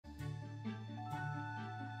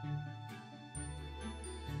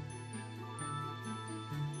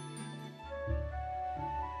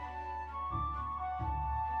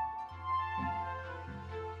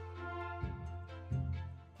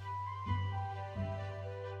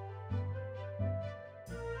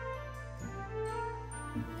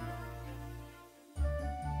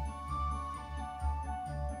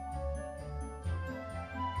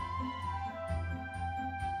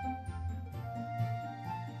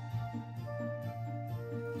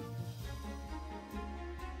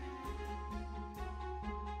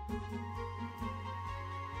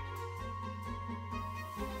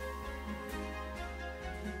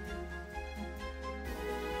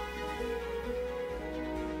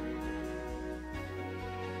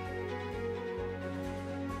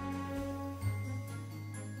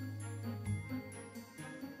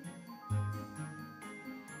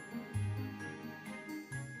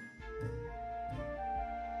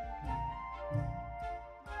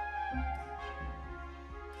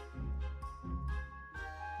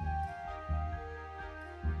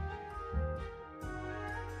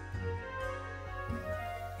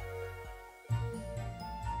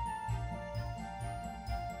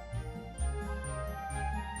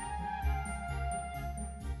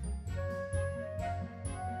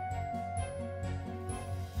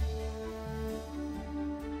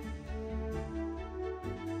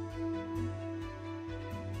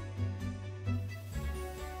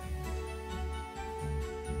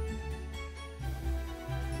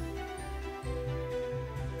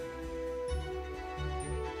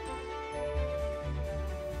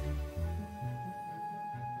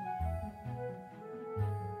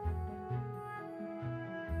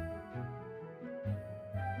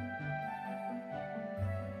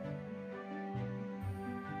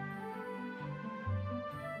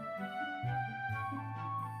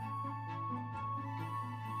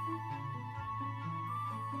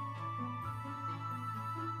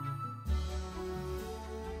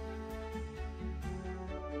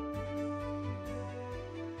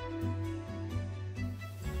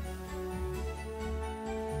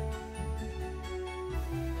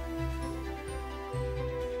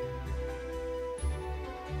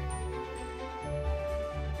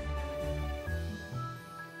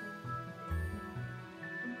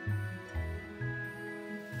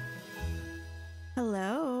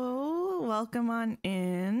Hello, welcome on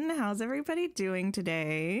in. How's everybody doing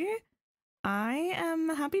today? I am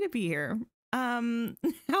happy to be here. How do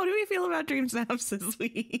we feel about DreamSnaps this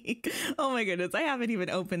week? Oh my goodness, I haven't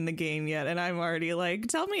even opened the game yet and I'm already like,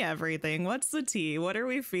 tell me everything. What's the tea? What are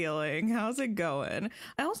we feeling? How's it going?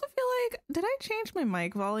 I also feel like, did I change my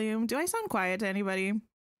mic volume? Do I sound quiet to anybody?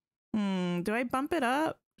 Do I bump it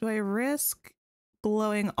up? Do I risk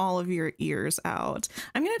blowing all of your ears out?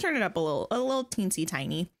 I'm gonna turn it up a little teensy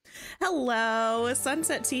tiny. Hello,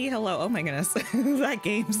 Sunset Tea. Hello. Oh my goodness, that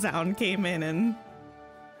game sound came in and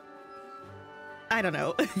I don't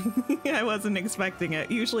know. I wasn't expecting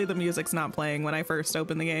it. Usually the music's not playing when I first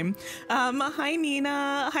open the game. Hi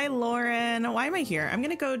Nina. Hi Lauren. Why am I here? I'm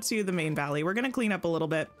gonna go to the main valley. We're gonna clean up a little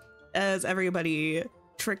bit as everybody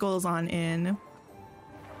trickles on in.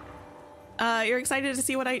 You're excited to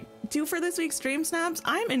see what I do for this week's Dream Snaps?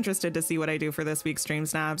 I'm interested to see what I do for this week's Dream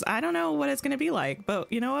Snaps. I don't know what it's going to be like,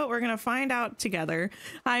 but you know what? We're going to find out together.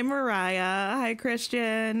 Hi, Mariah. Hi,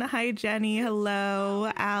 Christian. Hi, Jenny.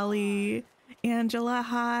 Hello, Allie. Angela.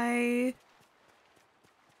 Hi.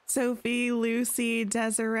 Sophie, Lucy,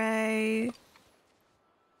 Desiree.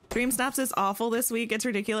 Dream Snaps is awful this week. It's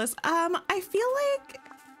ridiculous. I feel like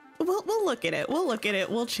we'll look at it. We'll look at it.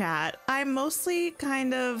 We'll chat. I'm mostly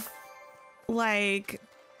kind of like,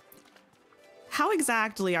 how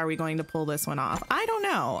exactly are we going to pull this one off? I don't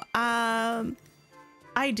know.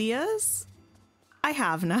 Ideas? I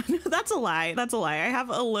have none. That's a lie. That's a lie. I have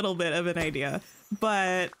a little bit of an idea,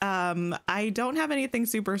 but I don't have anything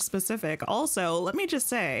super specific. Also, let me just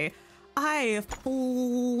say, I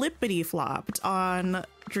flippity flopped on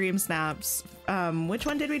Dream Snaps. Which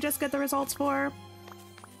one did we just get the results for?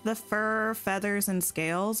 The fur, feathers, and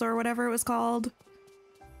scales, or whatever it was called.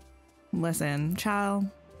 Listen, child,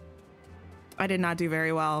 I did not do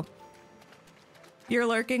very well. You're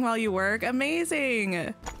lurking while you work?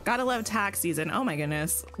 Amazing. Gotta love tax season. Oh my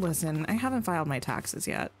goodness. Listen, I haven't filed my taxes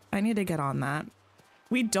yet. I need to get on that.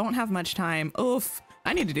 We don't have much time. Oof.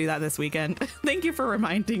 I need to do that this weekend. Thank you for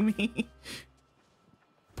reminding me.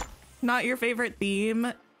 Not your favorite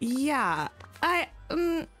theme? Yeah.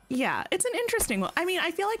 Yeah, it's an interesting one. I mean,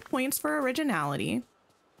 I feel like points for originality.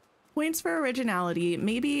 Points for originality,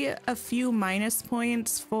 maybe a few minus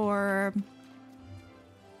points for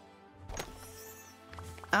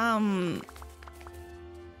I'm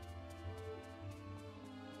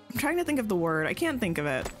trying to think of the word. I can't think of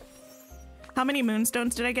it. How many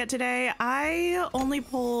moonstones did I get today? I only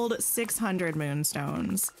pulled 600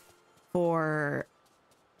 moonstones for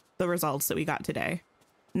the results that we got today.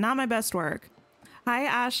 Not my best work. Hi,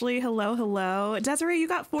 Ashley. Hello, hello. Desiree, you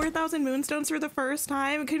got 4,000 moonstones for the first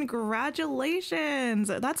time. Congratulations.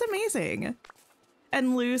 That's amazing.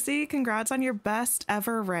 And Lucy, congrats on your best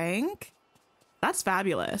ever rank. That's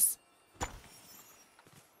fabulous.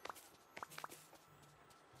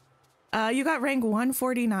 You got rank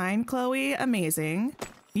 149, Chloe. Amazing.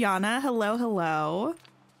 Yana, hello, hello.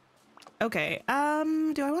 Okay, do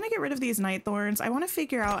I want to get rid of these night thorns? I want to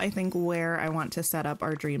figure out, I think, where I want to set up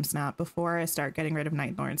our dream snap before I start getting rid of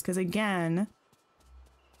night thorns. Because again,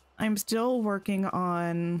 I'm still working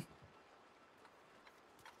on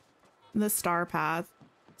the star path.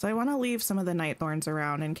 So I want to leave some of the night thorns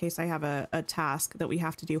around in case I have a task that we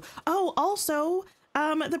have to do. Oh, also,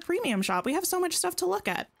 the premium shop. We have so much stuff to look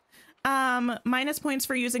at. Minus points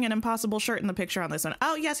for using an impossible shirt in the picture on this one.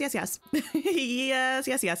 Oh, yes, yes, yes.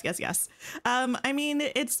 yes. I mean,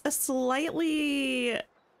 it's a slightly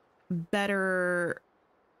better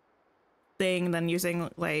thing than using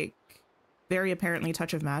like very apparently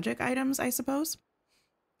touch of magic items, I suppose.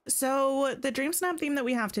 So the Dream Snap theme that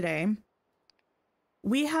we have today,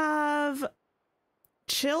 we have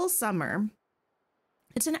Chill Summer.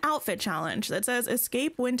 It's an outfit challenge that says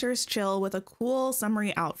escape winter's chill with a cool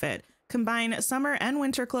summery outfit. Combine summer and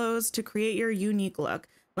winter clothes to create your unique look.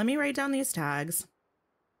 Let me write down these tags.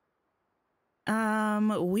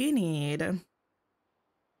 We need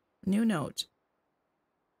new note.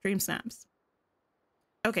 Dream Snaps.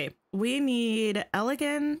 Okay, we need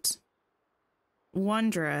elegant,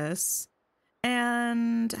 wondrous,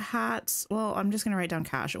 and hats. Well, I'm just gonna write down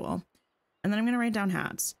casual. And then I'm gonna write down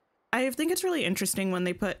hats. I think it's really interesting when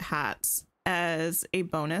they put hats as a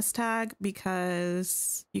bonus tag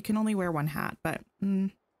because you can only wear one hat, but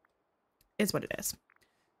is what it is.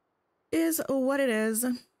 Is what it is.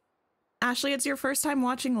 Ashley, it's your first time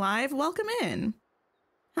watching live. Welcome in.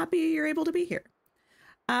 Happy you're able to be here.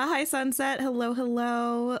 Hi, Sunset. Hello,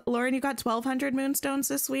 hello. Lauren, you got 1,200 moonstones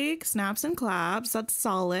this week. Snaps and claps. That's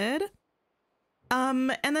solid.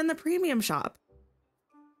 And then the premium shop.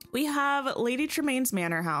 We have Lady Tremaine's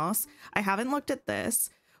Manor House. I haven't looked at this.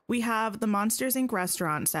 We have the Monsters Inc.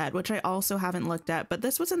 restaurant set, which I also haven't looked at, but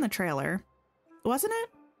this was in the trailer, wasn't it?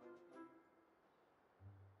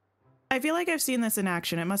 I feel like I've seen this in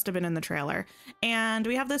action. It must have been in the trailer. And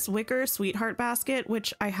we have this wicker sweetheart basket,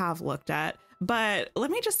 which I have looked at. But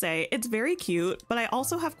let me just say, it's very cute, but I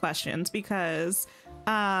also have questions because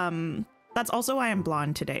that's also why I'm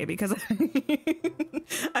blonde today, because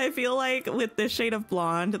I feel like with this shade of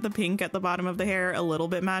blonde, the pink at the bottom of the hair a little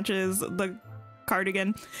bit matches the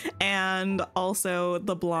cardigan, and also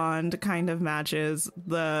the blonde kind of matches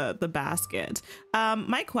the basket.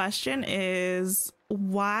 My question is,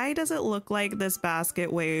 why does it look like this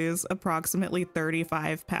basket weighs approximately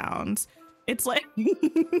 35 pounds? It's like,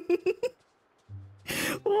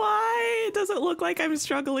 why does it look like I'm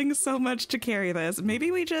struggling so much to carry this?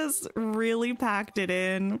 Maybe we just really packed it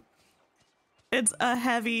in. It's a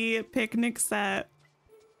heavy picnic set,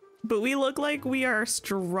 but we look like we are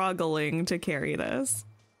struggling to carry this.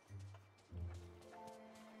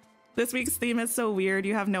 This week's theme is so weird.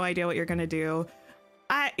 You have no idea what you're gonna do.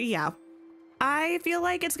 Yeah. I feel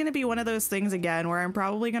like it's gonna be one of those things again where I'm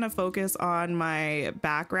probably gonna focus on my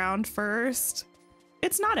background first.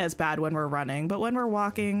 It's not as bad when we're running, but when we're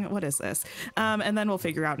walking, what is this? And then we'll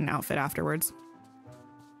figure out an outfit afterwards.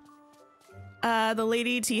 The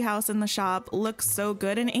lady tea house in the shop looks so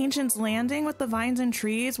good. An Ancient's Landing with the vines and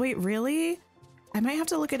trees. Wait, really? I might have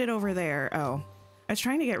to look at it over there. Oh, I was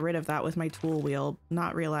trying to get rid of that with my tool wheel,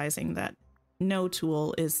 not realizing that no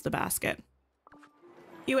tool is the basket.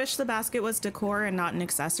 You wish the basket was decor and not an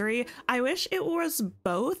accessory. I wish it was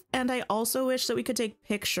both, and I also wish that we could take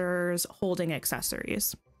pictures holding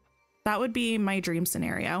accessories. That would be my dream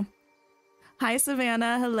scenario. Hi,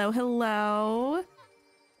 Savannah. Hello, hello.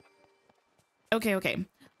 Okay.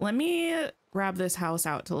 Let me grab this house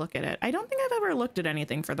out to look at it. I don't think I've ever looked at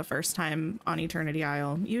anything for the first time on Eternity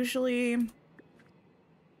Isle. Usually,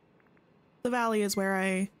 the valley is where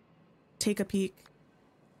I take a peek.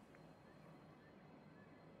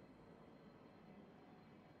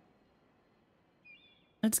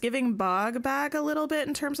 It's giving bog bag a little bit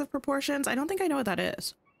in terms of proportions. I don't think I know what that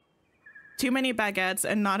is. Too many baguettes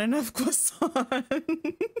and not enough croissants.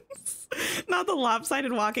 Not the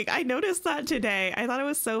lopsided walking. I noticed that today. I thought it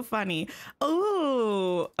was so funny.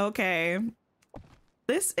 Oh, okay.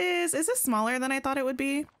 Is this smaller than I thought it would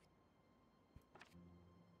be?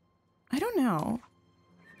 I don't know.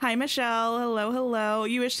 Hi, Michelle. Hello, hello.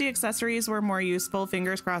 You wish the accessories were more useful.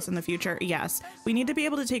 Fingers crossed in the future. Yes, we need to be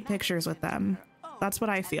able to take pictures with them. That's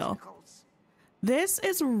what I feel. This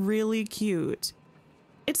is really cute.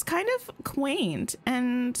 It's kind of quaint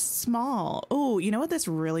and small. Oh, you know what this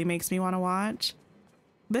really makes me want to watch?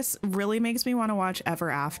 This really makes me want to watch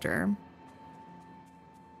Ever After.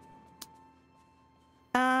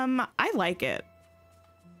 I like it.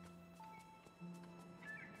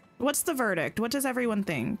 What's the verdict? What does everyone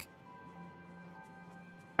think?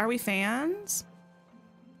 Are we fans?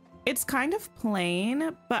 It's kind of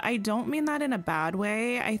plain, but I don't mean that in a bad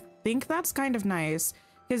way. I think that's kind of nice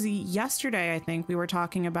because yesterday I think we were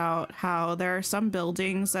talking about how there are some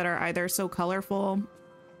buildings that are either so colorful.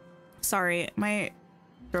 Sorry, my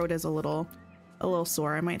throat is a little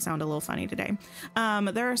sore. I might sound a little funny today.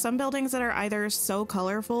 There are some buildings that are either so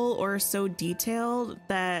colorful or so detailed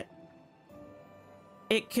that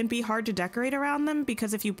it can be hard to decorate around them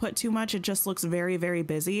because if you put too much, it just looks very, very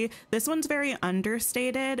busy. This one's very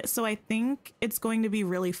understated, so I think it's going to be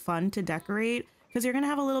really fun to decorate because you're going to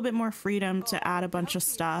have a little bit more freedom to add a bunch of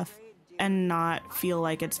stuff and not feel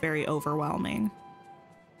like it's very overwhelming.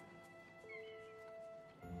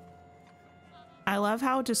 I love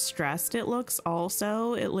how distressed it looks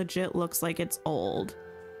also. It legit looks like it's old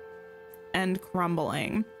and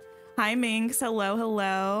crumbling. Hi, Minx. Hello,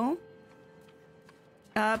 hello.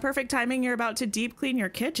 Perfect timing. You're about to deep clean your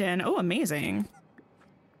kitchen. Oh, amazing.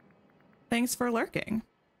 Thanks for lurking.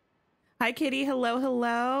 Hi, Kitty. Hello,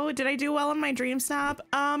 hello. Did I do well on my DreamSnap?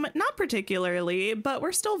 Not particularly, but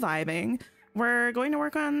we're still vibing. We're going to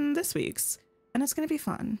work on this week's, and it's going to be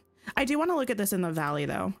fun. I do want to look at this in the valley,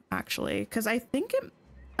 though, actually, because I think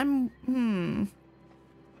the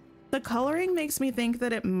coloring makes me think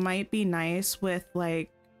that it might be nice with,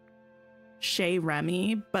 like, Chez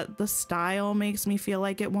Remy, but the style makes me feel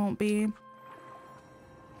like it won't be.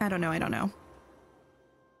 I don't know.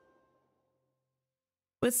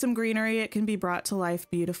 With some greenery, it can be brought to life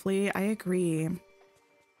beautifully. I agree.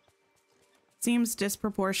 Seems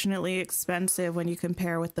disproportionately expensive when you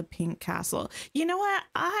compare with the pink castle. You know what?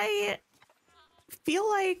 I feel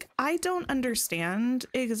like I don't understand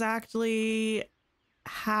exactly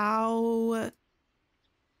how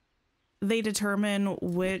they determine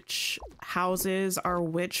which houses are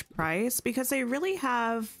which price, because they really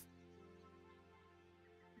have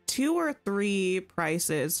 2 or 3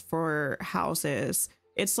 prices for houses.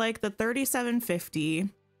 It's like the 3,750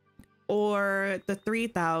 or the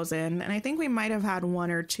 3,000, and I think we might have had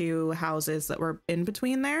 1 or 2 houses that were in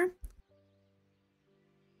between there.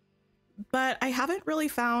 But I haven't really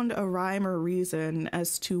found a rhyme or reason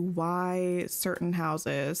as to why certain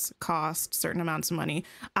houses cost certain amounts of money.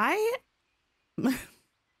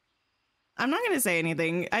 I'm not going to say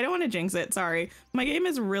anything. I don't want to jinx it. Sorry. My game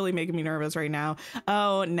is really making me nervous right now.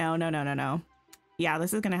 Oh, no. Yeah,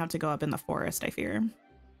 this is going to have to go up in the forest, I fear.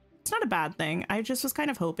 It's not a bad thing. I just was kind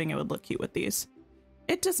of hoping it would look cute with these.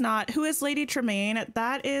 It does not. Who is Lady Tremaine?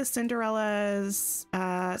 That is Cinderella's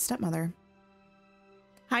stepmother.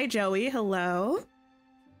 Hi, Joey. Hello.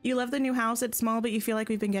 You love the new house. It's small, but you feel like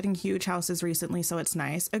we've been getting huge houses recently, so it's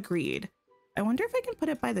nice. Agreed. I wonder if I can put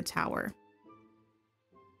it by the tower.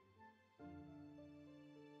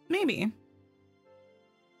 Maybe.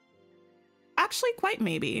 Actually, quite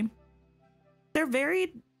maybe. They're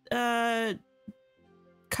very, kind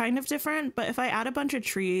of different, but if I add a bunch of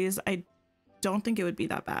trees, I don't think it would be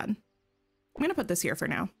that bad. I'm gonna put this here for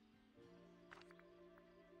now.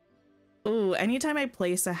 Ooh, anytime I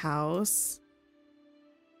place a house,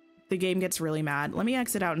 the game gets really mad. Let me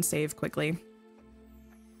exit out and save quickly.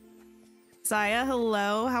 Saya,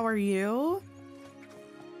 hello, how are you?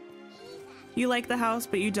 You like the house,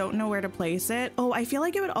 but you don't know where to place it? Oh, I feel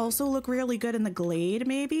like it would also look really good in the glade,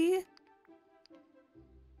 maybe?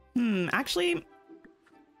 Actually,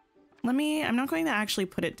 I'm not going to actually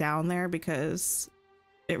put it down there because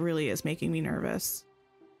it really is making me nervous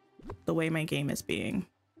the way my game is being.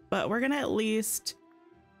 But we're gonna at least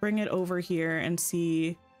bring it over here and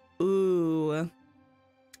see. Ooh.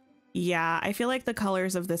 Yeah, I feel like the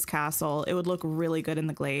colors of this castle, it would look really good in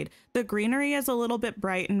the glade. The greenery is a little bit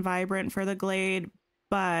bright and vibrant for the glade,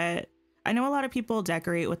 but I know a lot of people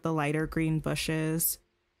decorate with the lighter green bushes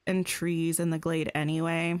and trees in the glade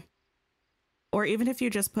anyway. Or even if you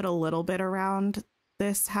just put a little bit around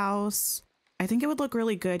this house, I think it would look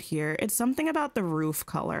really good here. It's something about the roof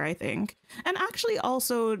color, I think. And actually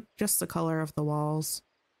also just the color of the walls.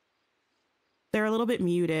 They're a little bit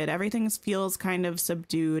muted. Everything feels kind of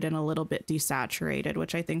subdued and a little bit desaturated,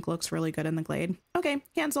 which I think looks really good in the glade. Okay,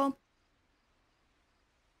 cancel.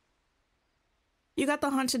 You got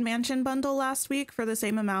the Haunted Mansion bundle last week for the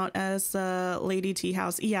same amount as the Lady Tea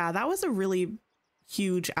House. Yeah, that was a really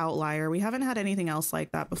huge outlier. We haven't had anything else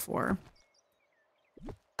like that before.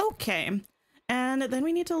 Okay. And then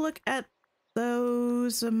we need to look at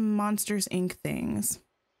those Monsters Inc. things.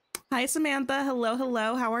 Hi, Samantha. Hello,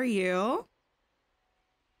 hello. How are you?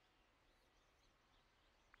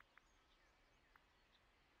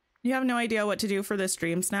 You have no idea what to do for this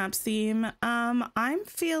DreamSnap theme. I'm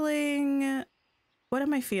feeling... What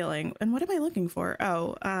am I feeling? And what am I looking for?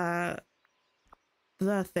 Oh,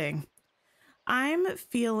 the thing. I'm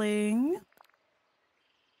feeling...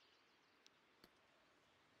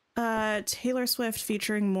 Taylor Swift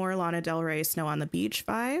featuring more Lana Del Rey Snow on the Beach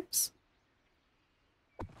vibes.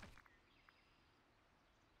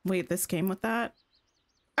 Wait, this came with that?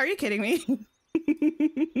 Are you kidding me?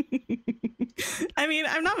 I mean,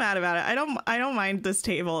 I'm not mad about it. I don't mind this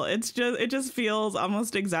table. It just feels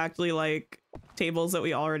almost exactly like tables that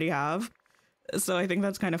we already have. So I think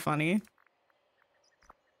that's kind of funny.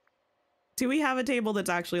 Do we have a table that's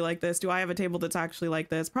actually like this? Do I have a table that's actually like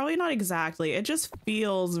this? Probably not exactly. It just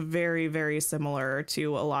feels very, very similar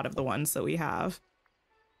to a lot of the ones that we have.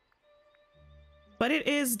 But it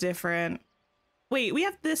is different. Wait, we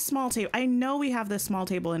have this small table. I know we have this small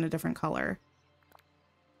table in a different color.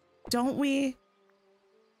 Don't we?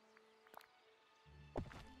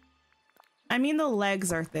 I mean, the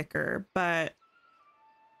legs are thicker, but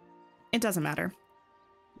it doesn't matter.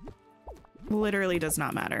 Literally does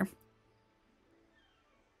not matter.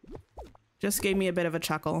 Just gave me a bit of a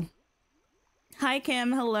chuckle. Hi,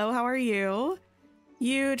 Kim. Hello, how are you?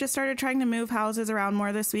 You just started trying to move houses around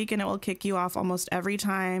more this week and it will kick you off almost every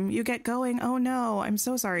time you get going. Oh no, I'm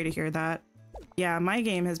so sorry to hear that. Yeah, my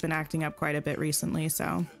game has been acting up quite a bit recently,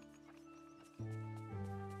 so.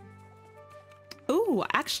 Ooh,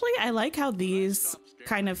 actually, I like how these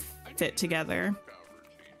kind of fit together.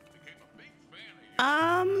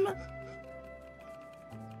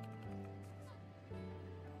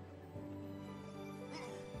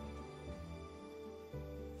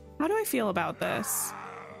 How do I feel about this?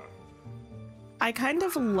 I kind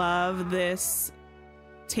of love this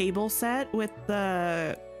table set with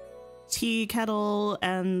the tea kettle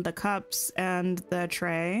and the cups and the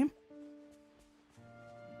tray.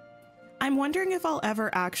 I'm wondering if I'll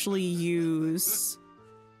ever actually use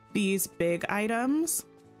these big items.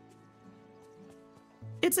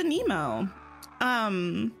 It's a Nemo.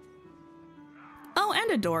 Oh,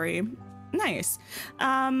 and a dory. Nice.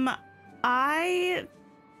 I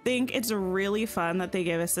think it's really fun that they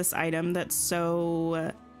gave us this item that's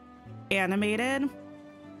so animated.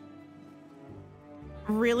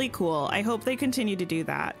 Really cool. I hope they continue to do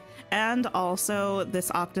that. And also,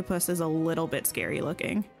 this octopus is a little bit scary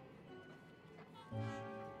looking.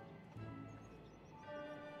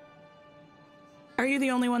 Are you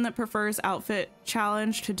the only one that prefers outfit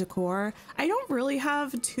challenge to decor? I don't really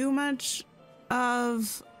have too much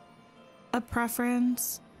of a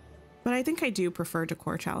preference, but I think I do prefer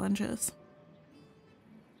decor challenges.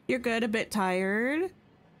 You're good, a bit tired,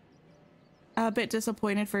 a bit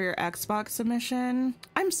disappointed for your Xbox submission.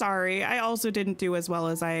 I'm sorry, I also didn't do as well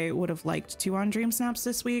as I would have liked to on DreamSnaps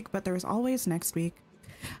this week, but there's always next week.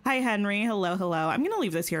 Hi, Henry. Hello, hello. I'm gonna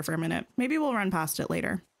leave this here for a minute. Maybe we'll run past it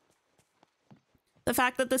later. The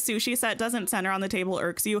fact that the sushi set doesn't center on the table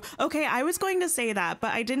irks you. Okay, I was going to say that,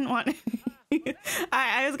 but I didn't want...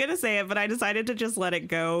 I was going to say it, but I decided to just let it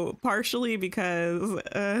go, partially because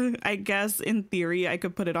I guess in theory I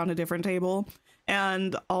could put it on a different table,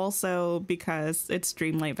 and also because it's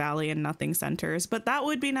Dreamlight Valley and nothing centers, but that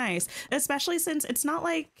would be nice, especially since it's not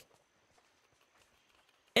like...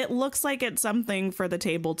 It looks like it's something for the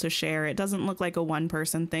table to share. It doesn't look like a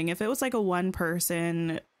one-person thing. If it was like a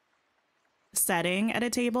one-person setting at a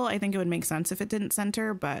table, I think it would make sense if it didn't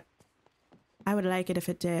center, but I would like it if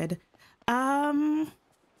it did.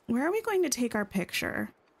 Where are we going to take our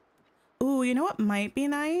picture? Ooh, you know what might be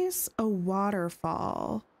nice? A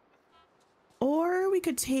waterfall. Or we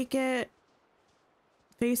could take it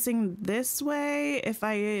facing this way if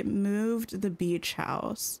I moved the beach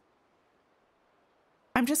house.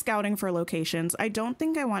 I'm just scouting for locations. I don't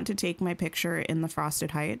think I want to take my picture in the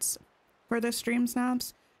Frosted Heights for the stream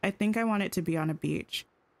snaps. I think I want it to be on a beach.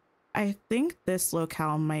 I think this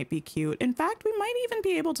locale might be cute. In fact, we might even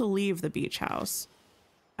be able to leave the beach house.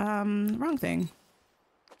 Wrong thing.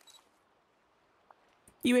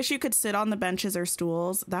 You wish you could sit on the benches or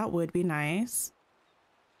stools? That would be nice.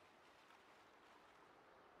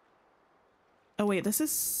 Oh wait, this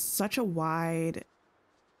is such a wide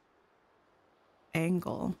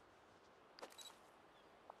angle.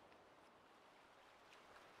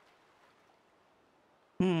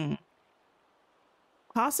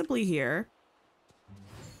 Possibly here.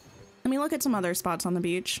 Let me look at some other spots on the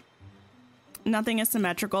beach. Nothing is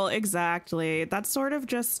symmetrical. Exactly. That's sort of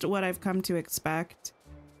just what I've come to expect.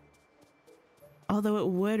 Although it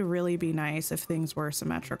would really be nice if things were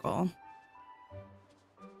symmetrical.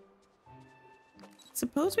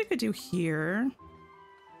 Suppose we could do here.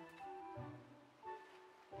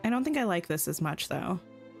 I don't think I like this as much though.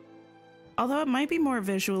 Although it might be more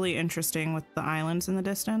visually interesting with the islands in the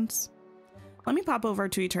distance. Let me pop over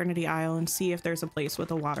to Eternity Isle and see if there's a place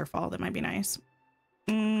with a waterfall that might be nice.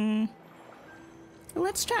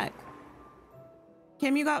 Let's check.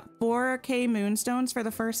 Kim, you got 4K moonstones for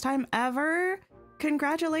the first time ever?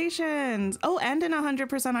 Congratulations. Oh, and an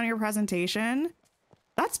 100% on your presentation.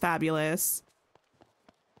 That's fabulous.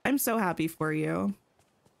 I'm so happy for you.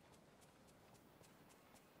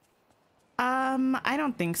 I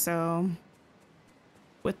don't think so.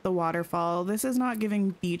 With the waterfall, this is not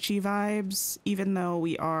giving beachy vibes, even though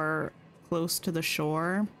we are close to the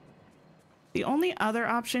shore. The only other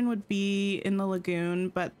option would be in the lagoon,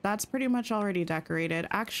 but that's pretty much already decorated.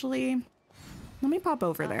 Actually, let me pop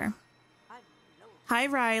over there. Hi,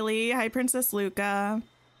 Riley. Hi, Princess Luca.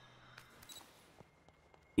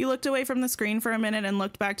 You looked away from the screen for a minute and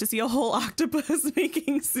looked back to see a whole octopus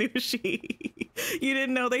making sushi. You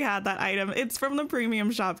didn't know they had that item. It's from the premium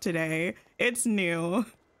shop today. It's new.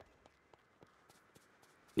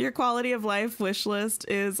 Your quality of life wish list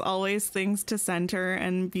is always things to center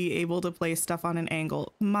and be able to place stuff on an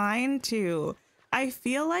angle. Mine too. I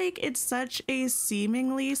feel like it's such a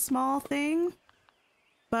seemingly small thing,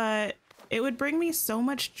 but it would bring me so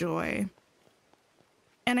much joy.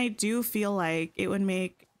 And I do feel like it would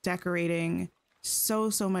make decorating so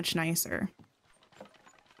much nicer.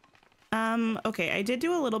 Okay, I did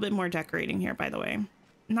do a little bit more decorating here, by the way.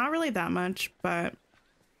 Not really that much, but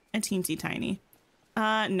a teensy tiny.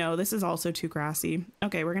 No, this is also too grassy.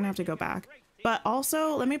 Okay, we're gonna have to go back. But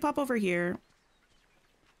also, let me pop over here.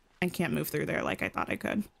 I can't move through there like I thought I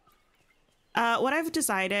could. What I've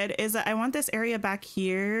decided is that I want this area back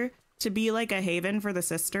here to be like a haven for the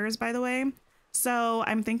sisters, by the way. So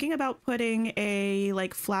I'm thinking about putting a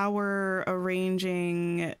like flower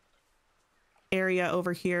arranging area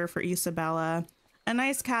over here for Isabella. A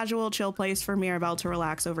nice casual chill place for Mirabelle to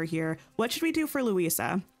relax over here. What should we do for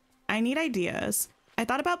Luisa? I need ideas. I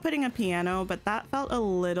thought about putting a piano, but that felt a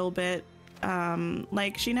little bit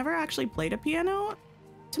like she never actually played a piano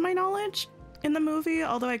to my knowledge. in the movie,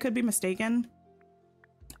 although I could be mistaken.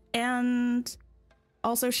 And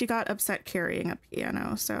also she got upset carrying a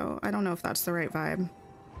piano, so I don't know if that's the right vibe.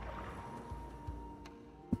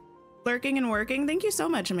 Lurking and working. Thank you so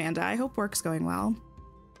much, Amanda. I hope work's going well.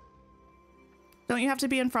 Don't you have to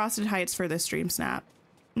be in Frosted Heights for this stream snap?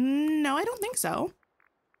 No, I don't think so.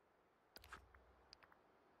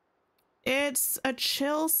 It's a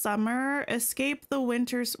chill summer. Escape the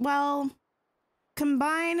winters. Well,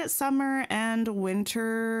 combine summer and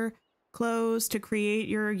winter clothes to create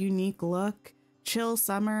your unique look. Chill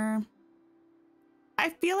summer. I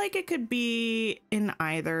feel like it could be in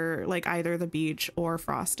either, like either the beach or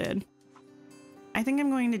Frosted. I think I'm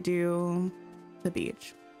going to do the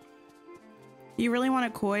beach. You really want a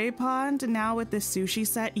koi pond now with this sushi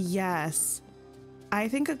set? Yes. I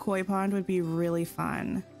think a koi pond would be really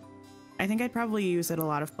fun. I think I'd probably use it a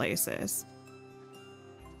lot of places.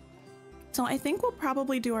 So I think we'll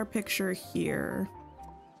probably do our picture here.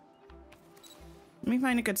 Let me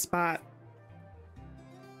find a good spot.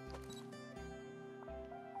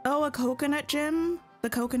 Oh, a coconut gym? The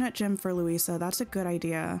coconut gym for Louisa. That's a good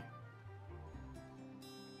idea.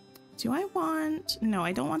 Do I want... No,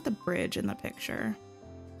 I don't want the bridge in the picture.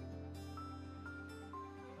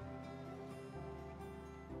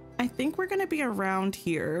 I think we're going to be around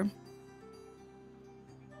here.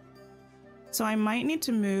 So I might need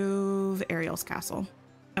to move Ariel's castle.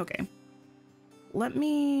 Okay. Let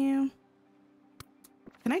me...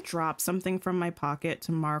 Can I drop something from my pocket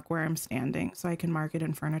to mark where I'm standing so I can mark it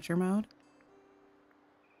in furniture mode?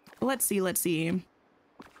 Let's see, let's see.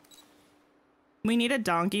 We need a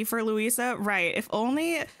donkey for Louisa. Right, if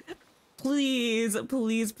only... Please,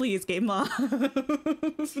 please, please, Game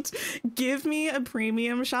Loft. Give me a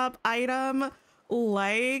premium shop item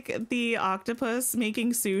like the octopus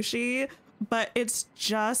making sushi, but it's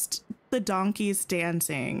just the donkeys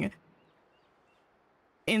dancing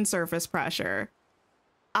in surface pressure.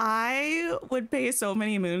 I would pay so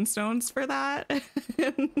many moonstones for that.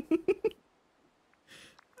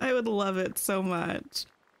 I would love it so much.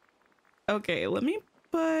 Okay, let me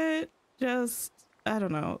put just, I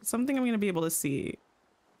don't know, something I'm going to be able to see.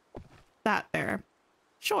 That there.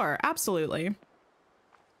 Sure, absolutely.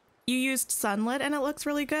 You used sunlit and it looks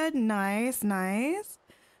really good. Nice, nice.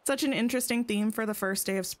 Such an interesting theme for the first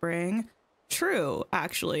day of spring. True,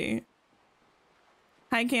 actually.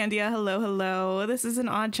 Hi, Candia. Hello, hello. This is an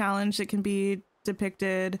odd challenge that can be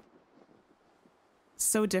depicted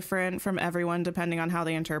so different from everyone depending on how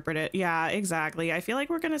they interpret it. Yeah, exactly. I feel like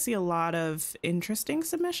we're going to see a lot of interesting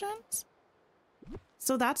submissions.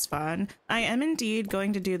 So that's fun. I am indeed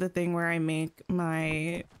going to do the thing where I make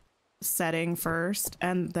my setting first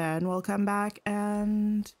and then we'll come back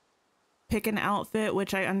and pick an outfit,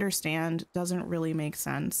 which I understand doesn't really make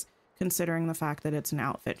sense considering the fact that it's an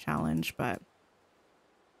outfit challenge, but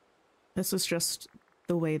this is just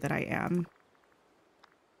the way that I am.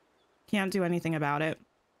 Can't do anything about it.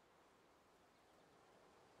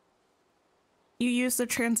 You use the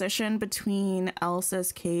transition between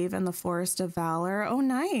Elsa's cave and the Forest of Valor. Oh,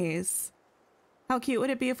 nice. How cute would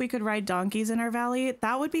it be if we could ride donkeys in our valley?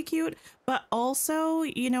 That would be cute. But also,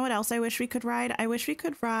 you know what else I wish we could ride? I wish we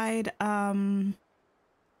could ride,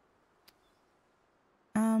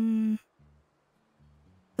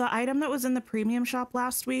 the item that was in the premium shop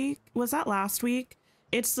last week. Was that last week?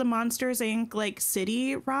 It's the Monsters Inc. like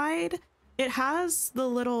city ride. It has the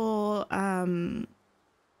little,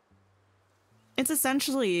 it's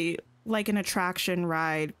essentially like an attraction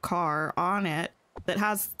ride car on it that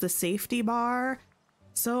has the safety bar.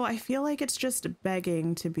 So I feel like it's just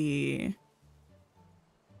begging to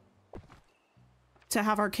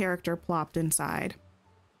have our character plopped inside,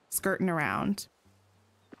 skirting around.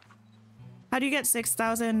 How do you get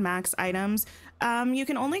 6,000 max items? You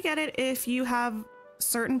can only get it if you have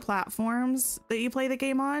certain platforms that you play the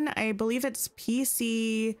game on. I believe it's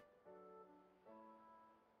PC,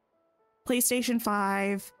 PlayStation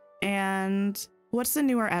 5, and what's the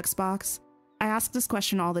newer Xbox? I ask this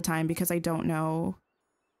question all the time because I don't know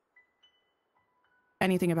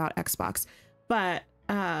anything about Xbox. But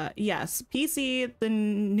yes, PC, the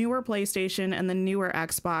newer PlayStation, and the newer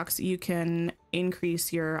Xbox, you can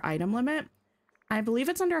increase your item limit. I believe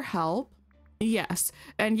it's under help. Yes,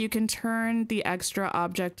 and you can turn the extra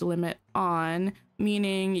object limit on,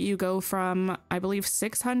 meaning you go from, I believe,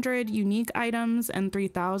 600 unique items and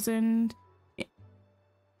 3,000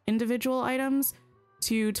 individual items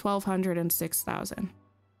to 1,200 and 6,000.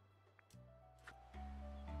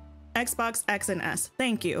 Xbox X and S.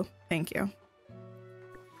 Thank you. Thank you.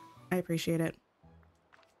 I appreciate it.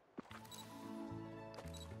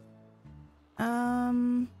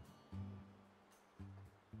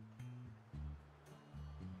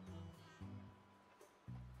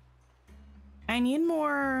 I need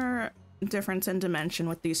more difference in dimension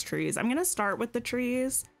with these trees. I'm gonna start with the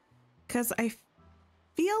trees because I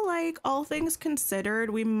feel like, all things considered,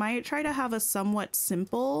 we might try to have a somewhat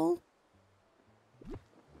simple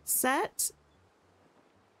set.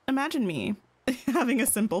 Imagine me having a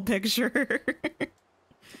simple picture.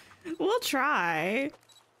 We'll try.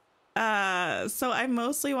 So I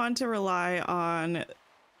mostly want to rely on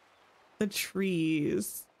the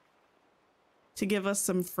trees to give us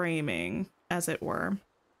some framing, as it were.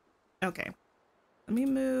 Okay, let me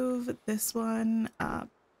move this one up.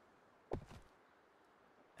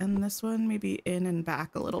 And this one maybe in and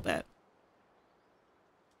back a little bit.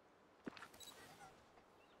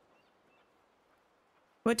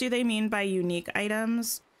 What do they mean by unique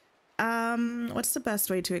items? What's the best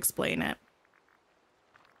way to explain it?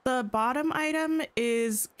 The bottom item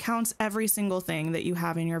counts every single thing that you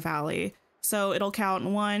have in your valley. So it'll count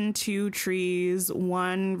 1, 2 trees,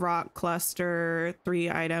 1 rock cluster, 3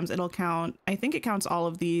 items. It'll count, I think it counts all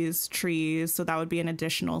of these trees. So that would be an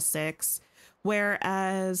additional 6.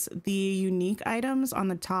 Whereas the unique items on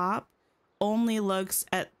the top only looks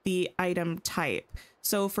at the item type.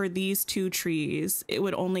 So for these 2 trees, it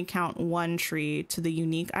would only count 1 tree to the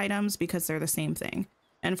unique items because they're the same thing.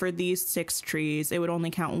 And for these 6 trees, it would only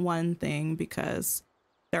count 1 thing because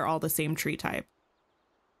they're all the same tree type.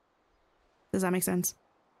 Does that make sense?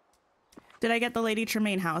 Did I get the Lady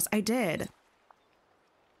Tremaine house? I did.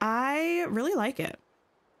 I really like it.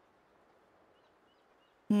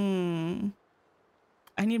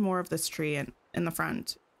 I need more of this tree in the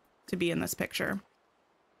front to be in this picture.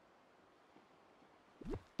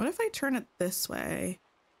 What if I turn it this way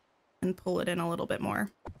and pull it in a little bit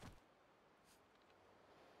more?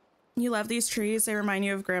 You love these trees. They remind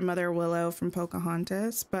you of Grandmother Willow from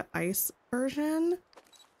Pocahontas, but ice version.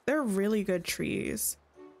 They're really good trees.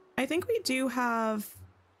 I think we do have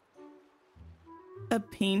a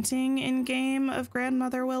painting in game of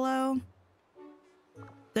Grandmother Willow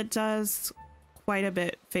that does quite a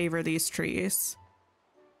bit favor these trees.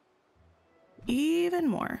 Even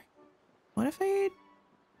more. What if I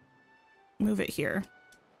move it here?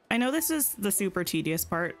 I know this is the super tedious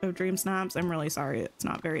part of DreamSnaps. I'm really sorry. It's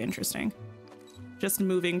not very interesting. Just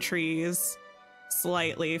moving trees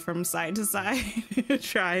slightly from side to side,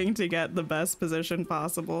 trying to get the best position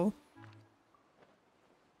possible.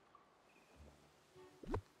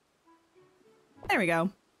 There we go.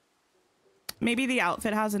 Maybe the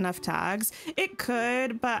outfit has enough tags. It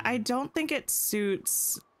could, but I don't think it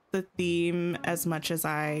suits the theme as much as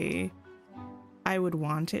I would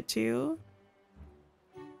want it to.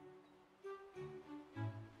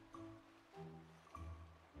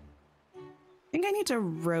 I think I need to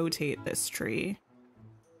rotate this tree.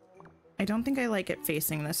 I don't think I like it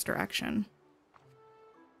facing this direction.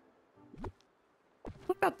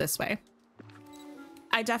 What about this way?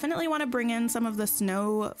 I definitely want to bring in some of the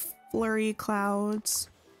snow flurry clouds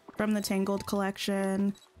from the Tangled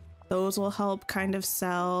collection. Those will help kind of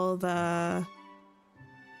sell the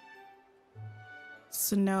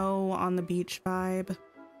snow on the beach vibe.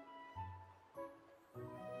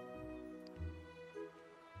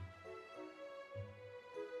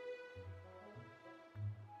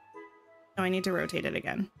 Oh, I need to rotate it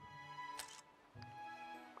again.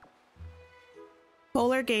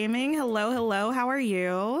 Polar Gaming, hello, hello, how are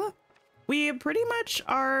you? We pretty much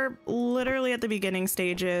are literally at the beginning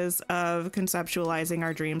stages of conceptualizing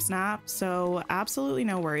our DreamSnap, so absolutely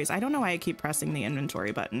no worries. I don't know why I keep pressing the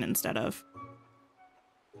inventory button instead of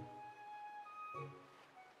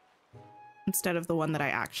the one that I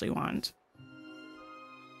actually want.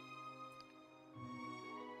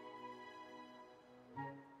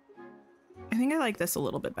 I think I like this a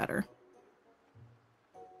little bit better.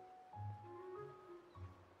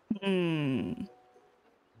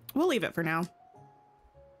 We'll leave it for now.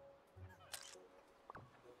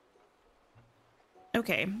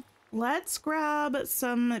 Okay, let's grab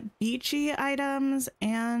some beachy items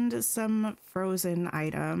and some frozen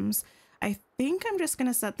items. I think I'm just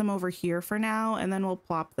gonna set them over here for now, and then we'll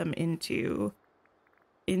plop them into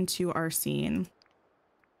our scene.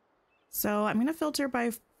 So I'm gonna filter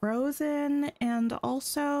by frozen and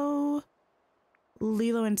also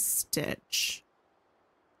Lilo and Stitch.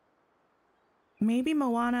 Maybe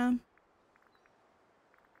Moana.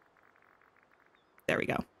 There we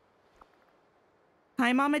go.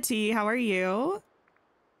 Hi, Mama T. How are you?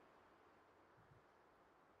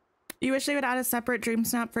 You wish they would add a separate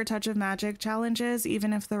DreamSnap for Touch of Magic challenges,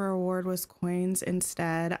 even if the reward was coins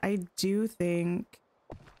instead. I do think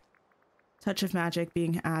Touch of Magic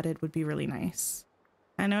being added would be really nice.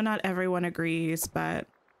 I know not everyone agrees, but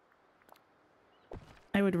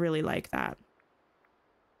I would really like that.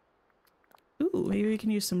 Ooh, maybe we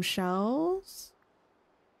can use some shells.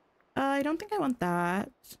 I don't think I want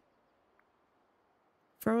that.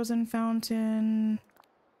 Frozen fountain.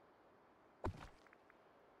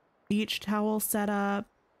 Beach towel setup.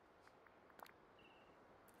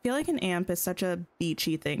 I feel like an amp is such a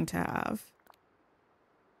beachy thing to have.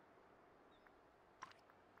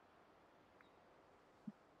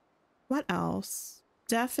 What else?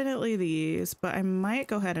 Definitely these, but I might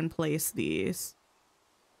go ahead and place these.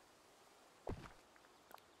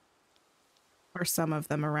 Or some of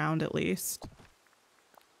them around at least.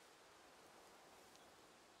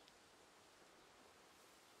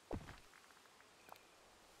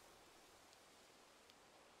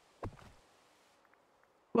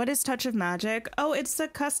 What is Touch of Magic? Oh, it's the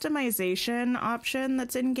customization option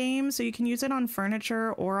that's in game, so you can use it on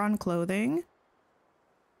furniture or on clothing.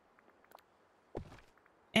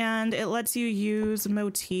 And it lets you use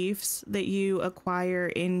motifs that you acquire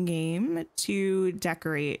in game to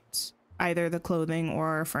decorate either the clothing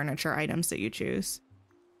or furniture items that you choose.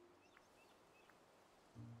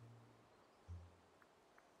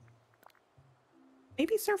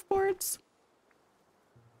 Maybe surfboards?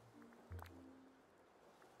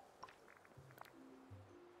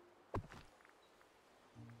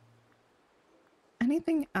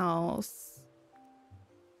 Anything else?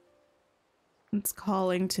 It's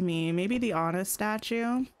calling to me. Maybe the honest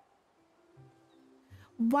statue.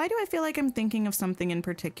 Why do I feel like I'm thinking of something in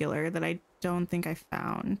particular that I don't think I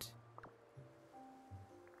found?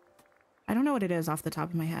 I don't know what it is off the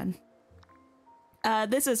top of my head.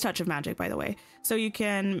 This is Touch of Magic, by the way. So you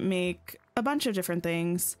can make a bunch of different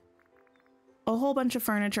things, a whole bunch of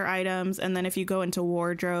furniture items, and then if you go into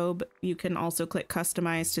wardrobe, you can also click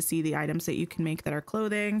customize to see the items that you can make that are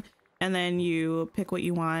clothing, and then you pick what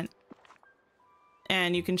you want.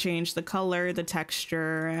 And you can change the color, the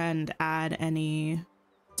texture, and add any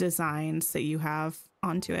designs that you have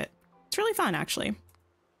onto it. It's really fun, actually.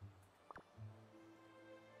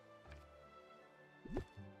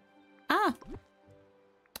 Ah!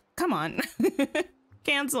 Come on.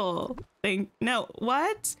 Cancel. No,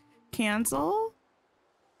 what? Cancel?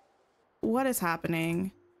 What is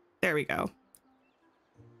happening? There we go.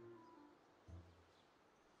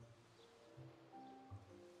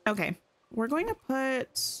 Okay. We're going to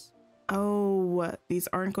put... Oh, these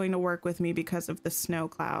aren't going to work with me because of the snow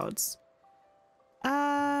clouds.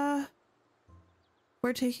 We're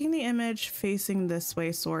taking the image facing this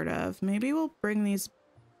way, sort of. Maybe we'll bring these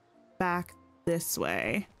back this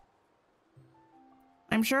way.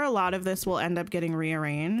 I'm sure a lot of this will end up getting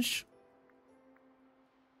rearranged.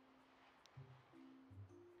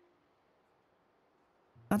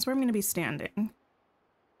 That's where I'm going to be standing.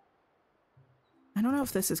 I don't know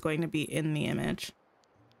if this is going to be in the image.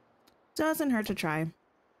 Doesn't hurt to try.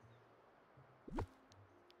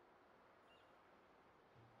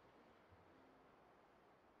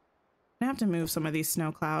 I have to move some of these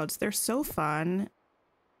snow clouds. They're so fun,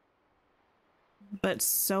 but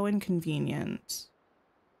so inconvenient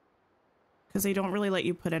because they don't really let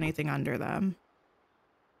you put anything under them.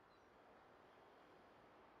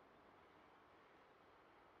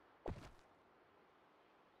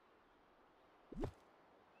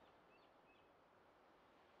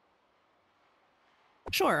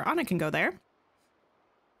 Sure, Anna can go there.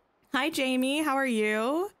 Hi, Jamie. How are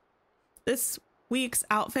you? This week's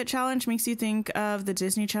outfit challenge makes you think of the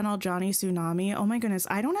Disney Channel Johnny Tsunami. Oh my goodness.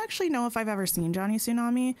 I don't actually know if I've ever seen Johnny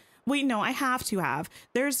Tsunami. Wait, no, I have to have.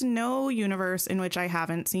 There's no universe in which I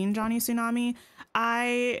haven't seen Johnny Tsunami.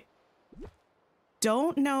 I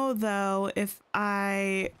don't know, though, if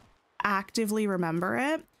I actively remember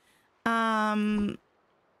it.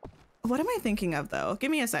 What am I thinking of, though?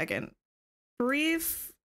 Give me a second.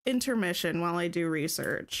 Brief intermission while I do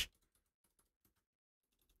research.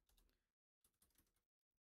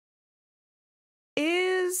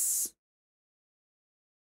 Is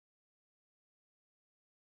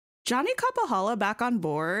Johnny Kapahala back on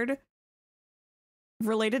board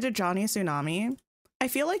related to Johnny Tsunami? I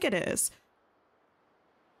feel like it is.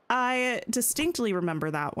 I distinctly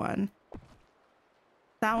remember that one.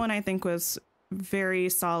 That one I think was very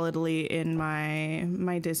solidly in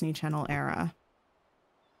my Disney Channel era.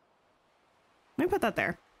 Let me put that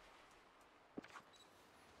there.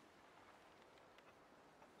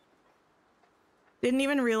 Didn't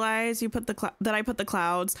even realize you put that I put the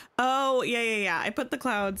clouds. Oh, yeah. I put the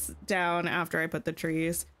clouds down after I put the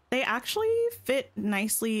trees. They actually fit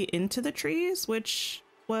nicely into the trees, which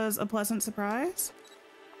was a pleasant surprise.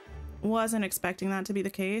 Wasn't expecting that to be the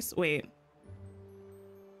case. Wait.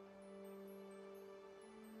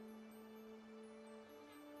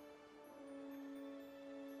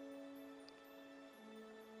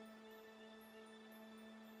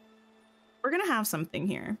 we're gonna have something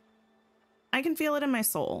here. I can feel it in my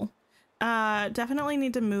soul. Definitely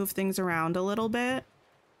need to move things around a little bit.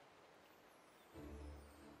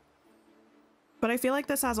 But I feel like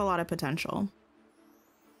this has a lot of potential.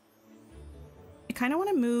 I kind of want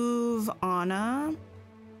to move Anna,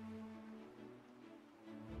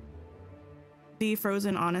 the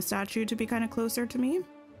frozen Anna statue, to be kind of closer to me.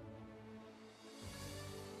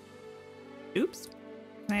 Oops.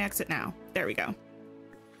 Can I exit now? There we go.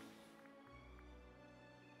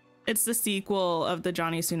 It's the sequel of the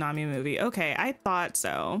Johnny Tsunami movie. Okay, I thought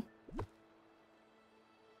so.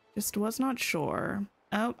 Just was not sure.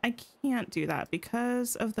 Oh, I can't do that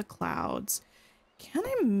because of the clouds. Can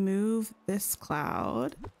I move this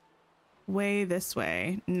cloud way this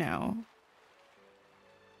way? No.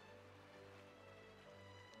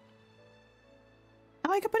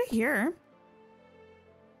 Oh, I could put it here.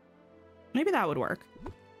 Maybe that would work.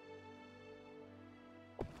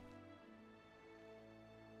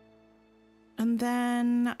 And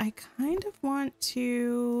then I kind of want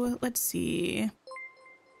to, let's see.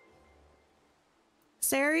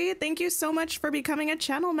 Sari, thank you so much for becoming a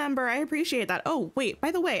channel member. I appreciate that. Oh, wait,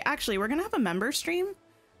 by the way, actually, we're gonna have a member stream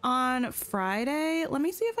on Friday. Let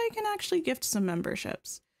me see if I can actually gift some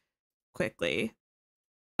memberships quickly.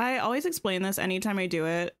 I always explain this anytime I do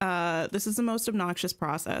it. This is the most obnoxious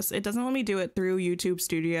process. It doesn't let me do it through YouTube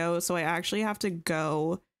Studio, so I actually have to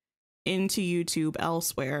go into YouTube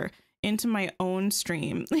elsewhere, into my own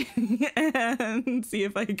stream, and see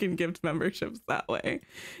if I can gift memberships that way.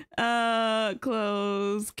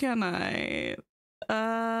 Close. Can I?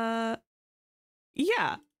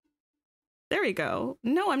 Yeah. There we go.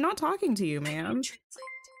 No, I'm not talking to you, ma'am.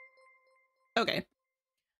 Okay.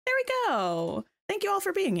 There we go. Thank you all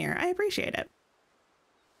for being here. I appreciate it.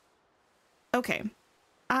 Okay.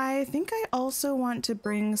 I think I also want to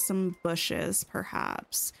bring some bushes,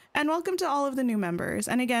 perhaps. And welcome to all of the new members.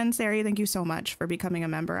 And again, Sari, thank you so much for becoming a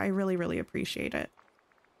member. I really, really appreciate it.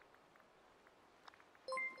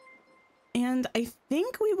 And I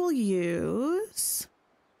think we will use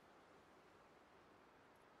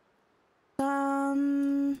what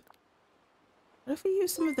if we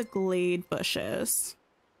use some of the glade bushes?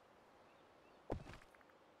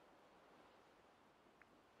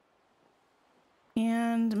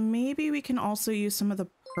 And maybe we can also use some of the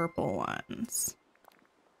purple ones.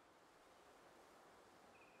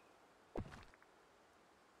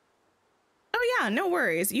 Oh yeah, no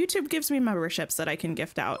worries. YouTube gives me memberships that I can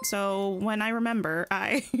gift out. So when I remember,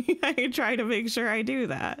 I try to make sure I do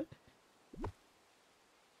that.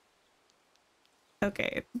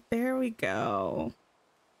 Okay, there we go.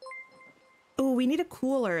 Oh, we need a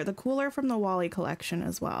cooler. The cooler from the Wally collection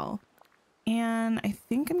as well. And I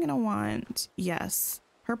think I'm gonna want, yes,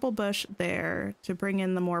 purple bush there to bring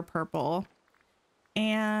in the more purple.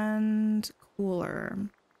 And cooler.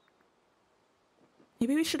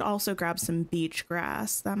 Maybe we should also grab some beach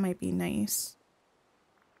grass. That might be nice.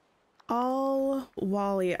 All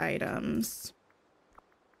Wally items.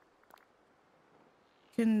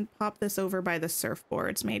 Can pop this over by the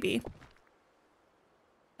surfboards, maybe.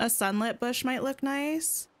 A sunlit bush might look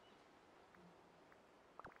nice.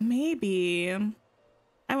 Maybe.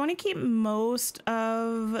 I want to keep most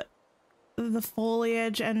of the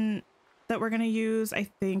foliage and that we're going to use, I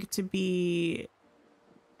think, to be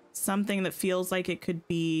something that feels like it could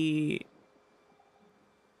be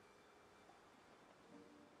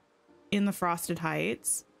in the Frosted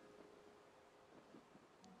Heights.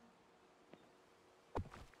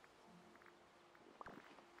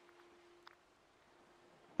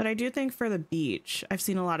 But I do think for the beach, I've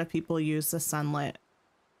seen a lot of people use the sunlit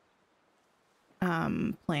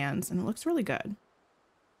plans, and it looks really good.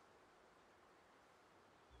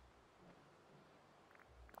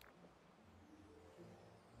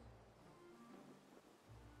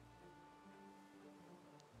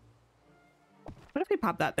 What if we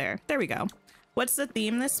pop that there? There we go. What's the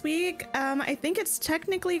theme this week? I think it's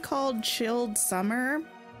technically called Chilled Summer.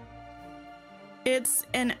 It's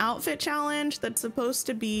an outfit challenge that's supposed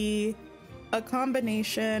to be a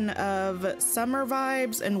combination of summer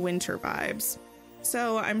vibes and winter vibes.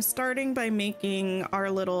 So I'm starting by making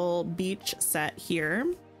our little beach set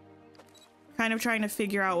here. Kind of trying to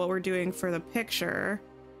figure out what we're doing for the picture.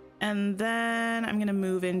 And then I'm gonna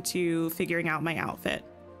move into figuring out my outfit,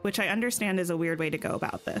 which I understand is a weird way to go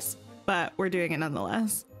about this, but we're doing it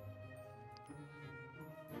nonetheless.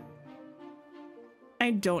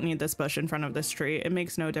 I don't need this bush in front of this tree. It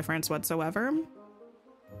makes no difference whatsoever.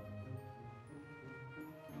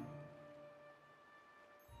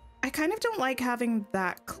 I kind of don't like having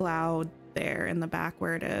that cloud there in the back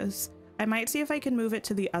where it is. I might see if I can move it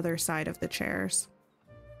to the other side of the chairs.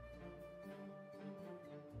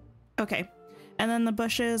 Okay. And then the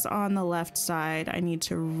bushes on the left side, I need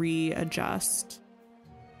to readjust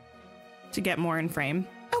to get more in frame.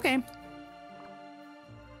 Okay.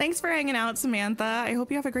 Thanks for hanging out, Samantha. I hope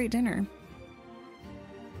you have a great dinner.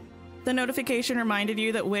 The notification reminded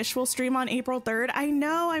you that Wish will stream on April 3rd. I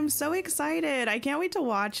know, I'm so excited. I can't wait to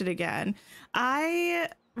watch it again. I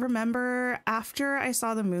remember after I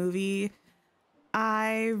saw the movie,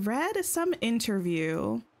 I read some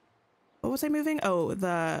interview. What was I moving? Oh,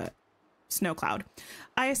 the snow cloud.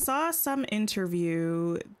 I saw some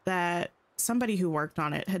interview that somebody who worked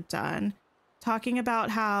on it had done, talking about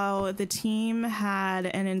how the team had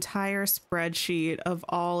an entire spreadsheet of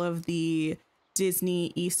all of the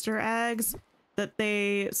Disney Easter eggs that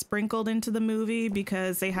they sprinkled into the movie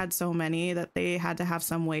because they had so many that they had to have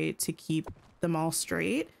some way to keep them all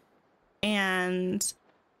straight. And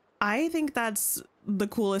I think that's the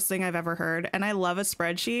coolest thing I've ever heard. And I love a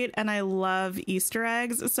spreadsheet and I love Easter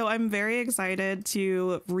eggs. So I'm very excited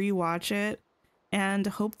to rewatch it and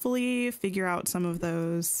hopefully figure out some of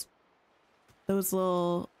those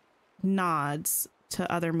little nods to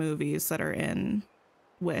other movies that are in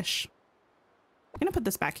Wish. I'm gonna put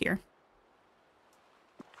this back here.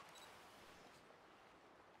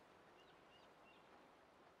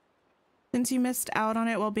 Since you missed out on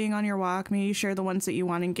it while being on your walk, may you share the ones that you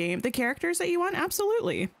want in game? The characters that you want?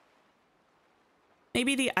 Absolutely.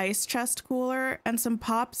 Maybe the ice chest cooler and some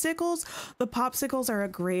popsicles. The popsicles are a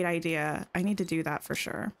great idea. I need to do that for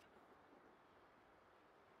sure.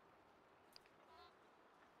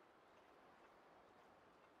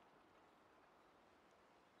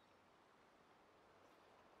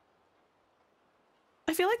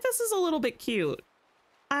 I feel like this is a little bit cute.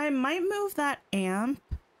 I might move that amp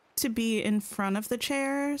to be in front of the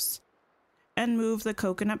chairs and move the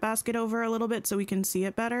coconut basket over a little bit so we can see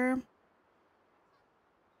it better.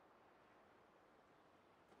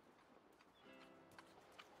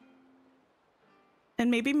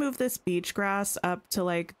 And maybe move this beach grass up to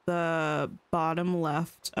like the bottom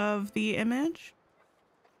left of the image.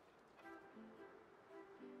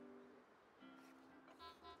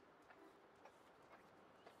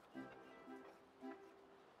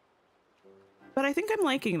 But I think I'm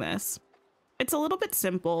liking this. It's a little bit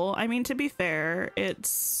simple. I mean, to be fair,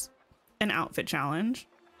 it's an outfit challenge.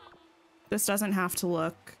 This doesn't have to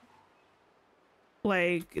look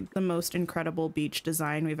like the most incredible beach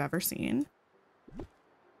design we've ever seen. I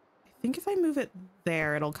think if I move it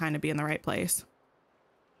there, it'll kind of be in the right place.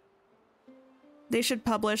 They should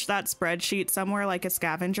publish that spreadsheet somewhere like a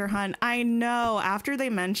scavenger hunt. I know, after they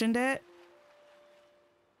mentioned it,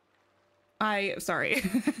 sorry,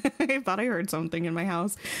 I thought I heard something in my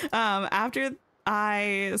house. After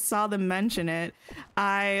I saw them mention it,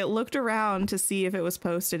 I looked around to see if it was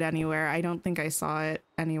posted anywhere. I don't think I saw it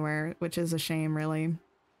anywhere, which is a shame, really.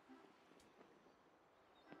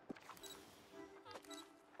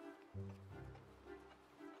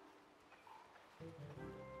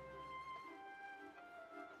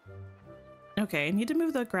 Okay, I need to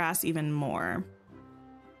move the grass even more.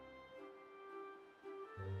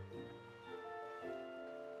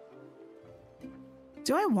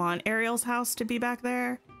 Do I want Ariel's house to be back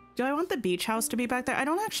there? Do I want the beach house to be back there? I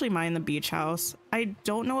don't actually mind the beach house. I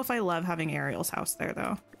don't know if I love having Ariel's house there,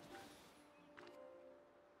 though.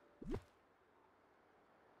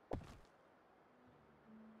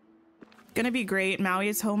 Gonna be great.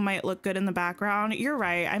 Maui's home might look good in the background. You're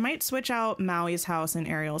right. I might switch out Maui's house and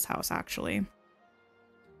Ariel's house, actually.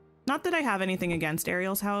 Not that I have anything against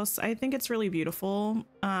Ariel's house. I think it's really beautiful.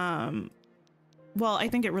 Well, I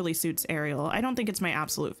think it really suits Ariel. I don't think it's my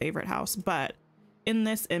absolute favorite house, but in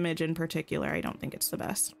this image in particular, I don't think it's the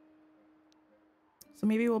best. So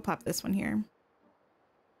maybe we'll pop this one here.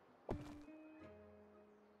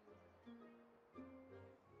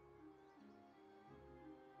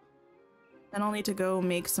 Then I'll need to go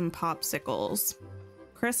make some popsicles.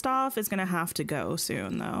 Kristoff is gonna have to go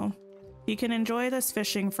soon, though. He can enjoy this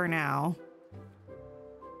fishing for now.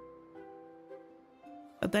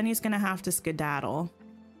 But then he's gonna have to skedaddle.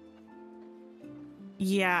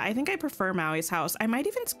 Yeah, I think I prefer Maui's house. I might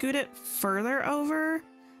even scoot it further over.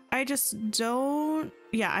 I just don't...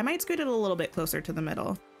 Yeah, I might scoot it a little bit closer to the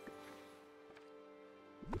middle.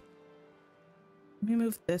 Let me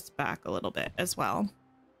move this back a little bit as well.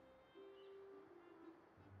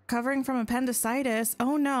 Recovering from appendicitis.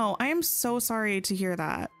 Oh no, I am so sorry to hear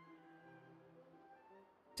that.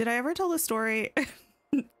 Did I ever tell the story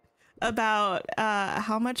about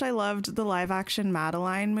how much I loved the live action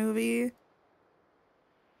Madeline movie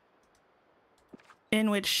in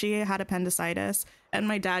which she had appendicitis and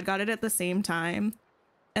my dad got it at the same time,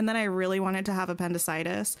 and then I really wanted to have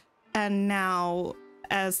appendicitis, and now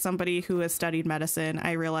as somebody who has studied medicine,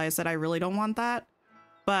 I realize that I really don't want that.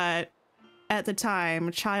 But at the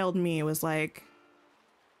time, child me was like,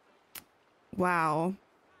 wow.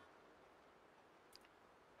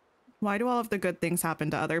 Why do all of the good things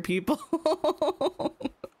happen to other people?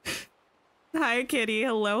 Hi, Kitty.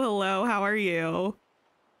 Hello, hello. How are you?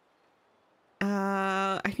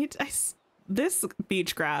 This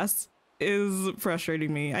beach grass is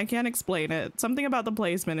frustrating me. I can't explain it. Something about the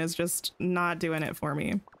placement is just not doing it for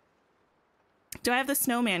me. Do I have the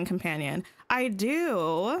snowman companion? I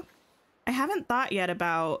do. I haven't thought yet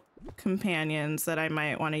about companions that I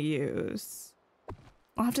might want to use.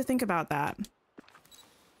 I'll have to think about that.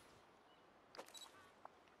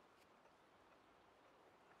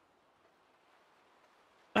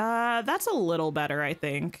 That's a little better, I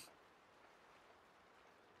think.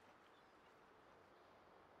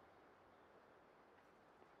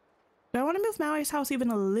 Do I want to move Maui's house even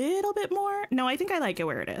a little bit more? No, I think I like it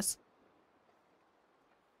where it is.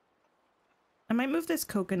 I might move this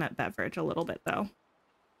coconut beverage a little bit, though.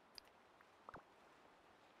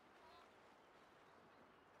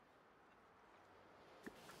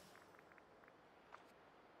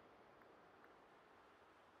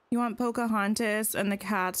 You want Pocahontas and the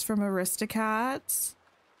cats from Aristocats?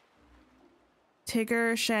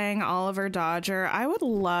 Tigger, Shang, Oliver, Dodger. I would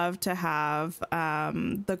love to have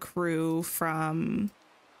the crew from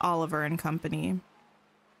Oliver and Company.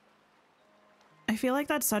 I feel like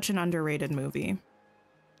that's such an underrated movie.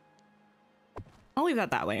 I'll leave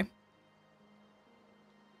that way.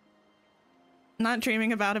 Not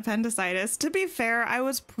dreaming about appendicitis. To be fair, I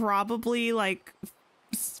was probably like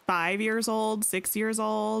 5 years old, 6 years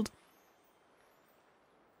old.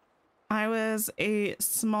 I was a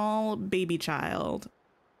small baby child.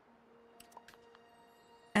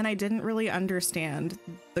 And I didn't really understand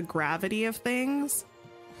the gravity of things.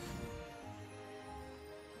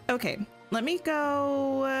 Okay, let me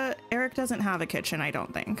go. Eric doesn't have a kitchen, I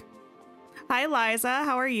don't think. Hi, Liza.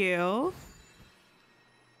 How are you?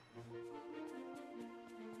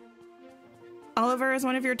 Oliver is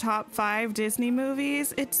one of your top 5 Disney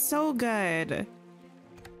movies. It's so good.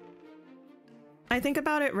 I think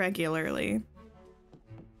about it regularly.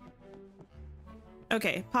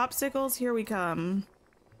 Okay, popsicles, here we come.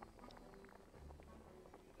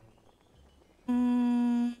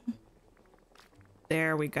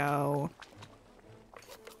 There we go.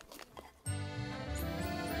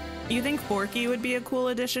 You think Forky would be a cool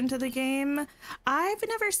addition to the game? I've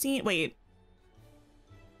never seen... Wait.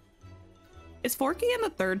 Is Forky in the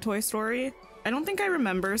third Toy Story? I don't think I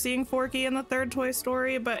remember seeing Forky in the third Toy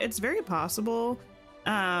Story, but it's very possible.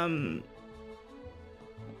 But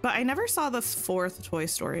I never saw the fourth Toy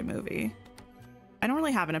Story movie. I don't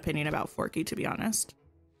really have an opinion about Forky, to be honest.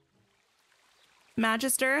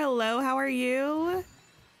 Magister, hello, how are you?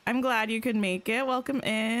 I'm glad you could make it. Welcome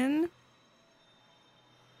in.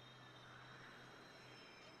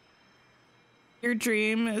 Your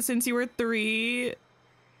dream since you were 3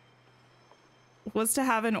 was to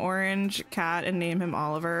have an orange cat and name him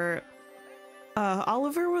Oliver.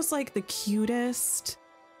 Oliver was like the cutest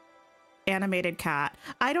animated cat.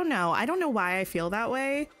 I don't know why I feel that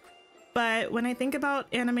way, but when I think about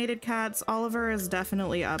animated cats, Oliver is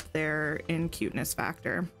definitely up there in cuteness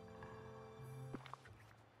factor.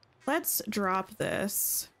 Let's drop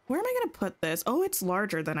this. Where am I gonna put this? Oh, it's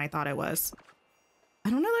larger than I thought it was. I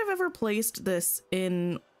don't know that I've ever placed this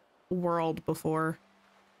in world before.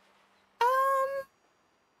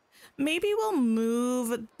 Maybe we'll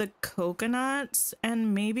move the coconuts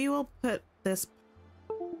and maybe we'll put this.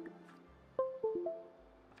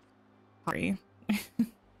 Sorry.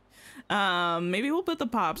 Maybe we'll put the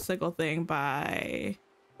popsicle thing by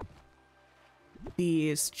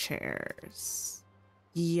these chairs.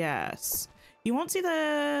 Yes. You won't see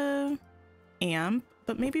the amp,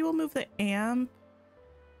 but maybe we'll move the amp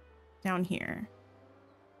down here.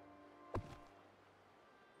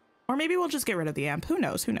 Or maybe we'll just get rid of the amp. Who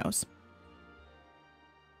knows? Who knows?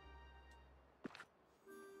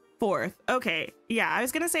 Fourth. Okay. Yeah, I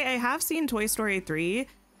was going to say I have seen Toy Story 3,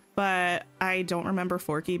 but I don't remember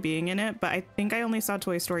Forky being in it. But I think I only saw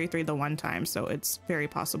Toy Story 3 the one time, so it's very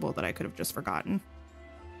possible that I could have just forgotten.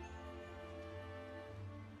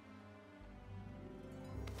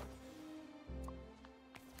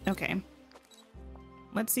 Okay.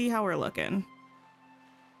 Let's see how we're looking.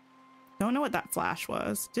 Don't know what that flash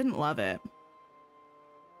was. Didn't love it.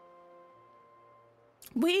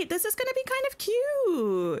 Wait, this is gonna be kind of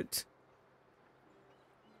cute.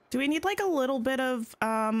 Do we need like a little bit of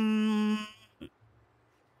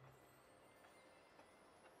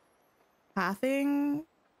pathing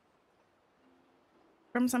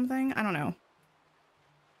from something? I don't know.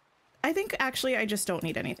 I think actually I just don't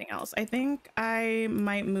need anything else. I think I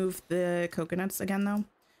might move the coconuts again though,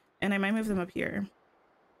 and I might move them up here.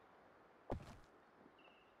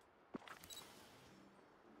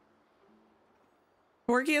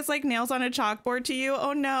 Forky is like nails on a chalkboard to you.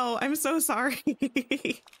 Oh no, I'm so sorry.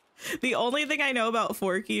 The only thing I know about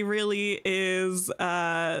Forky really is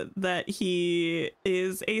that he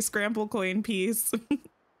is a scramble coin piece.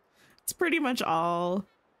 It's pretty much all.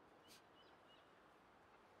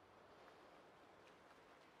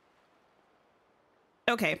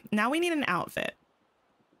 Okay, now we need an outfit.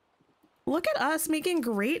 Look at us making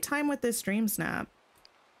great time with this DreamSnap.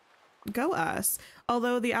 Go us.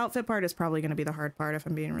 Although the outfit part is probably going to be the hard part if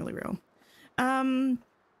I'm being really real. Do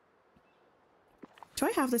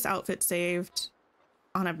I have this outfit saved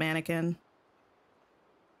on a mannequin?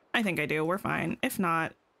 I think I do. We're fine. If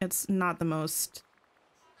not, it's not the most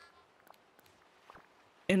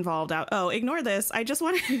involved out. Oh, ignore this. I just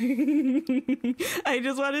wanted I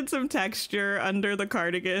just wanted some texture under the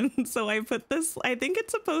cardigan. So I put this, I think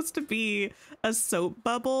it's supposed to be a soap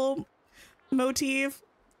bubble motif.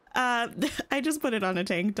 I just put it on a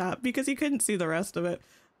tank top because you couldn't see the rest of it.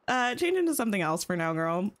 Change into something else for now,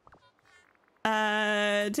 girl.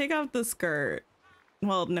 Take off the skirt.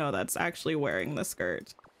 Well, no, that's actually wearing the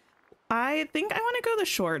skirt. I think I want to go the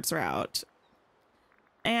shorts route.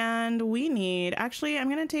 And we need, actually, I'm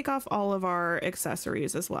going to take off all of our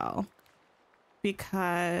accessories as well,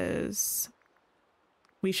 because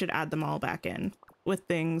we should add them all back in with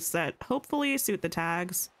things that hopefully suit the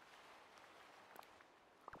tags.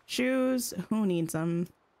 Shoes, who needs them?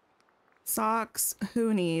 Socks,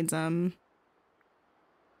 who needs them?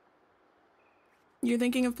 You're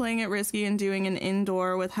thinking of playing it risky and doing an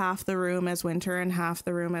indoor with half the room as winter and half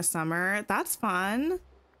the room as summer. That's fun.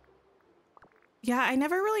 Yeah, I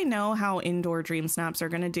never really know how indoor dream snaps are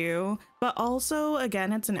gonna do, but also,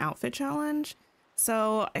 again, it's an outfit challenge.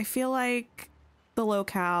 So I feel like the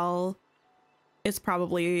locale is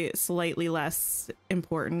probably slightly less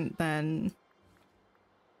important than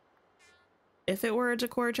if it were a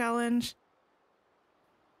decor challenge.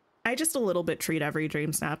 I just a little bit treat every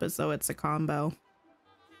dream snap as though it's a combo.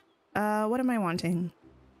 What am I wanting?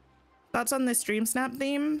 Thoughts on this dream snap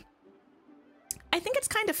theme? I think it's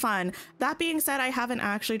kind of fun. That being said, I haven't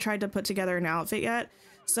actually tried to put together an outfit yet,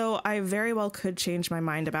 so I very well could change my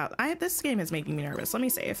mind about this game is making me nervous. Let me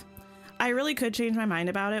save. I really could change my mind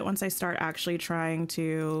about it once I start actually trying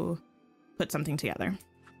to put something together.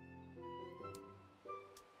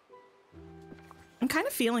 I'm kind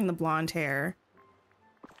of feeling the blonde hair.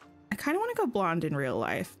 I kind of want to go blonde in real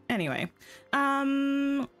life. Anyway,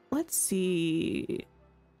 let's see.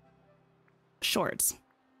 Shorts.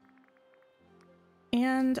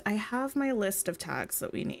 And I have my list of tags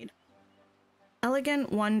that we need. Elegant,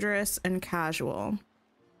 wondrous, and casual.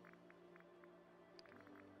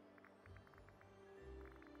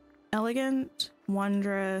 Elegant,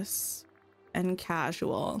 wondrous, and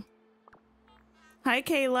casual. Hi,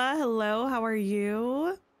 Kayla. Hello, how are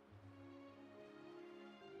you?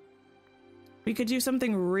 We could do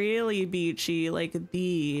something really beachy like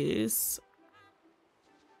these.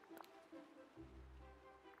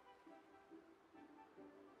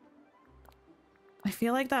 I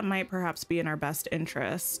feel like that might perhaps be in our best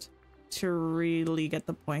interest to really get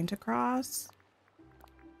the point across.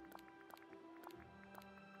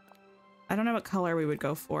 I don't know what color we would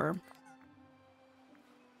go for.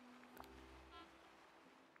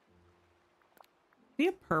 Be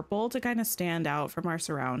a purple to kind of stand out from our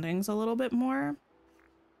surroundings a little bit more.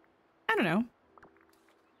 I don't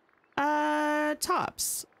know.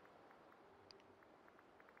 Tops.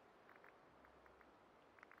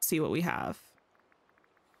 See what we have.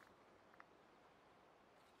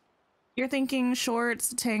 You're thinking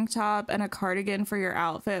shorts, tank top, and a cardigan for your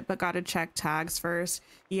outfit, but gotta check tags first.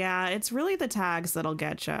 Yeah, it's really the tags that'll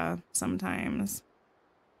get you sometimes.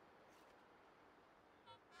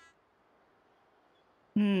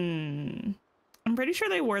 I'm pretty sure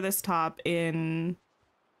they wore this top in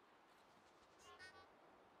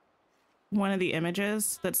one of the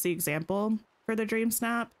images. That's the example for the dream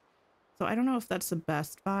snap. So I don't know if that's the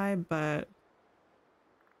best vibe, but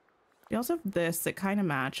we also have this that kind of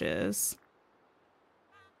matches.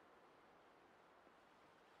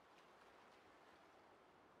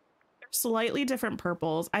 They're slightly different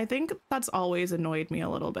purples. I think that's always annoyed me a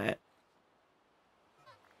little bit.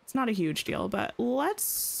 It's not a huge deal, but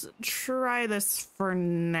let's try this for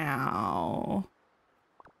now.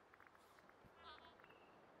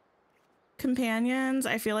 Companions,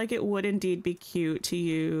 I feel like it would indeed be cute to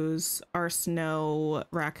use our snow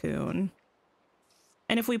raccoon.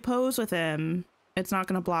 And if we pose with him, it's not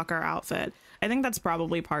going to block our outfit. I think that's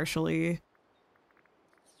probably partially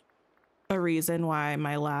a reason why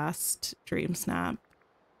my last DreamSnap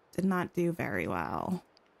did not do very well.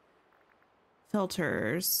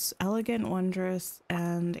 Filters, elegant, wondrous,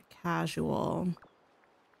 and casual.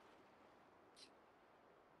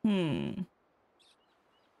 What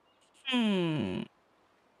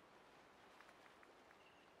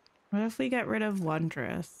if we get rid of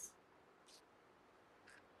wondrous?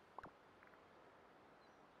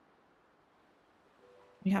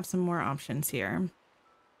 We have some more options here.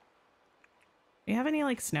 Do you have any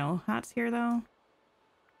like snow hats here though?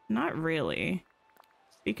 Not really.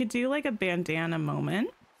 We could do like a bandana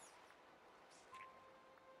moment.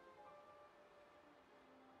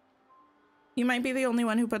 You might be the only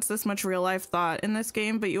one who puts this much real life thought in this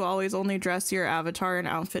game, but you always only dress your avatar in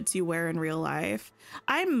outfits you wear in real life.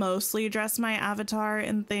 I mostly dress my avatar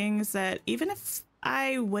in things that even if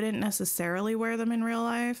I wouldn't necessarily wear them in real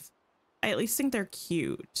life, I at least think they're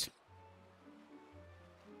cute.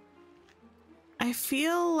 I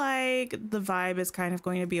feel like the vibe is kind of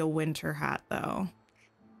going to be a winter hat though.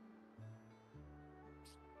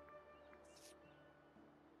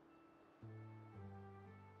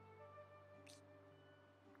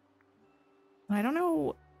 I don't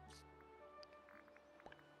know.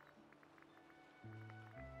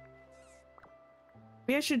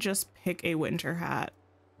 Maybe I should just pick a winter hat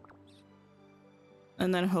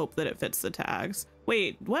and then hope that it fits the tags.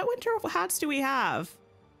 Wait, what winter hats do we have?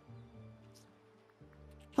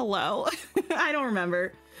 Hello? I don't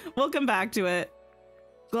remember. We'll come back to it.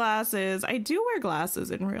 Glasses. I do wear glasses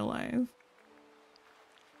in real life.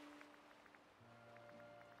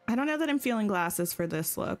 I don't know that I'm feeling glasses for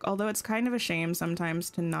this look, although it's kind of a shame sometimes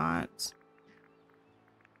to not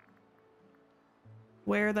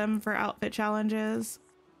wear them for outfit challenges.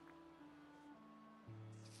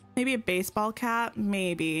 Maybe a baseball cap?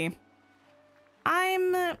 Maybe.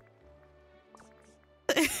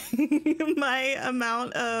 My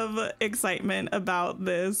amount of excitement about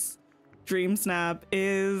this DreamSnap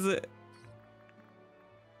is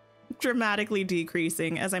dramatically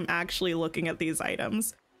decreasing as I'm actually looking at these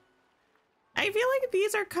items. I feel like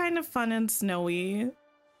these are kind of fun and snowy. If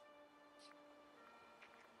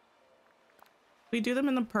we do them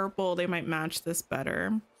in the purple, they might match this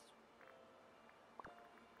better.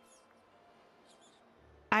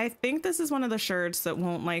 I think this is one of the shirts that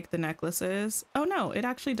won't like the necklaces. Oh no, it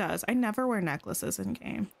actually does. I never wear necklaces in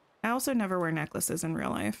game. I also never wear necklaces in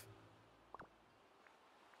real life.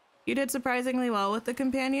 You did surprisingly well with the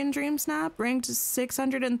companion DreamSnap, ranked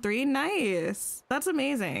 603. Nice. That's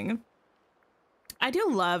amazing. I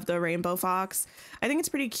do love the rainbow fox. I think it's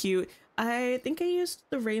pretty cute. I think I used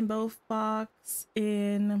the rainbow fox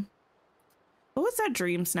in, what was that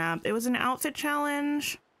DreamSnap? It was an outfit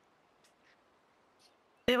challenge.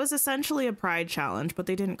 It was essentially a pride challenge, but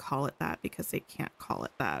they didn't call it that because they can't call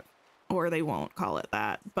it that, or they won't call it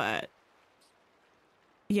that. But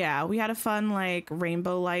yeah, we had a fun like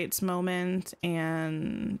rainbow lights moment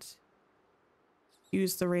and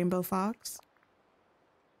used the rainbow fox.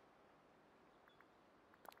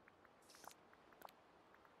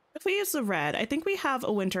 If we use the red, I think we have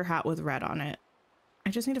a winter hat with red on it.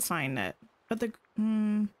 I just need to find it. But the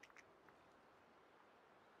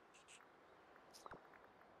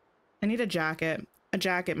I need a jacket. A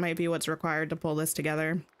jacket might be what's required to pull this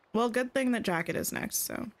together. Well, good thing that jacket is next,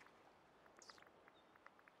 so.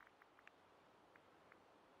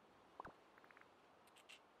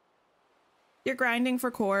 You're grinding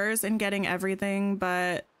for cores and getting everything,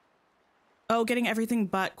 but getting everything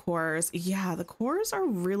but cores. Yeah, the cores are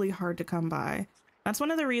really hard to come by. That's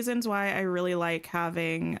one of the reasons why I really like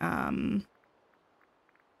having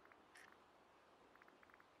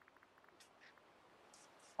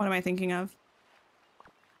what am I thinking of?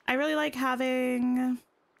 I really like having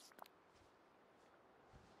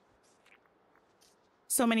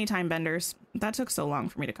so many time benders. That took so long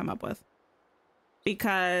for me to come up with.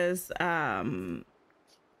 Because that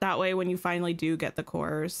way when you finally do get the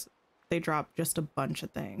cores, they drop just a bunch of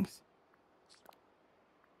things.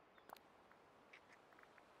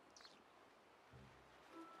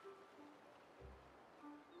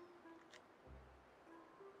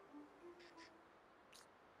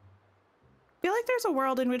 I feel like there's a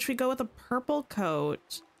world in which we go with a purple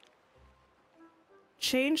coat,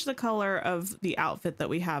 change the color of the outfit that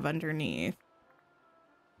we have underneath.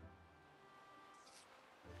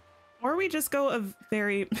 Or we just go a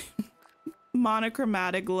very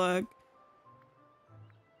monochromatic look.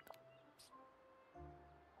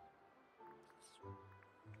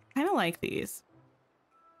 Kind of like these.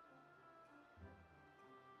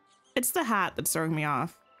 It's the hat that's throwing me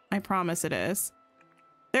off. I promise it is.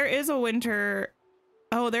 There is a winter.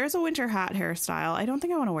 Oh, there's a winter hat hairstyle. I don't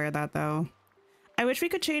think I want to wear that though. I wish we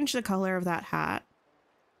could change the color of that hat.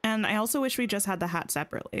 And I also wish we just had the hat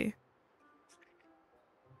separately.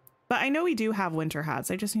 But I know we do have winter hats.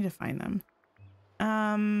 I just need to find them.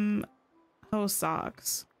 Oh,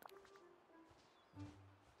 socks.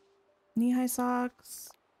 Knee-high socks.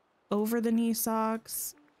 Over the knee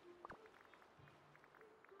socks.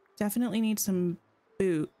 Definitely need some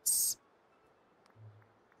boots.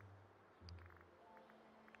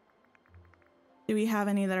 Do we have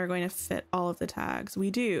any that are going to fit all of the tags?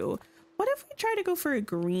 We do. What if we try to go for a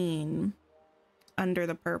green under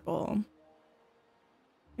the purple?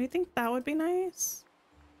 Do you think that would be nice?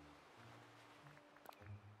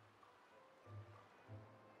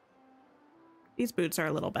 These boots are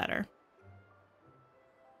a little better.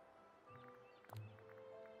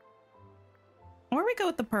 Or we go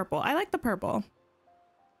with the purple. I like the purple.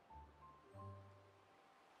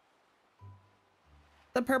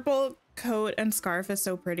 The purple coat and scarf is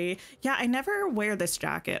so pretty. Yeah, I never wear this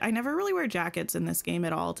jacket. I never really wear jackets in this game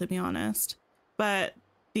at all, to be honest. But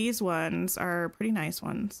these ones are pretty nice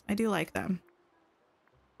ones. I do like them.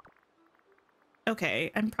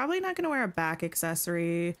 Okay, I'm probably not going to wear a back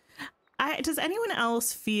accessory. Does anyone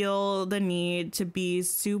else feel the need to be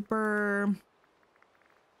super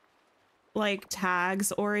like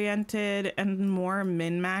tags oriented and more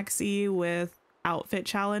min-maxy with outfit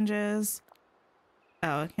challenges?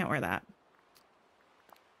 Oh, I can't wear that.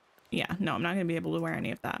 Yeah, no, I'm not going to be able to wear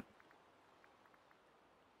any of that.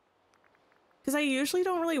 Because I usually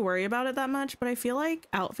don't really worry about it that much, but I feel like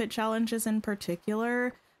outfit challenges in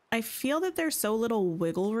particular, I feel that there's so little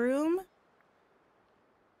wiggle room.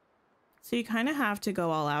 So you kind of have to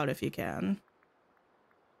go all out if you can.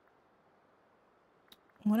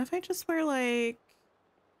 What if I just wear like...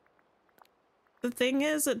 The thing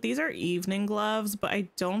is that these are evening gloves, but I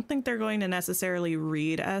don't think they're going to necessarily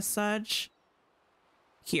read as such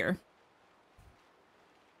here.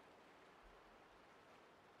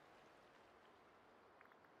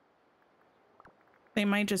 They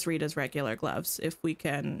might just read as regular gloves if we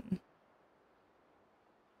can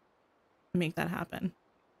make that happen.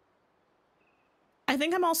 I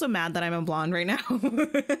think I'm also mad that I'm a blonde right now.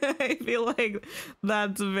 I feel like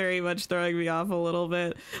that's very much throwing me off a little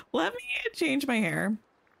bit. Let me change my hair.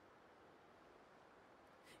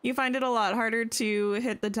 You find it a lot harder to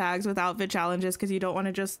hit the tags with outfit challenges because you don't want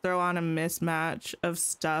to just throw on a mismatch of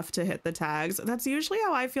stuff to hit the tags. That's usually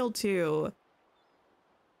how I feel too.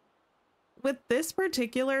 With this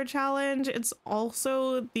particular challenge, it's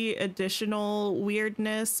also the additional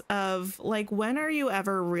weirdness of like, when are you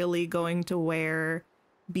ever really going to wear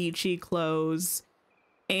beachy clothes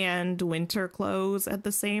and winter clothes at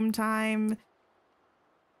the same time?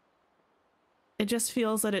 It just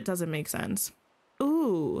feels that it doesn't make sense.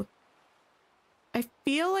 Ooh, I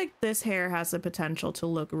feel like this hair has the potential to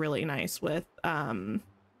look really nice with a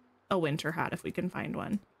winter hat if we can find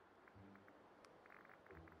one.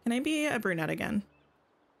 Can I be a brunette again?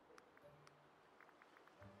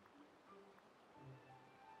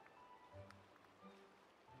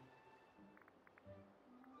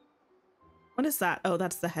 What is that? Oh,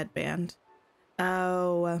 that's the headband.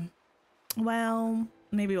 Oh, well,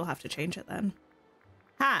 maybe we'll have to change it then.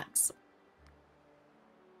 Hats.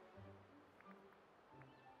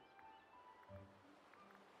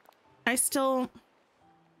 I still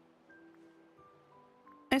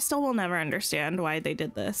will never understand why they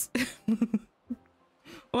did this.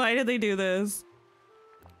 Why did they do this?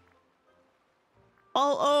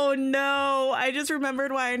 Oh no, I just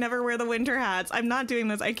remembered why I never wear the winter hats. I'm not doing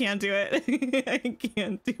this. I can't do it. I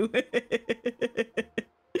can't do it.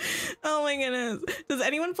 Oh my goodness. Does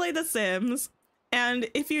anyone play The Sims? And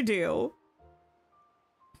if you do,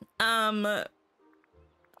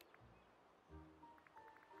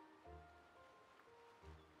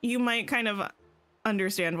 you might kind of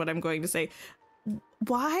understand what I'm going to say.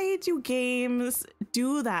 Why do games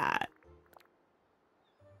do that?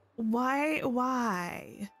 Why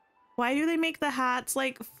do they make the hats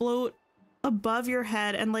like float above your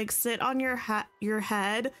head and like sit on your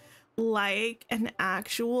head like an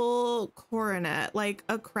actual coronet, like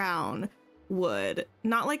a crown would,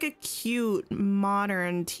 not like a cute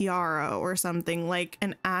modern tiara or something, like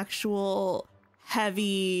an actual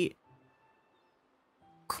heavy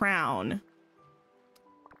crown?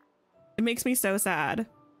 It makes me so sad.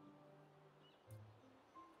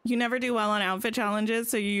 You never do well on outfit challenges,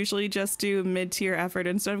 so you usually just do mid-tier effort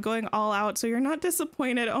instead of going all out, so you're not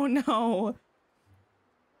disappointed. Oh no.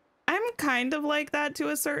 I'm kind of like that to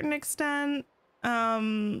a certain extent.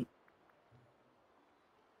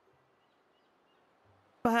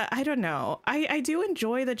 But I don't know. I do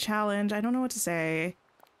enjoy the challenge. I don't know what to say.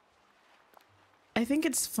 I think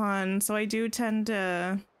it's fun, so I do tend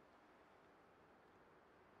to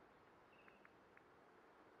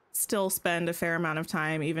still spend a fair amount of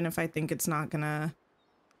time, even if I think it's not gonna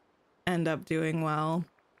end up doing well.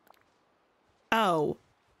 Oh,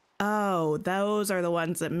 those are the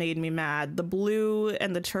ones that made me mad. The blue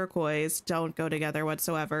and the turquoise don't go together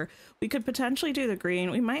whatsoever. We could potentially do the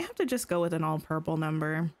green. We might have to just go with an all purple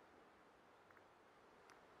number.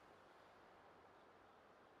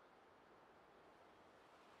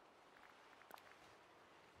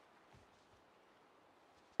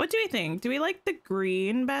 What do we think? Do we like the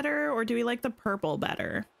green better or do we like the purple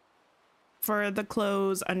better for the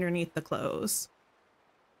clothes underneath the clothes?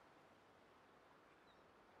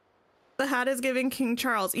 The hat is giving King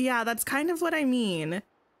Charles. Yeah, that's kind of what I mean.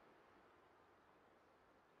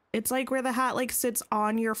 It's like where the hat like sits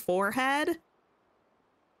on your forehead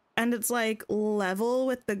and it's like level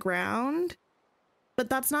with the ground,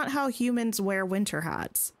 but that's not how humans wear winter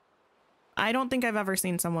hats. I don't think I've ever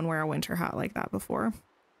seen someone wear a winter hat like that before.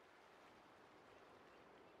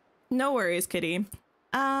 No worries, kitty.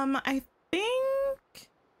 I think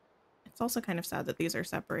it's also kind of sad that these are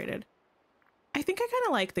separated. I think I kind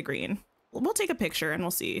of like the green. We'll take a picture and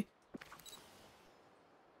we'll see.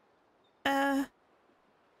 Oh,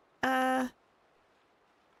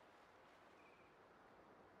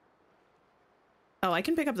 I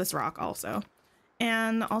can pick up this rock also.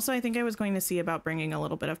 And also I think I was going to see about bringing a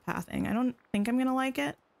little bit of pathing. I don't think I'm gonna like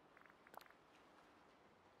it.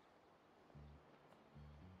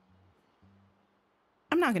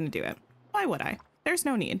 I'm not gonna do it. Why would I? There's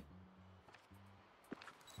no need.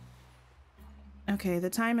 Okay, the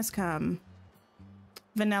time has come.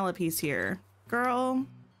 Vanellope's here. Girl,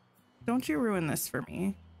 don't you ruin this for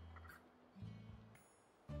me.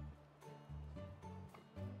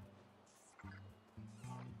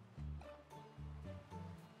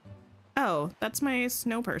 Oh, that's my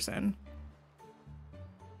snow person.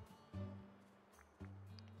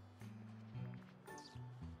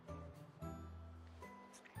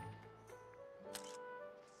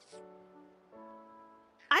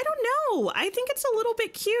 I don't know. I think it's a little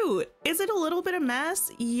bit cute. Is it a little bit of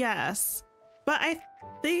mess? Yes. But I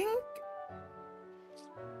think...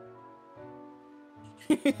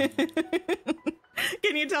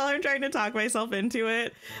 Can you tell I'm trying to talk myself into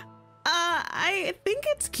it? I think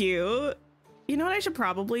it's cute. You know what I should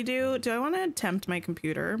probably do? Do I want to tempt my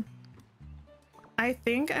computer? I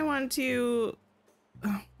think I want to...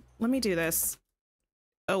 Oh, let me do this.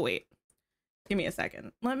 Oh, wait. Give me a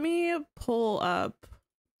second. Let me pull up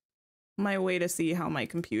my way to see how my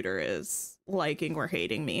computer is liking or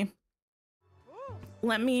hating me.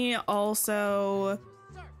 Let me also...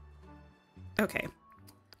 Okay.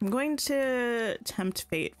 I'm going to tempt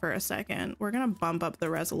fate for a second. We're going to bump up the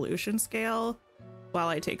resolution scale while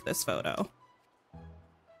I take this photo.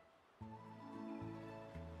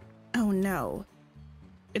 Oh no.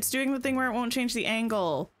 It's doing the thing where it won't change the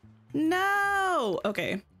angle. No!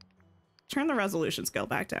 Okay. Turn the resolution scale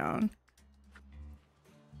back down.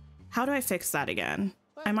 How do I fix that again?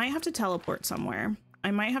 I might have to teleport somewhere. I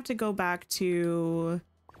might have to go back to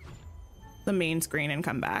the main screen and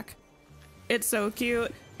come back. It's so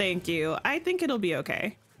cute. Thank you. I think it'll be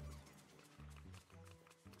okay.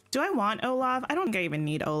 Do I want Olaf? I don't think I even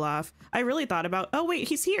need Olaf. I really thought about... Oh, wait,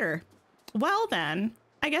 he's here. Well, then,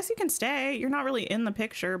 I guess you can stay. You're not really in the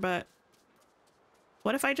picture, but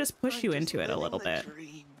what if I just push you into it a little bit?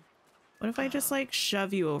 What if I just, like,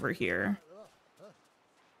 shove you over here?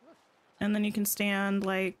 And then you can stand,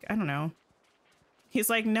 like, I don't know. He's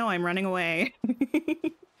like, no, I'm running away.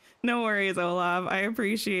 No worries, Olaf. I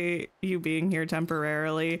appreciate you being here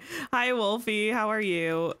temporarily. Hi, Wolfie. How are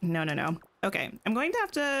you? No. Okay, I'm going to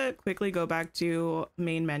have to quickly go back to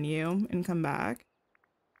main menu and come back.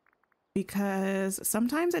 Because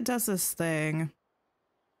sometimes it does this thing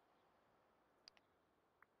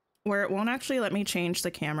where it won't actually let me change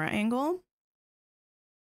the camera angle.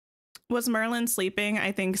 Was Merlin sleeping?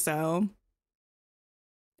 I think so.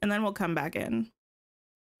 And then we'll come back in.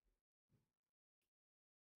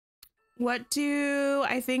 What do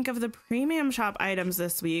I think of the premium shop items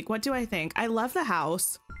this week? What do I think? I love the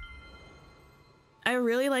house. I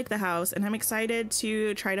really like the house and I'm excited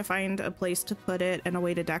to try to find a place to put it and a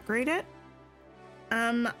way to decorate it.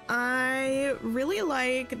 I really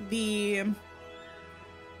like the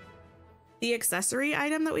accessory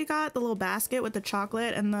item that we got, the little basket with the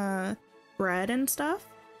chocolate and the bread and stuff.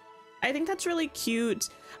 I think that's really cute.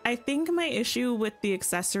 I think my issue with the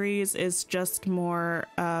accessories is just more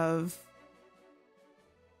of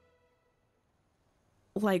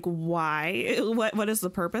like why, what is the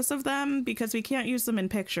purpose of them, because we can't use them in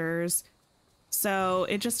pictures. So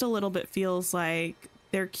it just a little bit feels like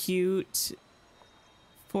they're cute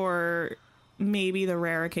for maybe the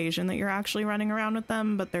rare occasion that you're actually running around with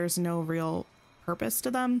them, but there's no real purpose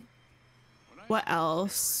to them. What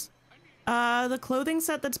else? The clothing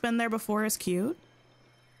set that's been there before is cute.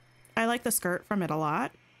 I like the skirt from it a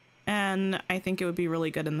lot, and I think it would be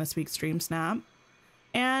really good in this week's DreamSnap.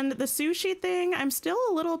 And the sushi thing, I'm still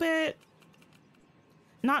a little bit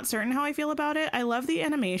not certain how I feel about it. I love the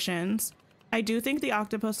animations. I do think the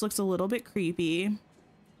octopus looks a little bit creepy.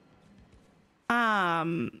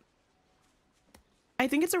 I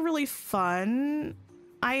think it's a really fun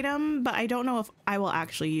item, but I don't know if I will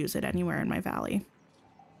actually use it anywhere in my valley.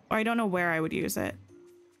 Or I don't know where I would use it.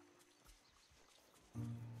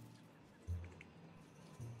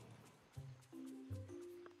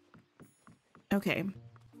 Okay.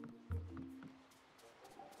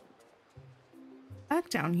 Back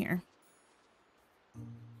down here.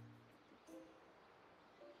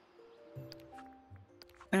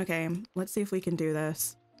 Okay, let's see if we can do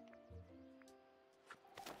this.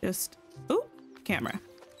 Just, oh, camera.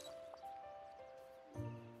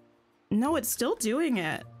 No, it's still doing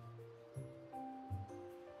it.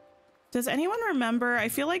 Does anyone remember? I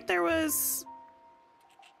feel like there was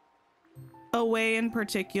a way in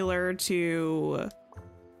particular to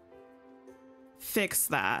fix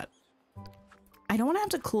that. I don't want to have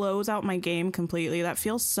to close out my game completely. That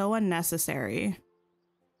feels so unnecessary.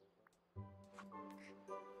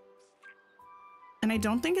 And I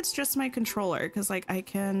don't think it's just my controller, because like I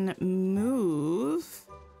can move.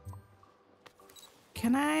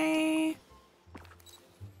 Can I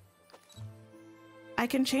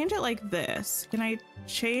can change it like this. Can I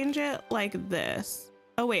change it like this?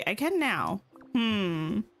 Oh wait, I can now.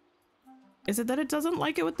 Is it that it doesn't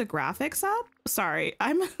like it with the graphics up? Sorry,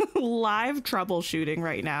 I'm live troubleshooting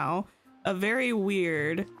right now. A very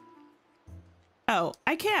weird. Oh,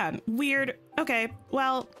 I can. Weird. Okay,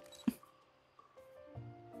 well.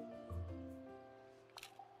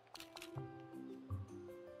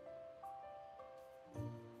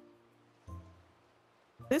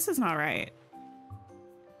 This is not right.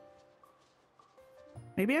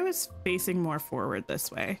 Maybe I was facing more forward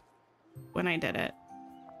this way when I did it.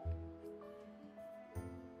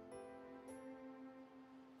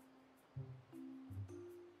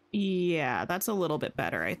 Yeah, that's a little bit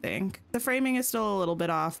better, I think. The framing is still a little bit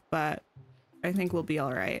off, but I think we'll be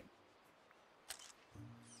all right.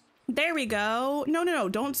 There we go. No,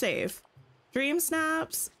 don't save.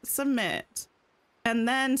 DreamSnaps, submit, and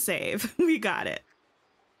then save. We got it.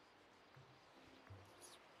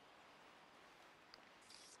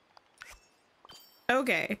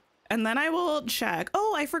 Okay, and then I will check.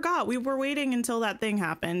 Oh, I forgot. We were waiting until that thing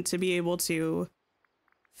happened to be able to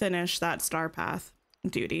finish that star path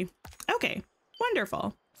duty. Okay,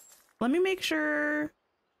 wonderful. Let me make sure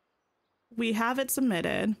we have it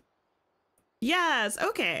submitted. Yes,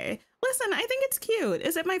 okay. Listen, I think it's cute.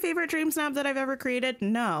 Is it my favorite DreamSnap that I've ever created?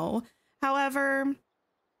 No. However,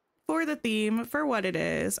 for the theme, for what it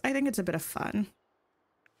is, I think it's a bit of fun.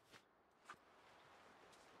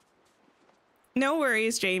 No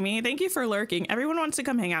worries, Jamie. Thank you for lurking. Everyone wants to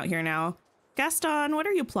come hang out here now. Gaston, what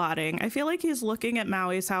are you plotting? I feel like he's looking at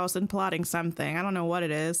Maui's house and plotting something. I don't know what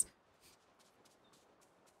it is.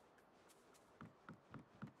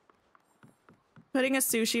 Putting a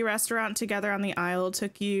sushi restaurant together on the aisle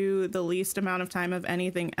took you the least amount of time of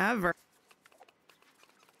anything ever.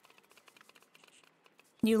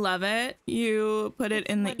 You love it? You put it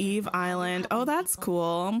in the Eve Island. Oh, that's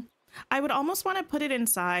cool. I would almost want to put it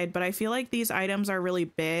inside, but I feel like these items are really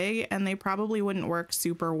big and they probably wouldn't work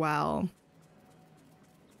super well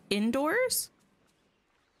indoors.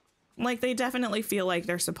 Like they definitely feel like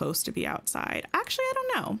they're supposed to be outside. Actually, I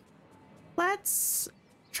don't know. Let's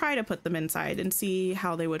try to put them inside and see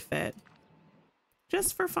how they would fit.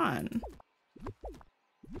 Just for fun.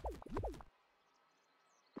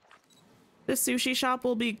 The sushi shop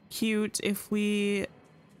will be cute if we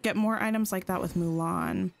get more items like that with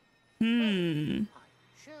Mulan.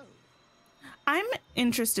 I'm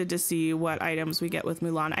interested to see what items we get with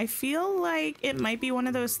Mulan. I feel like it might be one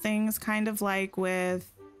of those things kind of like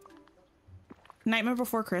with Nightmare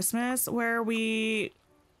Before Christmas, where we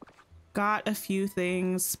got a few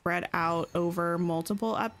things spread out over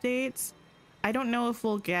multiple updates. I don't know if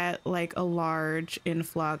we'll get like a large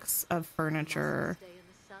influx of furniture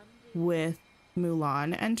with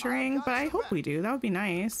Mulan entering, but I hope we do. That would be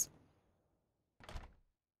nice.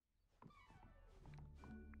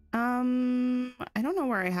 I don't know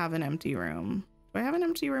where I have an empty room. Do I have an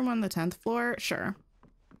empty room on the 10th floor? Sure.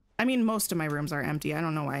 I mean, most of my rooms are empty. I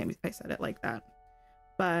don't know why I said it like that.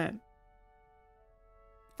 But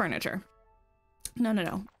furniture.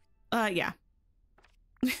 No. Yeah.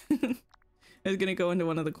 I was gonna go into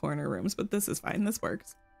one of the corner rooms, but this is fine. This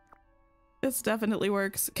works. This definitely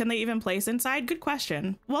works. Can they even place inside? Good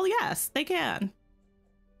question. Well, yes, they can.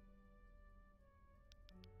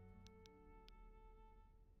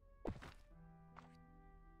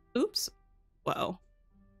 Oops. Whoa.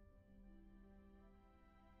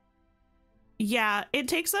 Yeah, it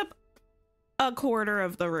takes up a quarter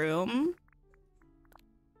of the room.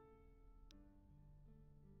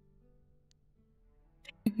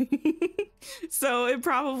 So it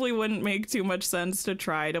probably wouldn't make too much sense to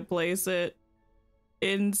try to place it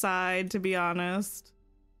inside, to be honest.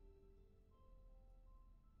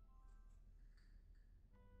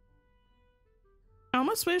 I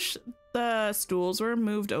almost wish the stools were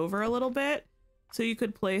moved over a little bit so you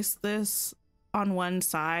could place this on one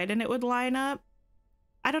side and it would line up.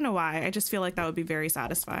 I don't know why. I just feel like that would be very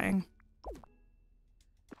satisfying.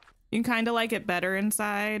 You kind of like it better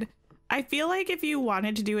inside. I feel like if you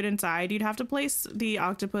wanted to do it inside, you'd have to place the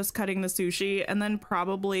octopus cutting the sushi and then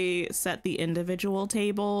probably set the individual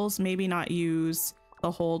tables, maybe not use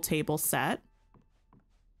the whole table set.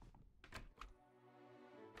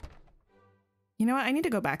 You know what? I need to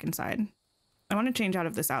go back inside. I want to change out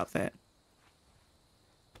of this outfit.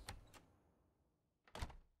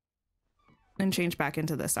 And change back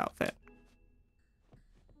into this outfit.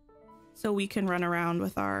 So we can run around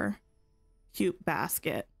with our cute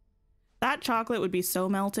basket. That chocolate would be so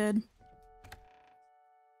melted.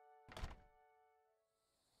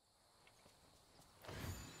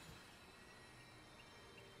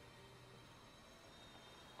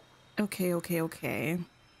 Okay.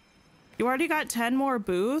 You already got 10 more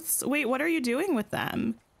booths? Wait, what are you doing with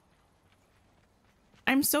them?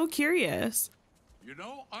 I'm so curious. You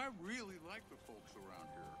know, I really like the folks around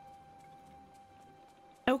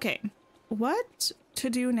here. Okay, what to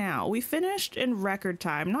do now? We finished in record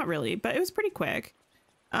time. Not really, but it was pretty quick.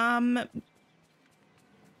 Maybe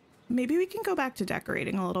we can go back to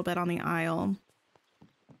decorating a little bit on the aisle.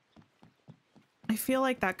 I feel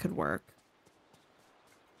like that could work.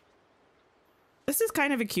 This is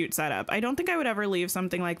kind of a cute setup. I don't think I would ever leave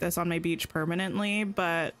something like this on my beach permanently,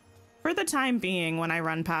 but for the time being, when I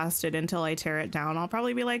run past it until I tear it down, I'll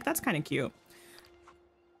probably be like, that's kind of cute.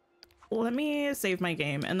 Let me save my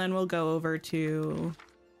game and then we'll go over to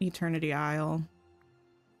Eternity Isle.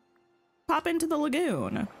 Pop into the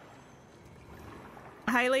lagoon.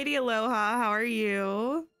 Hi, Lady Aloha. How are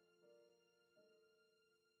you?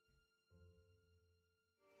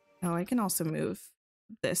 Oh, I can also move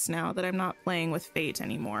this now that I'm not playing with Fate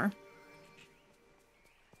anymore.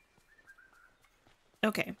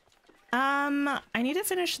 Okay. I need to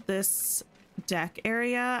finish this deck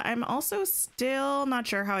area. I'm also still not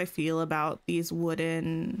sure how I feel about these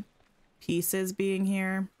wooden pieces being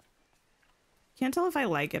here. Can't tell if I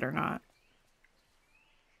like it or not.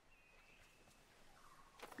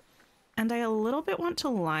 And I a little bit want to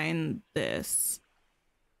line this.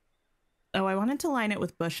 Oh, I wanted to line it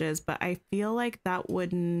with bushes, but I feel like that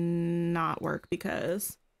would not work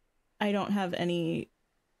because I don't have any,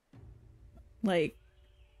 like,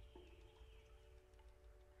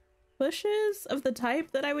 bushes of the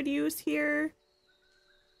type that I would use here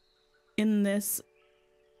in this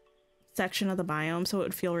section of the biome, so it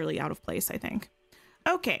would feel really out of place, I think.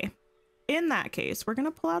 Okay, in that case, we're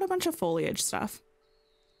gonna pull out a bunch of foliage stuff.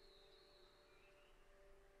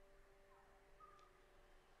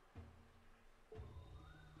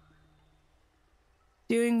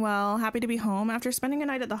 Doing well. Happy to be home after spending a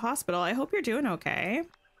night at the hospital. I hope you're doing okay.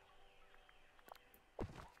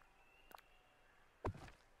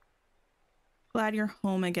 Glad you're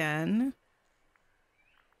home again.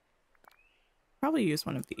 Probably use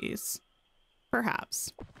one of these.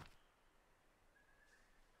 Perhaps.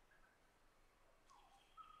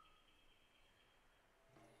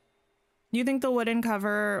 You think the wooden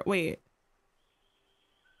cover... Wait.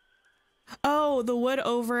 Oh, the wood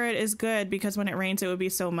over it is good because when it rains, it would be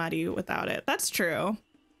so muddy without it. That's true.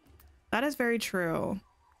 That is very true.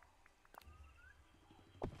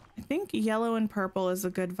 I think yellow and purple is a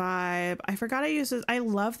good vibe. I forgot I used this. I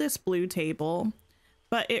love this blue table,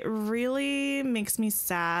 but it really makes me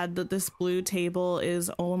sad that this blue table is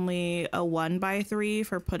only a 1x3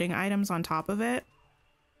 for putting items on top of it.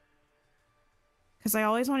 Because I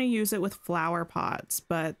always want to use it with flower pots,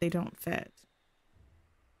 but they don't fit.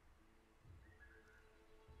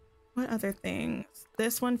 What other things?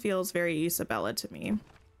 This one feels very Isabella to me.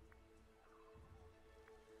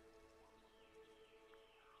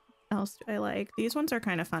 What else do I like? These ones are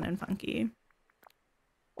kind of fun and funky.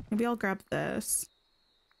 Maybe I'll grab this.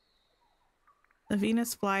 The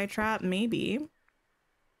Venus flytrap, maybe.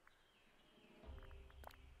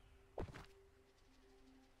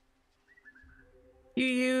 You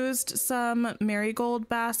used some marigold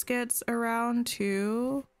baskets around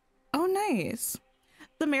too. Oh, nice.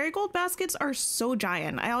 The marigold baskets are so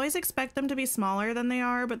giant. I always expect them to be smaller than they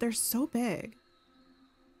are, but they're so big.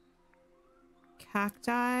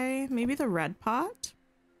 Cacti, maybe the red pot.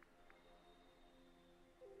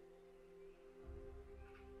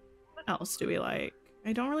 What else do we like?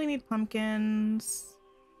 I don't really need pumpkins.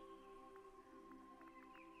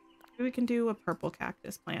 Maybe we can do a purple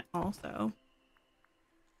cactus plant also.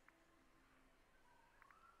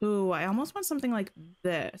 Ooh, I almost want something like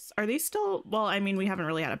this. Are these still, well, I mean, we haven't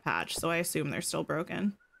really had a patch, so I assume they're still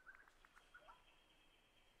broken.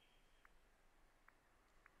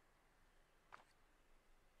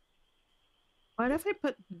 What if I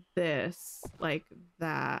put this like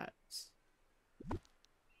that?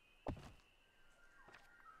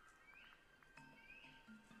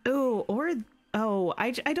 Oh, or, oh, I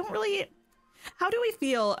don't really, how do we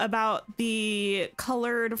feel about the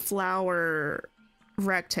colored flower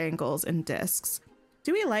rectangles and discs?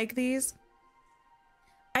 Do we like these?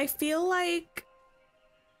 I feel like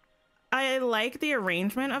I like the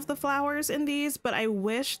arrangement of the flowers in these, but I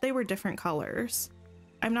wish they were different colors.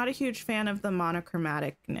 I'm not a huge fan of the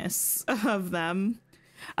monochromaticness of them.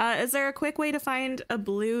 Is there a quick way to find a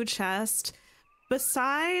blue chest?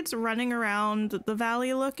 Besides running around the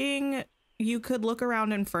valley looking, you could look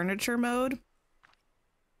around in furniture mode.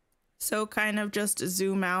 So kind of just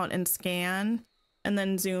zoom out and scan, and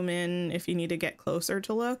then zoom in if you need to get closer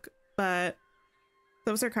to look. But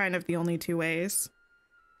those are kind of the only two ways.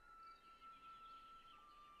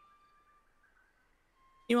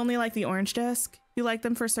 You only like the orange disc? You like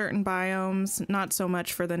them for certain biomes, not so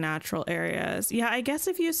much for the natural areas. Yeah, I guess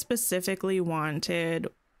if you specifically wanted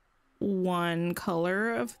one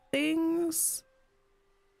color of things,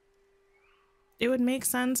 it would make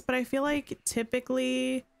sense, but I feel like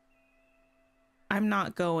typically I'm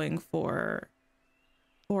not going for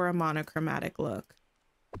a monochromatic look.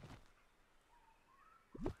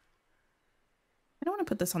 I don't want to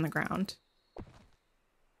put this on the ground.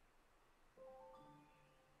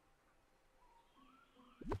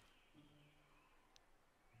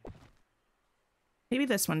 Maybe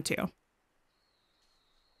this one too.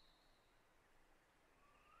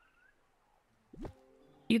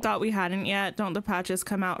 You thought we hadn't yet? Don't the patches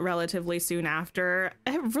come out relatively soon after?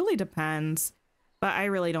 It really depends, but I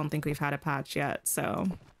really don't think we've had a patch yet, so.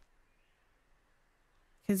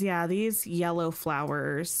 Because yeah, these yellow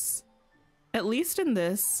flowers, at least in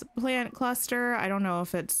this plant cluster, I don't know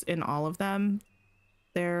if it's in all of them,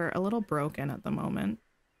 they're a little broken at the moment.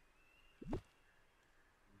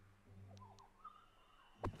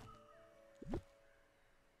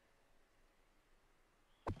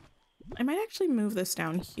 I might actually move this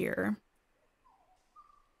down here.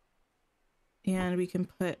 And we can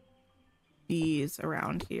put these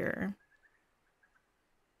around here.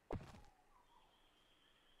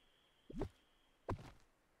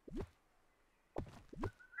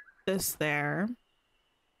 This there.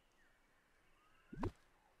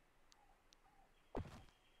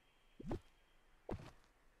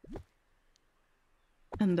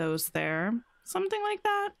 And those there. Something like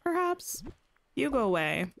that, perhaps. You go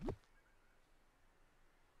away.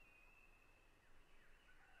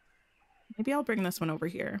 Maybe I'll bring this one over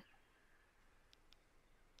here.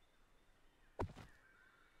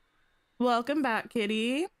 Welcome back,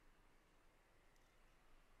 kitty.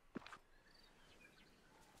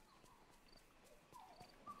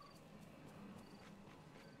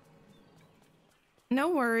 No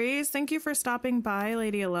worries. Thank you for stopping by,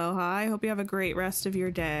 Lady Aloha. I hope you have a great rest of your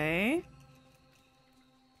day.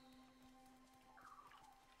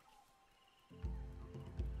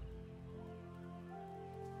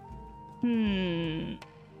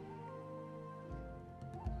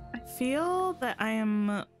 I feel that I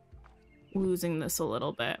am losing this a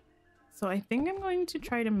little bit. So I think I'm going to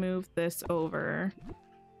try to move this over.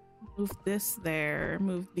 Move this there.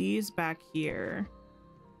 Move these back here.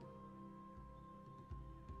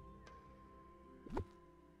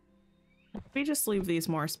 We just leave these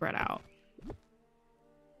more spread out.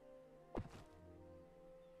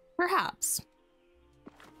 Perhaps.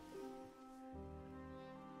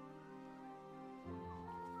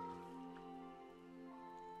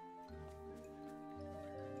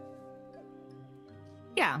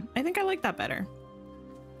 Yeah, I think I like that better.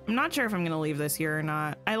 I'm not sure if I'm going to leave this here or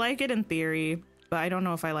not. I like it in theory, but I don't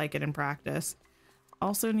know if I like it in practice.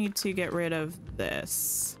 Also need to get rid of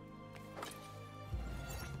this.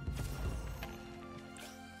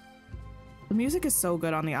 The music is so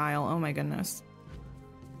good on the aisle. Oh my goodness.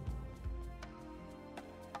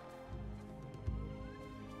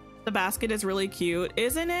 The basket is really cute,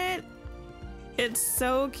 isn't it? It's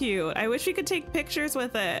so cute. I wish we could take pictures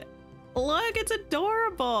with it. Look, it's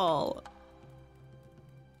adorable.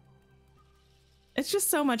 It's just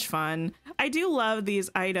so much fun. I do love these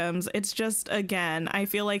items. It's just, again, I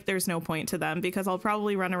feel like there's no point to them because I'll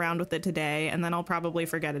probably run around with it today and then I'll probably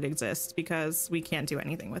forget it exists because we can't do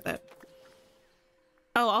anything with it.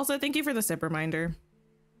 Oh, also thank you for the sip reminder.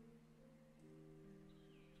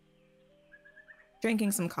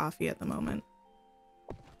 Drinking some coffee at the moment.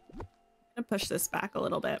 I'm gonna push this back a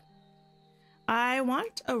little bit. I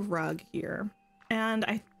want a rug here, and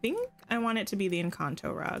I think I want it to be the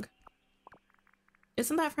Encanto rug.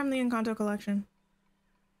 Isn't that from the Encanto collection?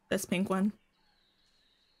 This pink one?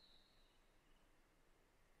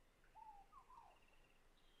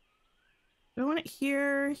 Do I want it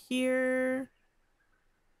here, here?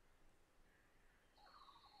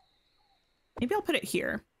 Maybe I'll put it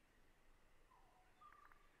here.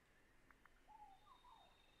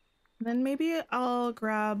 Then maybe I'll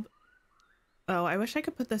grab... Oh, I wish I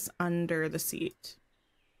could put this under the seat.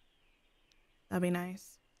 That'd be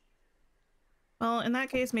nice. Well, in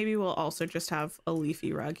that case, maybe we'll also just have a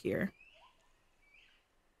leafy rug here.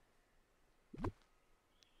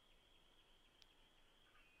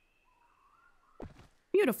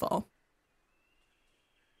 Beautiful.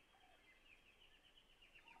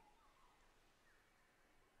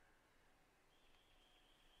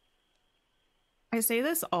 I say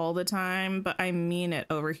this all the time, but I mean it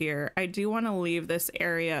over here. I do want to leave this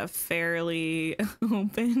area fairly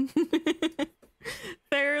open.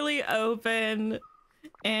 Fairly open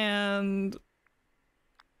and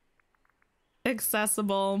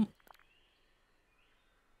accessible.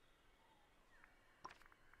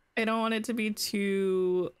 I don't want it to be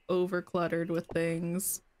too overcluttered with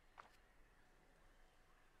things.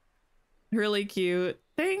 Really cute.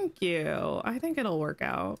 Thank you. I think it'll work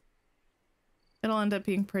out. It'll end up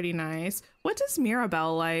being pretty nice. What does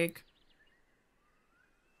Mirabelle like?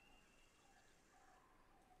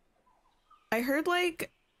 I heard,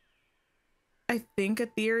 like, I think a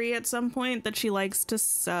theory at some point that she likes to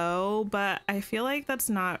sew, but I feel like that's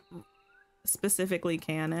not specifically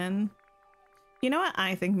canon. You know what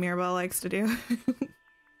I think Mirabelle likes to do?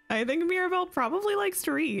 I think Mirabelle probably likes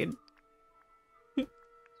to read.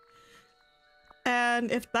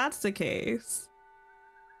 And if that's the case,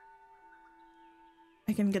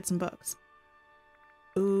 I can get some books.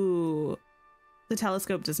 Ooh, the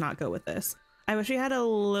telescope does not go with this. I wish we had a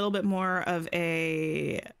little bit more of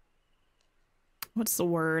a, what's the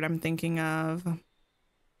word I'm thinking of?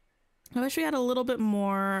 I wish we had a little bit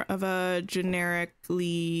more of a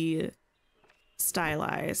generically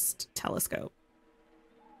stylized telescope.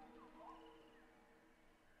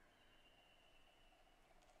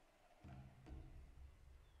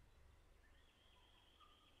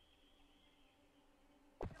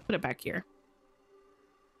 Put it back here.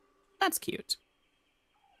 That's cute.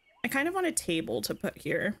 I kind of want a table to put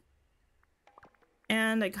here.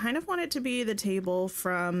 And I kind of want it to be the table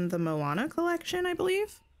from the Moana collection, I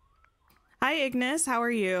believe. Hi, Ignis. How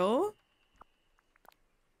are you?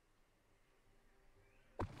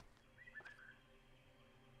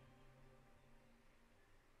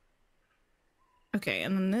 Okay,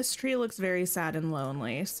 and then this tree looks very sad and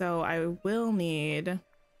lonely, so I will need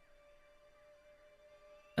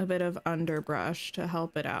a bit of underbrush to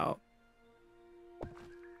help it out.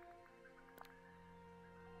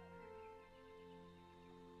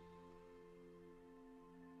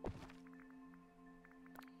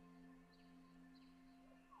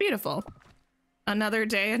 Beautiful. Another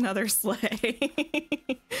day, another sleigh.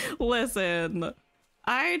 Listen,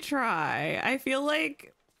 I try. I feel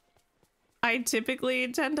like I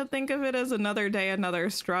typically tend to think of it as another day, another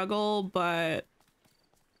struggle, but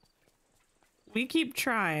we keep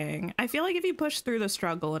trying. I feel like if you push through the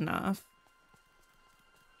struggle enough,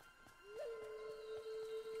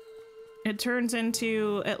 it turns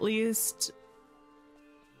into at least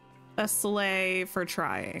a sleigh for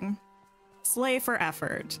trying. Slay for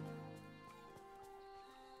effort.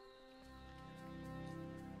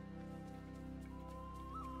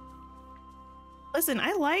 Listen,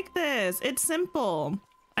 I like this. It's simple.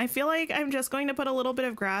 I feel like I'm just going to put a little bit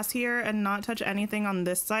of grass here and not touch anything on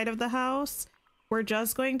this side of the house. We're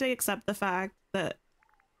just going to accept the fact that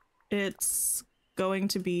it's going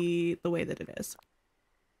to be the way that it is.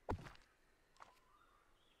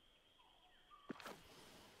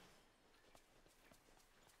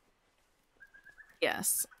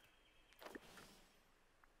 Yes.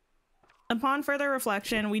 Upon further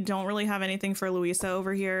reflection, we don't really have anything for Luisa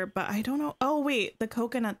over here, but I don't know. Oh, wait, the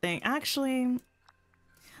coconut thing. Actually,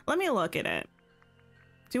 let me look at it.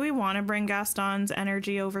 Do we want to bring Gaston's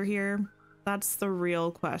energy over here? That's the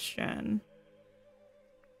real question.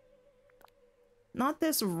 Not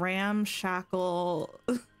this ramshackle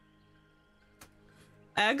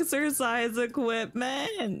exercise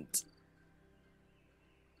equipment.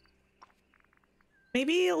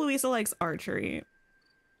 Maybe Luisa likes archery.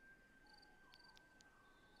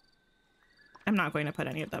 I'm not going to put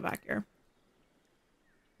any of that back here.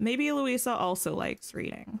 Maybe Luisa also likes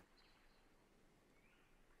reading.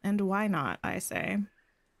 And why not, I say.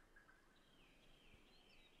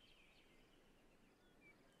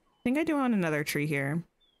 I think I do want another tree here.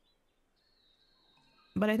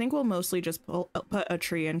 But I think we'll mostly just put a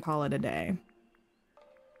tree and call it a day.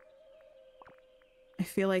 I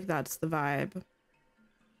feel like that's the vibe.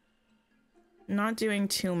 Not doing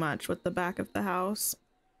too much with the back of the house.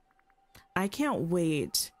 I can't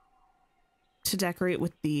wait to decorate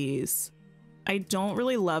with these. I don't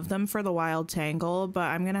really love them for the wild tangle, but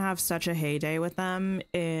I'm gonna have such a heyday with them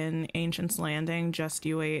in Ancient's Landing. Just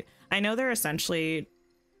you wait. I know they're essentially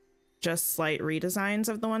just slight redesigns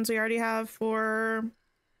of the ones we already have for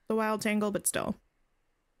the wild tangle, but still.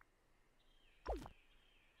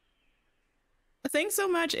 Thanks so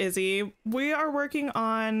much, Izzy. We are working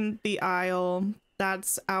on the aisle.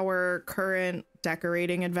 That's our current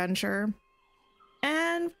decorating adventure.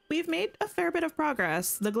 And we've made a fair bit of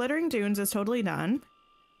progress. The Glittering Dunes is totally done.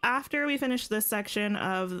 After we finish this section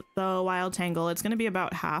of the Wild Tangle, it's going to be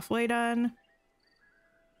about halfway done.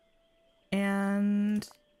 And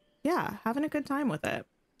yeah, having a good time with it.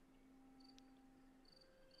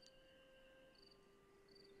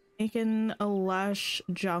 Making a lush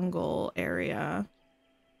jungle area.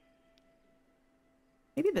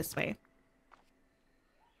 Maybe this way.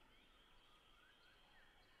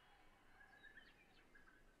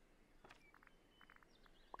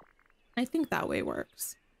 I think that way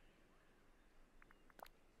works.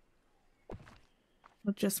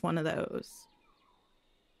 With just one of those.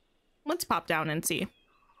 Let's pop down and see.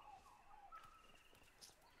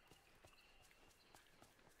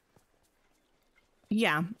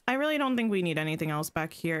 Yeah, I really don't think we need anything else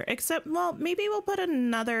back here, except, well, maybe we'll put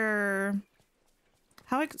another...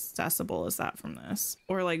 How accessible is that from this?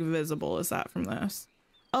 Or like visible is that from this?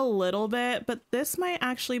 A little bit, but this might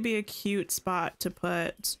actually be a cute spot to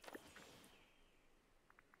put...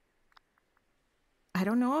 I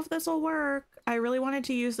don't know if this will work. I really wanted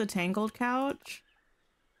to use the tangled couch.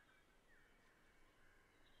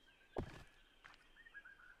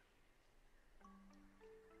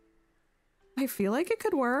 I feel like it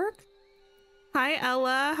could work. Hi,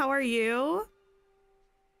 Ella. How are you?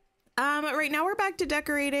 Right now we're back to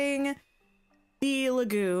decorating the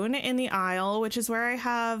lagoon in the aisle, which is where I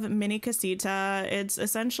have Mini Casita. It's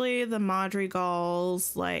essentially the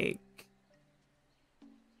Madrigal's, like,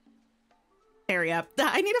 area.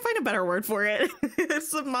 I need to find a better word for it.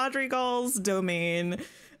 It's the Madrigal's domain,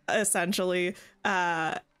 essentially.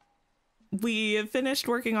 We finished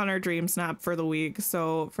working on our DreamSnap for the week,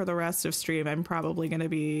 so for the rest of stream, I'm probably going to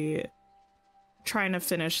be trying to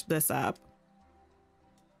finish this up.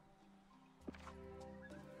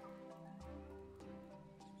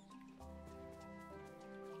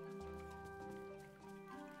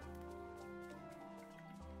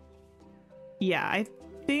 Yeah, I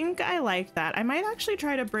think I like that. I might actually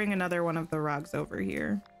try to bring another one of the rugs over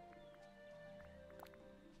here.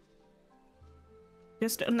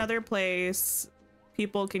 Just another place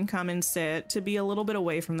people can come and sit to be a little bit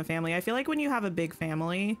away from the family. I feel like when you have a big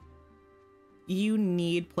family, you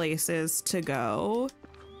need places to go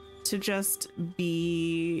to just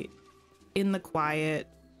be in the quiet,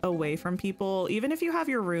 away from people. Even if you have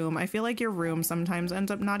your room, I feel like your room sometimes ends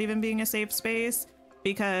up not even being a safe space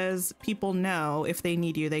because people know if they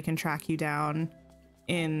need you, they can track you down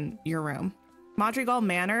in your room. Madrigal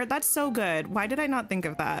Manor, that's so good. Why did I not think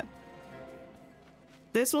of that?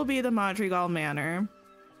 This will be the Madrigal Manor.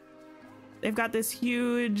 They've got this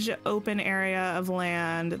huge open area of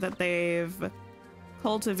land that they've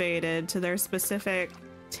cultivated to their specific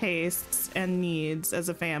tastes and needs as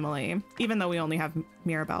a family, even though we only have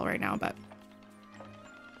Mirabelle right now, but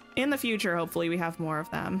in the future, hopefully we have more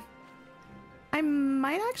of them. I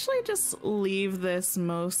might actually just leave this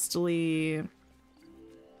mostly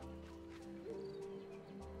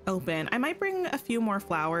open. I might bring a few more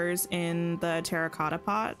flowers in the terracotta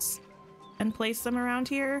pots and place them around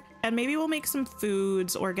here. And maybe we'll make some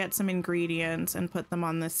foods or get some ingredients and put them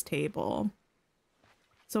on this table.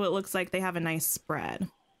 So it looks like they have a nice spread.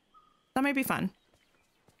 That might be fun.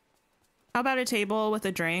 How about a table with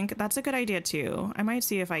a drink? That's a good idea too. I might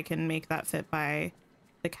see if I can make that fit by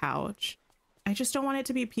the couch. I just don't want it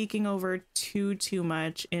to be peeking over too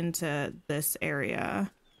much into this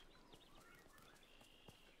area.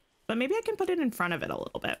 But maybe I can put it in front of it a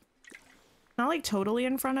little bit. Not like totally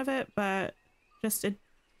in front of it, but just a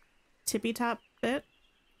tippy top bit.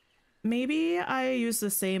 Maybe I use the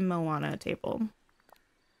same Moana table.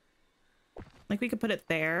 Like we could put it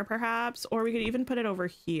there perhaps, or we could even put it over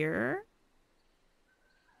here.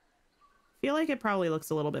 I feel like it probably looks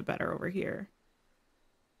a little bit better over here.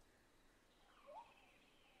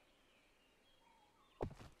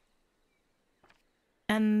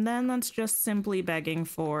 And then that's just simply begging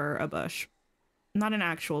for a bush. Not an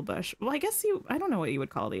actual bush. Well, I guess I don't know what you would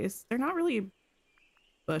call these. They're not really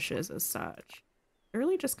bushes as such. They're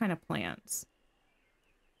really just kind of plants.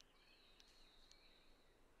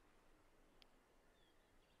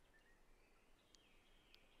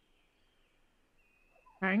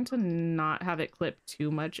 Trying to not have it clip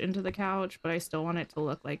too much into the couch, but I still want it to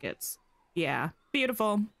look like it's, yeah,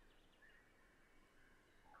 beautiful.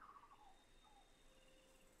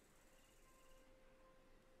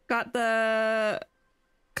 Got the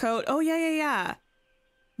coat. Oh, yeah.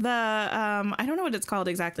 The, I don't know what it's called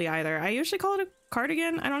exactly either. I usually call it a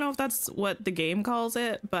cardigan. I don't know if that's what the game calls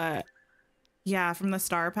it, but yeah, from the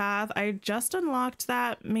Star Path. I just unlocked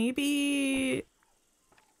that maybe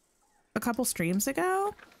a couple streams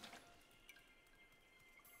ago.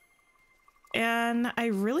 And I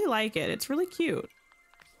really like it. It's really cute.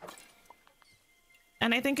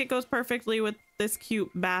 And I think it goes perfectly with this cute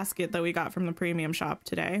basket that we got from the premium shop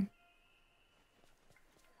today.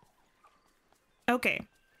 Okay.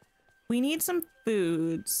 We need some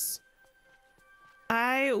foods.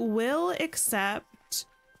 I will accept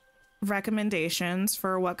recommendations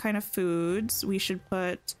for what kind of foods we should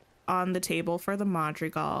put on the table for the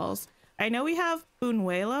madrigals. I know we have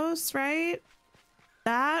buñuelos, right?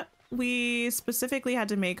 That we specifically had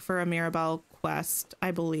to make for a Mirabelle quest,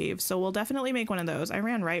 I believe. So we'll definitely make one of those. I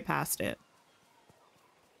ran right past it.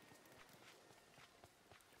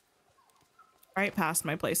 Right past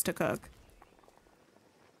my place to cook.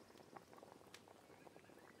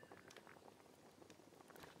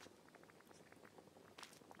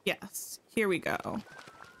 Yes, here we go.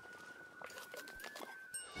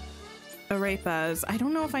 Arepas. I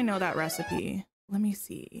don't know if I know that recipe. Let me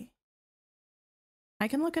see. I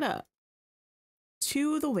can look it up.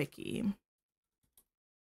 To the wiki.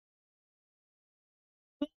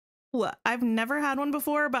 Ooh, I've never had one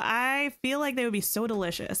before, but I feel like they would be so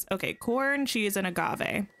delicious. Okay, corn, cheese, and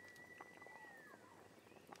agave.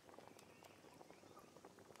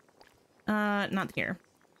 Not here.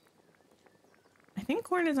 I think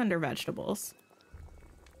corn is under vegetables.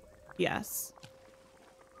 Yes.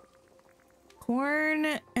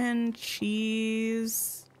 Corn and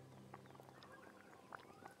cheese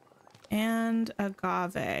and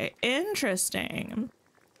agave. Interesting.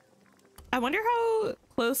 I wonder how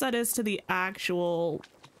close that is to the actual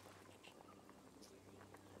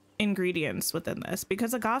ingredients within this,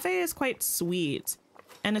 because agave is quite sweet,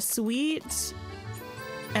 and a sweet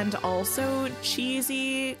and also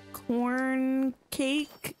cheesy corn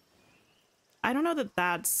cake. I don't know that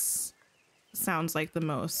that's sounds like the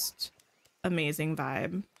most amazing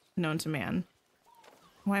vibe known to man.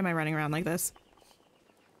 Why am I running around like this?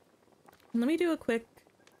 Let me do a quick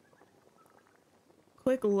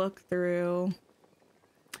look through.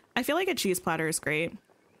 I feel like a cheese platter is great.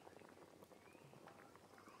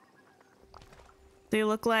 They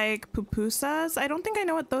look like pupusas. I don't think I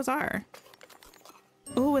know what those are.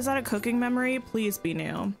 Oh, is that a cooking memory? Please be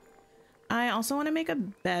new. I also want to make a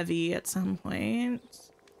bevy at some point.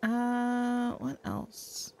 What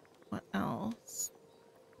else? What else?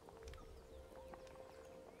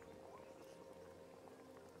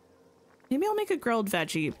 Maybe I'll make a grilled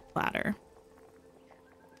veggie platter.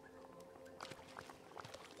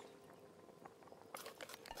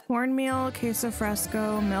 Cornmeal, queso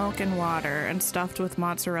fresco, milk, and water, and stuffed with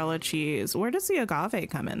mozzarella cheese. Where does the agave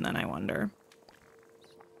come in then, I wonder?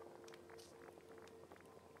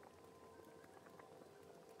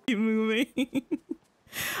 Keep moving.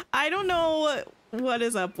 I don't know what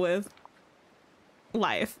is up with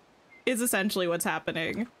life, is essentially what's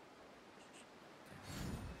happening.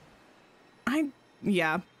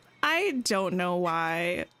 Yeah, I don't know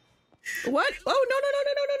why. What? Oh,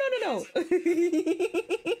 no.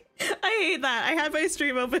 I hate that. I had my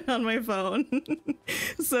stream open on my phone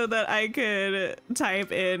so that I could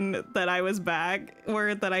type in that I was back,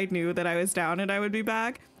 or that I knew that I was down and I would be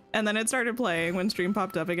back. And then it started playing when stream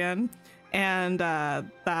popped up again. And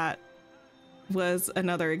that was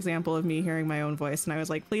another example of me hearing my own voice, and I was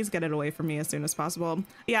like, please get it away from me as soon as possible.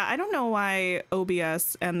 Yeah, I don't know why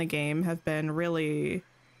OBS and the game have been really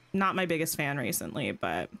not my biggest fan recently,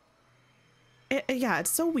 but yeah, it's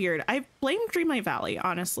so weird. I blame Dreamlight Valley,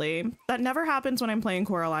 honestly. That never happens when I'm playing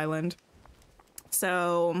Coral Island.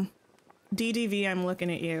 So, DDV, I'm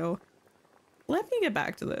looking at you. Let me get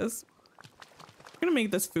back to this. I'm gonna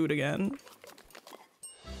make this food again.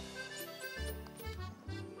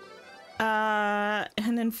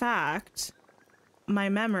 And in fact, my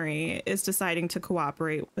memory is deciding to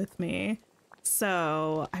cooperate with me.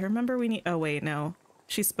 So I remember we need, oh wait, no,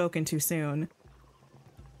 she's spoken too soon.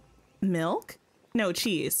 Milk? No,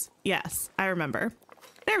 cheese. Yes, I remember.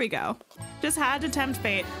 There we go. Just had to tempt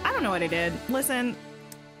fate. I don't know what I did. Listen,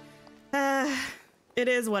 it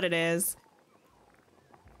is what it is.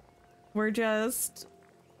 We're just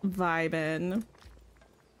vibing.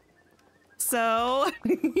 So I've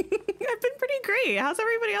been pretty great. How's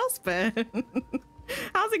everybody else been?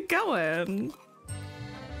 How's it going?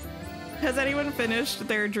 Has anyone finished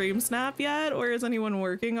their DreamSnap yet? Or is anyone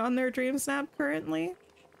working on their DreamSnap currently?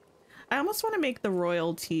 I almost want to make the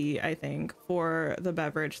royal tea, I think, for the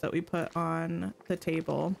beverage that we put on the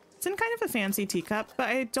table. It's in kind of a fancy teacup, but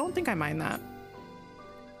I don't think I mind that.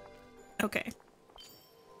 Okay.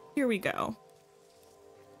 Here we go.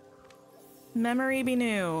 Memory be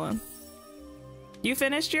new. You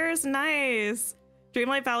finished yours? Nice.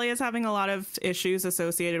 Dreamlight Valley is having a lot of issues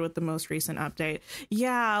associated with the most recent update.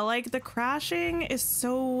 Yeah, like the crashing is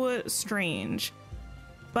so strange.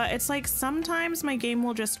 But it's like sometimes my game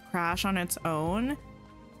will just crash on its own.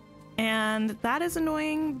 And that is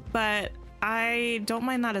annoying, but I don't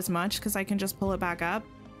mind that as much because I can just pull it back up.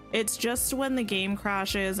 It's just when the game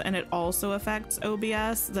crashes and it also affects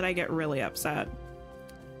OBS that I get really upset.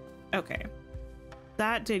 Okay.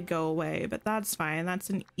 That did go away, but that's fine. That's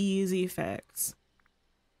an easy fix.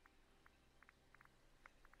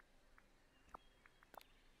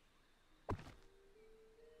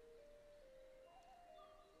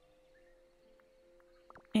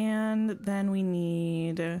 And then we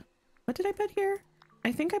need, what did I put here?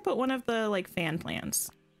 I think I put one of the like fan plants.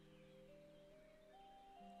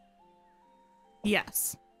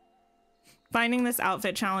 Yes. Finding this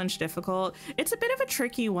outfit challenge difficult. It's a bit of a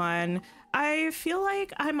tricky one. I feel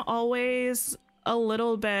like I'm always a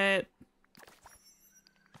little bit,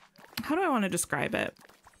 how do I want to describe it?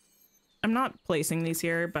 I'm not placing these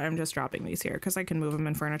here, but I'm just dropping these here because I can move them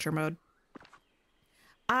in furniture mode.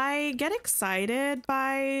 I get excited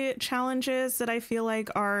by challenges that I feel like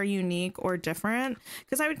are unique or different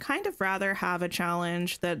because I would kind of rather have a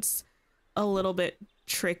challenge that's a little bit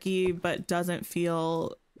tricky but doesn't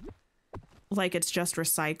feel like it's just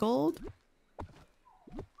recycled.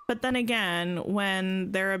 But then again,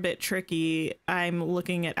 when they're a bit tricky, I'm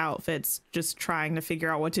looking at outfits just trying to figure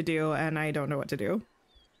out what to do and I don't know what to do.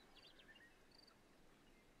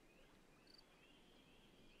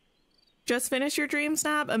 Just finished your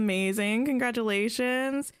DreamSnap? Amazing.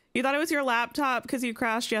 Congratulations. You thought it was your laptop because you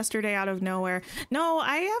crashed yesterday out of nowhere. No,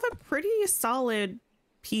 I have a pretty solid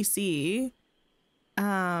PC.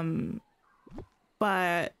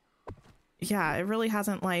 But yeah, it really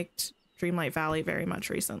hasn't liked Dreamlight Valley very much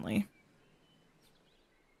recently.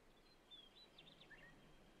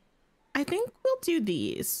 I think we'll do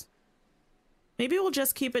these. Maybe we'll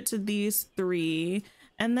just keep it to these three.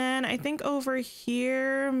 And then I think over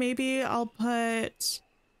here, maybe I'll put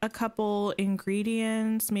a couple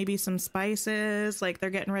ingredients, maybe some spices, like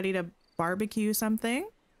they're getting ready to barbecue something.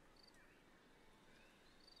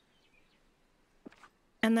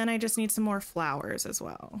 And then I just need some more flowers as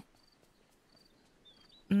well.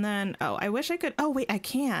 And then, oh, I wish I could, oh wait, I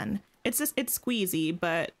can. It's just, it's squeezy,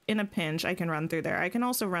 but in a pinch, I can run through there. I can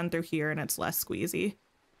also run through here and it's less squeezy.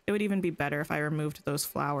 It would even be better if I removed those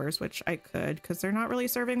flowers, which I could, because they're not really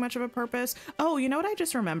serving much of a purpose. Oh, you know what I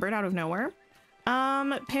just remembered out of nowhere?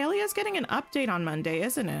 Palea's getting an update on Monday,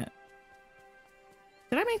 isn't it?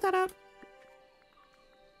 Did I make that up?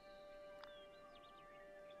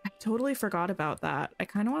 I totally forgot about that. I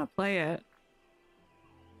kind of want to play it.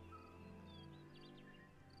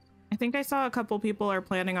 I think I saw a couple people are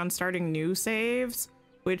planning on starting new saves,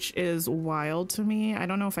 which is wild to me. I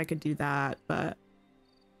don't know if I could do that, but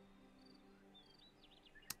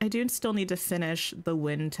I do still need to finish the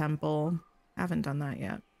Wind Temple. I haven't done that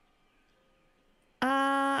yet.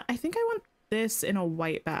 I think I want this in a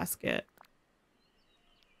white basket.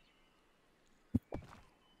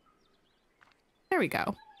 There we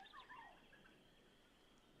go.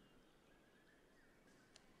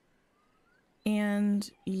 And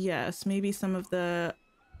yes, maybe some of the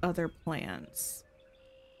other plants.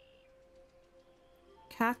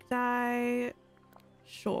 Cacti,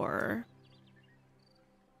 sure.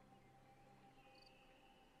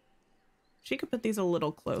 She could put these a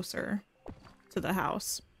little closer to the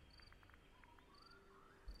house.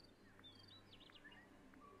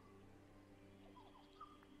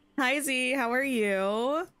 Hi Z, how are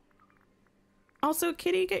you? Also,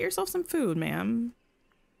 Kitty, get yourself some food, ma'am.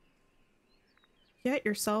 Get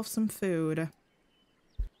yourself some food.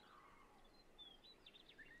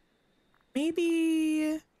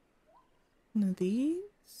 Maybe one of these?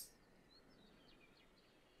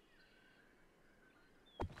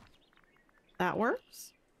 That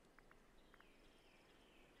works.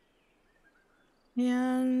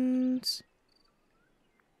 And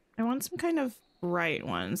I want some kind of bright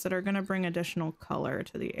ones that are going to bring additional color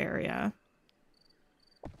to the area.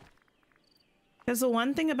 Because the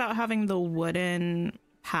one thing about having the wooden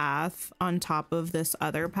path on top of this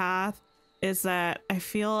other path is that I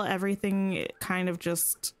feel everything kind of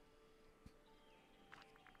just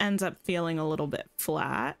ends up feeling a little bit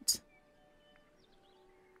flat.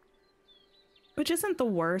 Which isn't the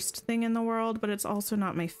worst thing in the world, but it's also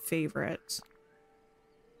not my favorite.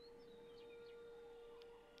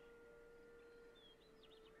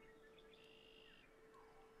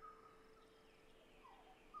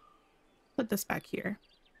 Put this back here.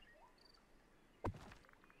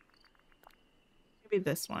 Maybe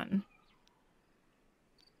this one.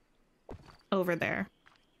 Over there.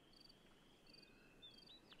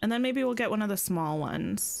 And then maybe we'll get one of the small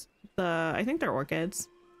ones. I think they're orchids.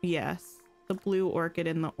 Yes. The blue orchid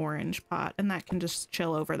in the orange pot. And that can just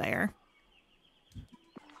chill over there.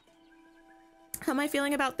 How am I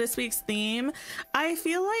feeling about this week's theme? I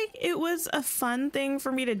feel like it was a fun thing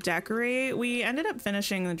for me to decorate. We ended up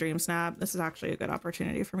finishing the DreamSnap. This is actually a good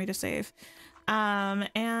opportunity for me to save.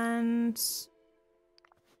 And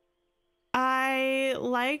I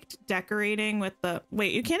liked decorating with the...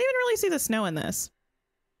 Wait, you can't even really see the snow in this.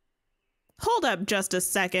 Hold up just a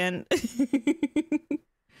second.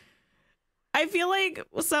 I feel like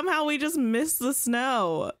somehow we just missed the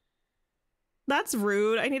snow. That's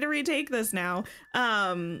rude. I need to retake this now.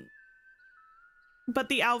 But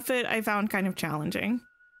the outfit I found kind of challenging.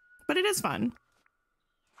 But it is fun.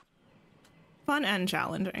 Fun and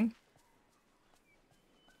challenging.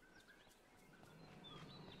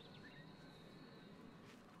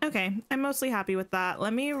 Okay, I'm mostly happy with that.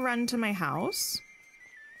 Let me run to my house.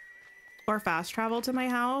 Or fast travel to my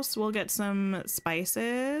house. We'll get some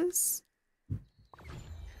spices.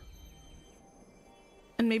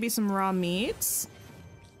 And maybe some raw meats.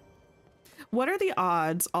 What are the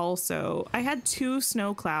odds also? I had 2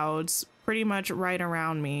 snow clouds pretty much right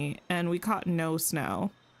around me and we caught no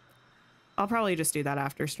snow. I'll probably just do that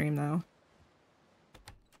after stream though.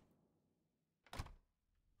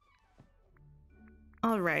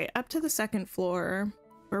 All right, up to the 2nd floor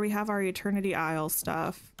where we have our Eternity Isle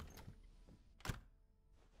stuff.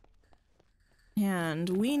 And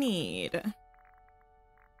we need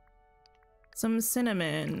some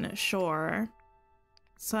cinnamon, sure.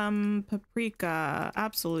 Some paprika,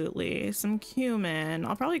 absolutely. Some cumin.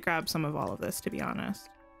 I'll probably grab some of all of this, to be honest.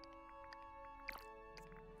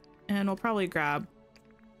 And we'll probably grab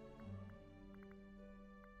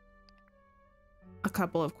a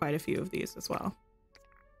couple of quite a few of these as well.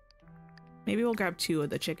 Maybe we'll grab 2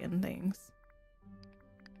 of the chicken things.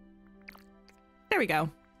 There we go.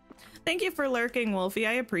 Thank you for lurking, Wolfie.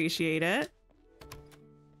 I appreciate it.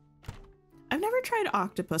 I've never tried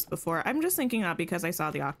octopus before. I'm just thinking that because I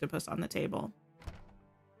saw the octopus on the table.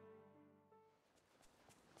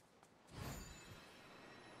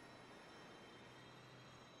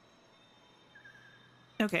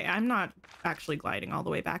 Okay, I'm not actually gliding all the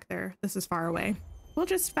way back there. This is far away. We'll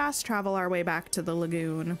just fast travel our way back to the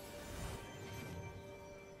lagoon.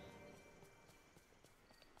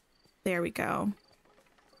 There we go.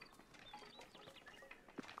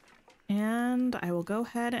 And I will go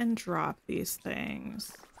ahead and drop these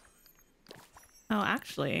things. Oh,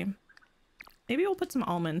 actually, maybe we'll put some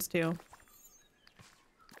almonds too.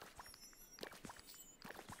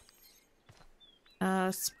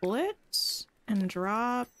 Split and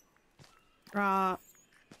drop, drop,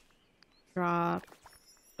 drop.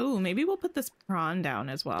 Ooh, maybe we'll put this prawn down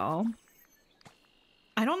as well.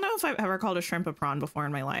 I don't know if I've ever called a shrimp a prawn before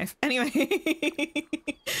in my life. Anyway,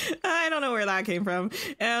 I don't know where that came from.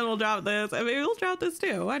 And we'll drop this. And maybe we'll drop this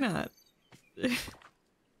too. Why not?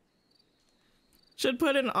 Should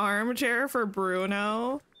put an armchair for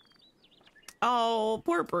Bruno. Oh,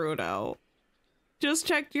 poor Bruno. Just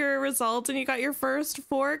checked your results and you got your first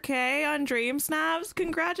 4K on DreamSnaps.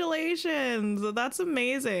 Congratulations. That's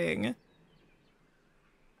amazing.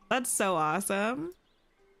 That's so awesome.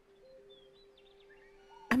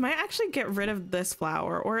 might actually get rid of this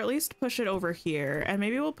flower, or at least push it over here, and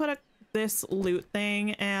maybe we'll put this loot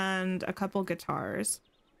thing and a couple guitars.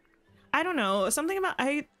 I don't know, something about,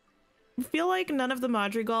 I feel like none of the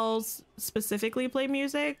Madrigals specifically play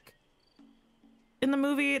music in the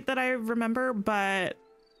movie that I remember, but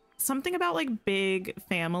something about like big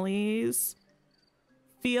families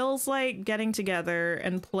feels like getting together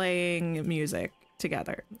and playing music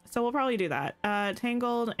together. So we'll probably do that.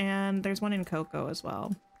 Tangled, and there's one in Coco as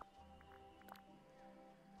well.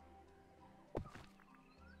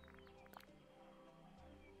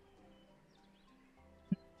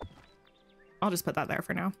 I'll just put that there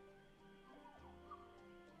for now.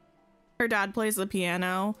 Her dad plays the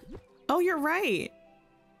piano. Oh, you're right.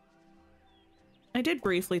 I did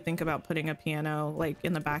briefly think about putting a piano like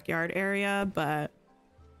in the backyard area, but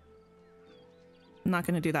I'm not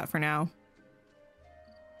going to do that for now.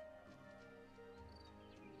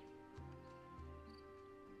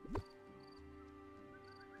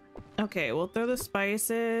 Okay, we'll throw the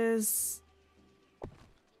spices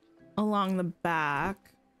along the back.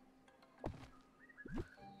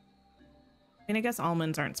 I mean, I guess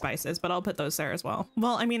almonds aren't spices, but I'll put those there as well.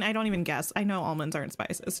 Well, I mean, I don't even guess. I know almonds aren't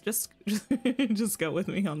spices. Just go with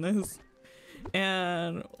me on this.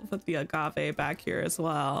 And we'll put the agave back here as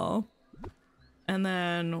well. And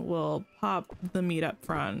then we'll pop the meat up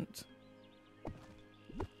front.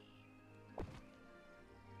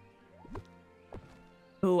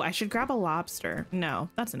 Oh, I should grab a lobster. No,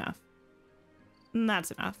 that's enough.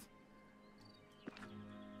 That's enough.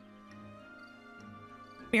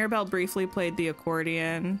 Mirabelle briefly played the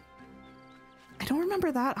accordion. I don't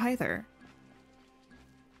remember that either.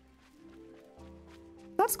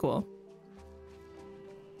 That's cool.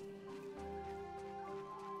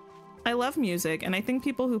 I love music, and I think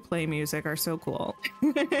people who play music are so cool.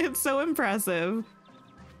 It's so impressive.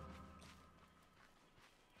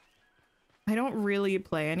 I don't really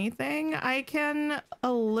play anything. I can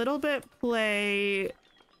a little bit play...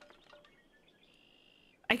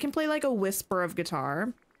 I can play like a whisper of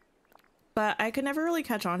guitar, but I could never really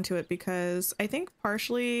catch on to it because I think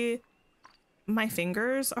partially my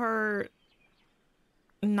fingers are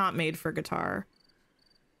not made for guitar.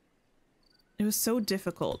 It was so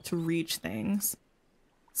difficult to reach things.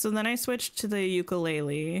 So then I switched to the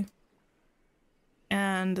ukulele,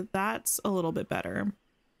 and that's a little bit better,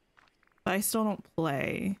 but I still don't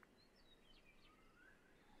play.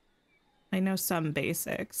 I know some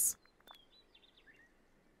basics.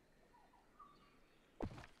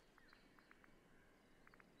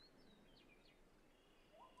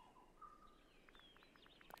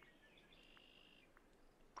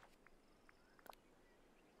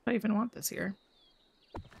 I even want this here.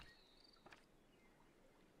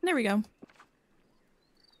 There we go.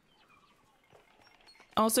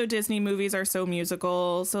 Also, Disney movies are so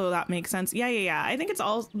musical, so that makes sense. Yeah. I think it's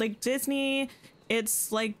all like Disney.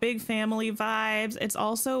 It's like big family vibes. It's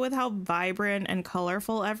also with how vibrant and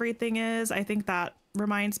colorful everything is. I think that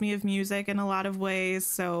reminds me of music in a lot of ways.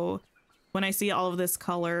 So when I see all of this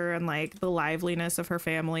color and like the liveliness of her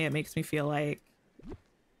family, it makes me feel like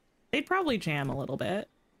they'd probably jam a little bit.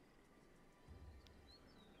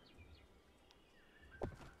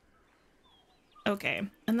 Okay,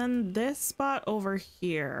 and then this spot over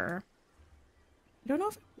here. I don't know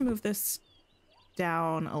if I can move this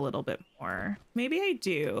down a little bit more. Maybe I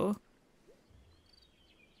do.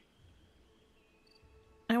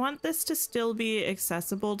 I want this to still be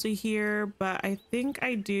accessible to here, but I think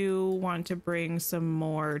I do want to bring some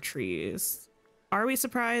more trees. Are we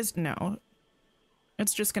surprised? No.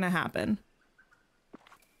 It's just gonna happen.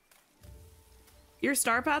 Your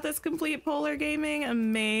star path is complete, Polar Gaming.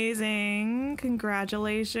 Amazing.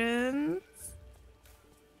 Congratulations.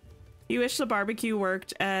 You wish the barbecue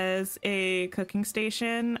worked as a cooking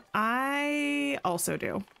station. I also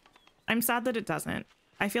do. I'm sad that it doesn't.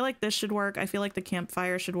 I feel like this should work. I feel like the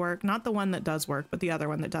campfire should work. Not the one that does work, but the other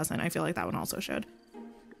one that doesn't. I feel like that one also should.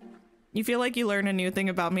 You feel like you learn a new thing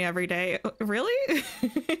about me every day. Really?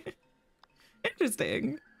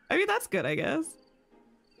 Interesting. I mean, that's good, I guess.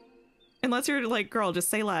 Unless you're like, girl, just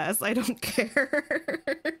say less. I don't care.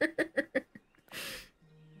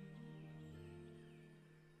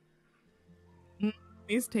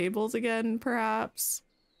 These tables again, perhaps.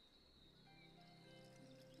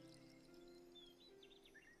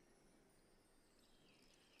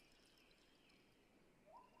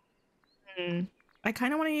 I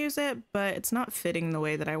kind of want to use it, but it's not fitting the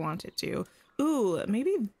way that I want it to. Ooh,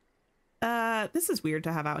 maybe... this is weird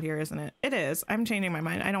to have out here, isn't it? It is. I'm changing my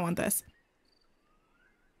mind. I don't want this.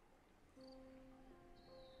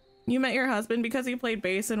 You met your husband because he played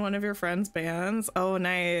bass in one of your friend's bands? Oh,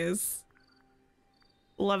 nice.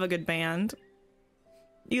 Love a good band.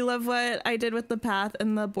 You love what I did with the path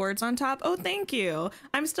and the boards on top? Oh, thank you.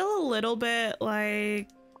 I'm still a little bit like,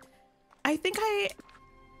 I think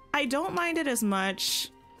I don't mind it as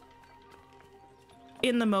much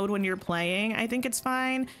in the mode when you're playing. I think it's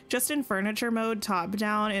fine. Just in furniture mode, top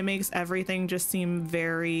down, it makes everything just seem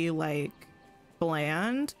very like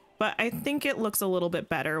bland. But I think it looks a little bit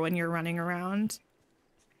better when you're running around.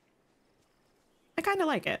 I kind of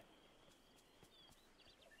like it.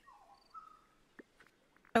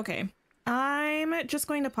 Okay, I'm just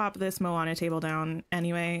going to pop this Moana table down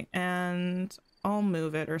anyway, and I'll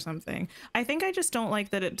move it or something. I think I just don't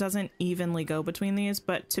like that it doesn't evenly go between these,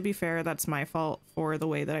 but to be fair, that's my fault for the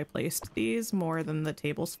way that I placed these more than the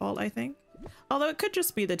table's fault, I think. Although it could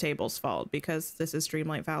just be the table's fault because this is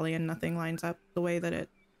Dreamlight Valley and nothing lines up the way that it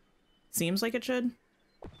seems like it should.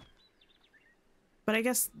 But I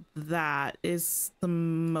guess that is the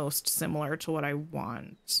most similar to what I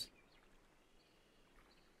want.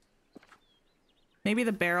 Maybe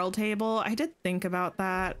the barrel table. I did think about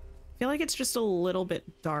that. I feel like it's just a little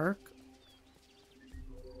bit dark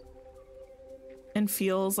and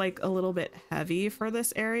feels like a little bit heavy for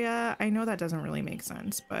this area. I know that doesn't really make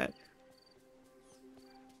sense, but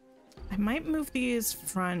I might move these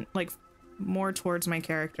front, like more towards my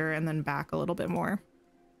character and then back a little bit more.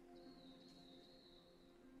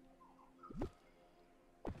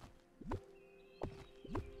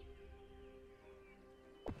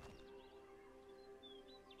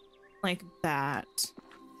 Like that,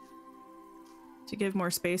 to give more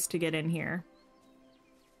space to get in here.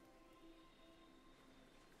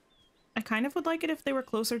 I kind of would like it if they were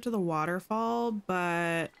closer to the waterfall,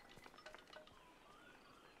 but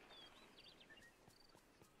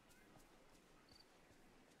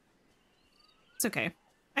it's okay.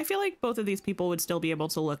 I feel like both of these people would still be able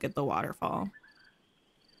to look at the waterfall.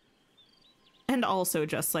 And also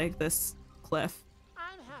just like this cliff.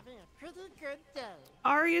 I'm having a pretty good day.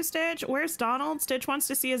 Are you, Stitch? Where's Donald? Stitch wants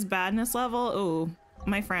to see his badness level. Ooh,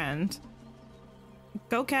 my friend.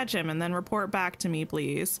 Go catch him and then report back to me,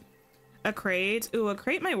 please. A crate? Ooh, a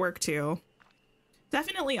crate might work too.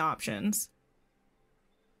 Definitely options.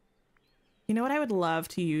 You know what I would love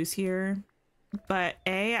to use here? But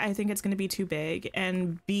A, I think it's going to be too big.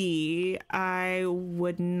 And B, I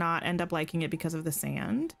would not end up liking it because of the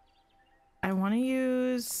sand. I want to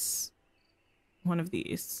use one of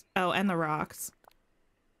these. Oh, and the rocks.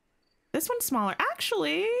 This one's smaller.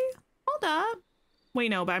 Actually, hold up.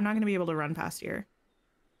 Wait, no, but I'm not going to be able to run past here.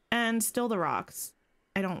 And still the rocks.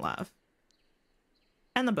 I don't love.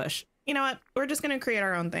 And the bush. You know what? We're just going to create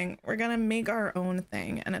our own thing. We're going to make our own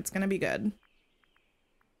thing, and it's going to be good.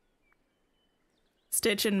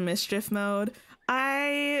 Stitch in mischief mode.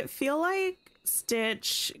 I feel like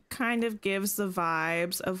Stitch kind of gives the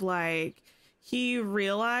vibes of like, he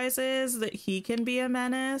realizes that he can be a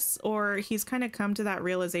menace, or he's kind of come to that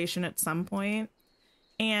realization at some point.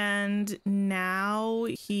 And now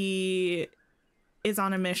he is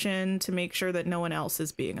on a mission to make sure that no one else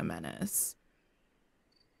is being a menace.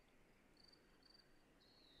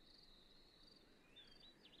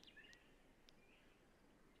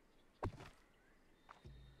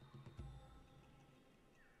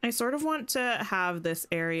 I sort of want to have this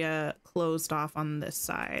area closed off on this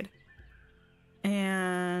side.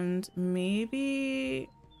 And maybe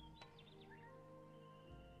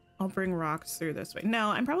I'll bring rocks through this way. No,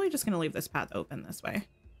 I'm probably just going to leave this path open this way.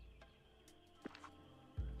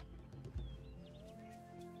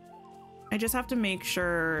 I just have to make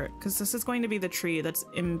sure, because this is going to be the tree that's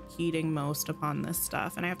impeding most upon this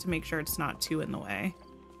stuff, and I have to make sure it's not too in the way.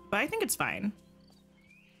 But I think it's fine.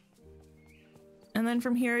 And then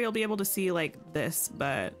from here, you'll be able to see like this,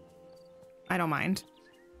 but I don't mind.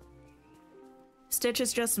 Stitch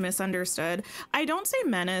is just misunderstood. I don't say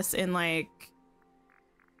menace in like,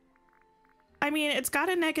 I mean, it's got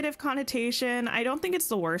a negative connotation. I don't think it's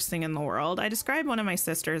the worst thing in the world. I describe one of my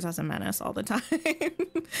sisters as a menace all the time.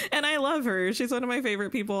 And I love her. She's one of my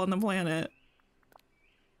favorite people on the planet.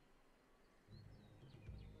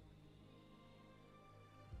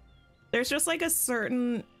 There's just like a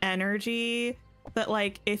certain energy that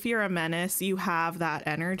like, if you're a menace, you have that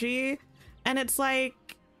energy. And it's like,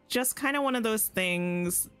 just kind of one of those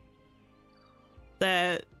things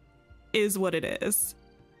that is what it is.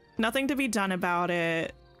 Nothing to be done about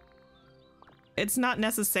it. It's not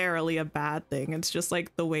necessarily a bad thing. It's just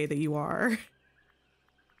like the way that you are.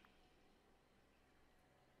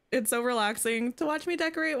 It's so relaxing to watch me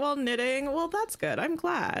decorate while knitting. Well, that's good. I'm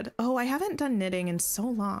glad. Oh, I haven't done knitting in so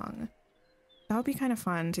long. That would be kind of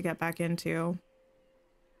fun to get back into.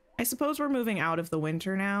 I suppose we're moving out of the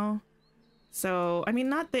winter now. So, I mean,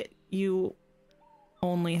 not that you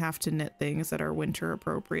only have to knit things that are winter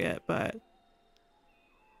appropriate, but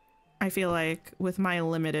I feel like with my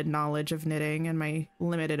limited knowledge of knitting and my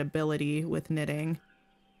limited ability with knitting,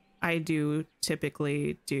 I do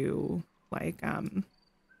typically do like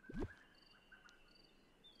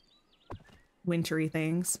wintry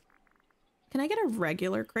things. Can I get a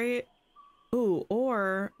regular crate? Ooh,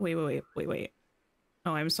 or wait.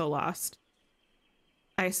 Oh, I'm so lost.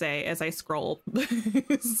 I say as I scroll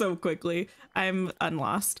so quickly. I'm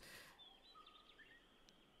unlost.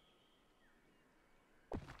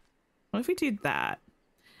 What if we do that?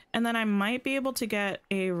 And then I might be able to get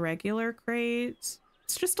a regular crate.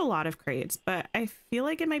 It's just a lot of crates, but I feel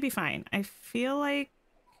like it might be fine. I feel like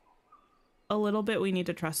a little bit we need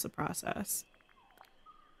to trust the process.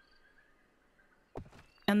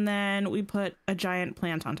 And then we put a giant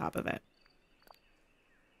plant on top of it.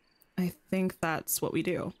 I think that's what we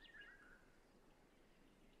do.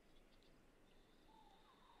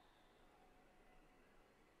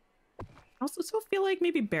 I also still feel like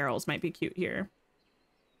maybe barrels might be cute here.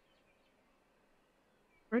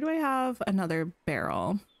 Where do I have another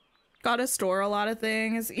barrel? Gotta store a lot of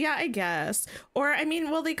things. Yeah, I guess. Or, I mean,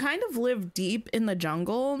 well, they kind of live deep in the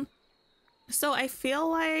jungle. So I feel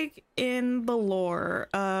like in the lore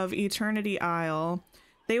of Eternity Isle,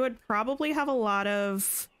 they would probably have a lot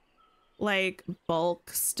of like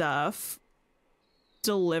bulk stuff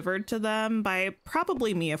delivered to them by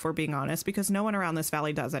probably me, if we're being honest, because no one around this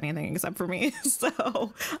valley does anything except for me.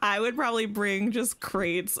 So I would probably bring just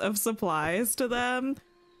crates of supplies to them,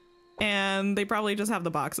 and they probably just have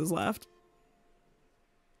the boxes left.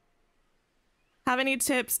 Have any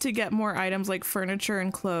tips to get more items like furniture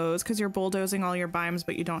and clothes, because you're bulldozing all your biomes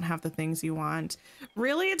but you don't have the things you want?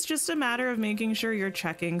 Really, it's just a matter of making sure you're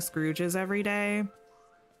checking Scrooges every day.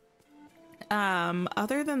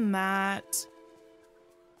 Other than that,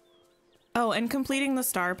 oh, and completing the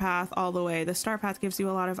star path all the way. The star path gives you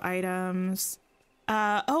a lot of items.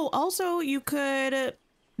 Oh, also you could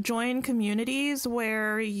join communities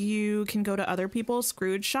where you can go to other people's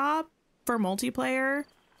Scrooge shop for multiplayer.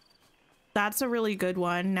 That's a really good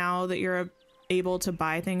one now that you're able to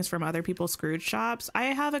buy things from other people's Scrooge shops. I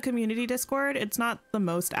have a community Discord. It's not the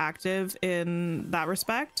most active in that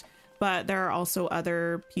respect, but there are also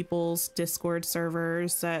other people's Discord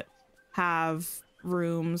servers that have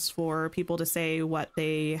rooms for people to say what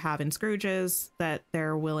they have in Scrooges that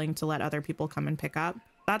they're willing to let other people come and pick up.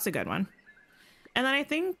 That's a good one. And then I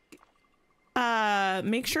think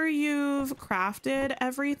make sure you've crafted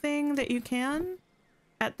everything that you can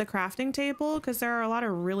at the crafting table, because there are a lot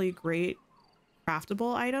of really great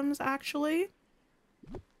craftable items actually.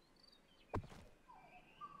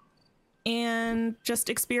 And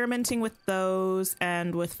just experimenting with those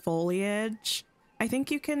and with foliage. I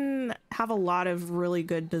think you can have a lot of really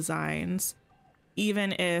good designs,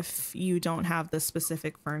 even if you don't have the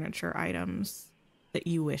specific furniture items that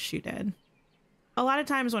you wish you did. A lot of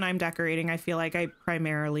times when I'm decorating, I feel like I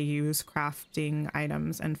primarily use crafting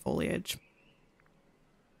items and foliage.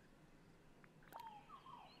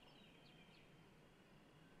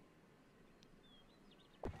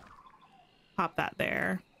 Pop that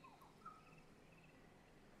there.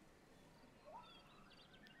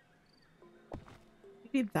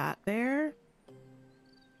 Maybe that there.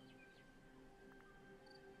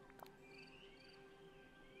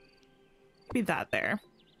 Maybe that there.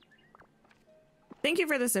 Thank you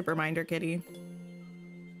for the zip reminder, Kitty.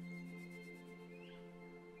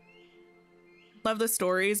 Love the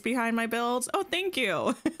stories behind my builds. Oh, thank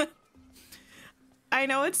you. I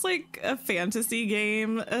know it's like a fantasy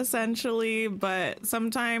game essentially, but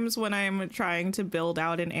sometimes when I'm trying to build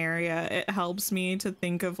out an area, it helps me to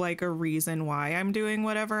think of like a reason why I'm doing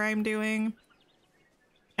whatever I'm doing.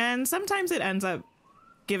 And sometimes it ends up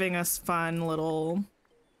giving us fun little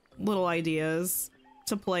ideas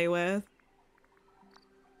to play with.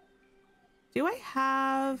 Do I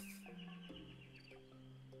have...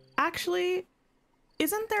 Actually,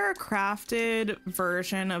 isn't there a crafted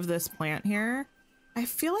version of this plant here? I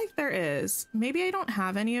feel like there is. Maybe I don't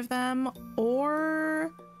have any of them,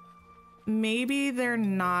 or maybe they're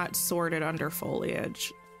not sorted under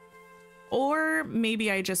foliage, or maybe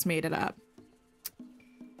I just made it up.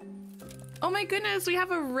 Oh my goodness, we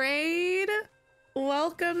have a raid.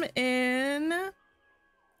 Welcome in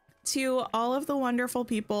to all of the wonderful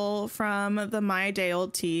people from the My Day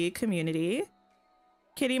Old Tea community.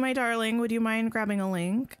 Kitty, my darling, would you mind grabbing a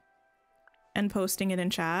link and posting it in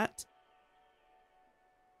chat?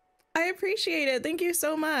 I appreciate it. Thank you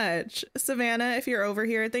so much. Savannah, if you're over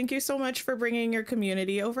here, thank you so much for bringing your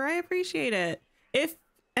community over. I appreciate it. If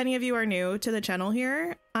any of you are new to the channel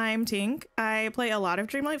here, I'm Tink. I play a lot of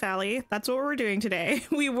Dreamlight Valley. That's what we're doing today.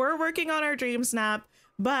 We were working on our DreamSnap,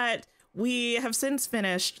 but we have since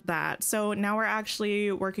finished that. So now we're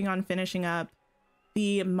actually working on finishing up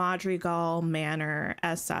the Madrigal Manor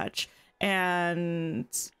as such and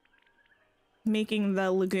making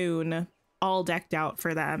the lagoon all decked out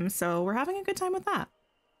for them. So we're having a good time with that.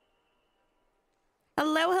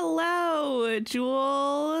 Hello, hello,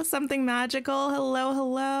 Jewel, something magical. Hello,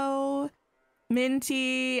 hello,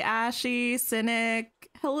 Minty, Ashy, Cynic.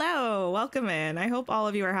 Hello, welcome in. I hope all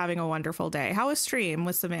of you are having a wonderful day. How was stream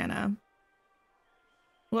with Savannah?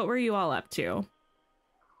 What were you all up to?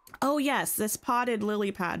 Oh yes, this potted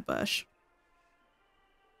lily pad bush.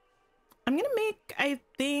 I'm gonna make, I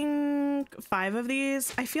think, 5 of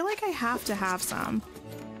these. I feel like I have to have some.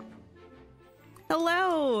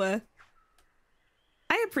 Hello.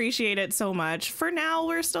 I appreciate it so much. For now,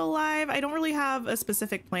 we're still live. I don't really have a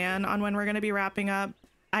specific plan on when we're going to be wrapping up.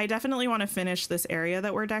 I definitely want to finish this area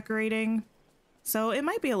that we're decorating. So it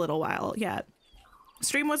might be a little while yet.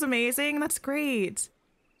 Stream was amazing. That's great.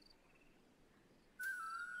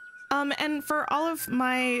 And for all of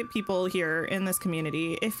my people here in this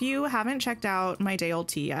community, if you haven't checked out my day old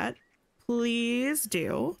tea yet, please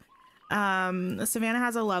do. Savannah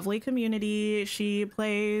has a lovely community. She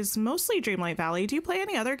plays mostly Dreamlight Valley. Do you play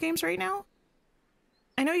any other games right now?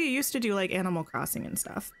 I know you used to do like Animal Crossing and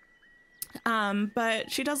stuff.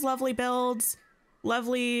 But she does lovely builds,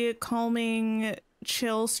 lovely, calming,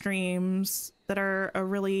 chill streams that are a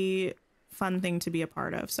really fun thing to be a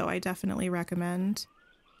part of. So I definitely recommend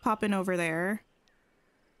popping over there.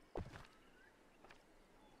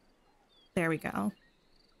 There we go.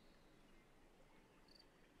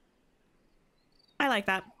 I like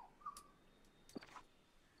that.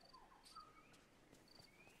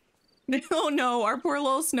 Oh no, our poor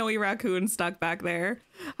little snowy raccoon stuck back there.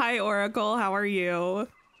 Hi Oracle, how are you?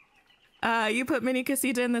 You put Mini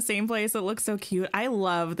Casita in the same place. It looks so cute. I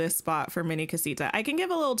love this spot for Mini Casita. I can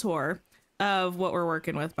give a little tour of what we're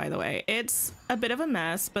working with, by the way. It's a bit of a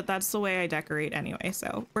mess, but that's the way I decorate anyway,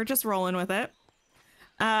 so we're just rolling with it.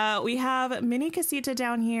 We have Mini Casita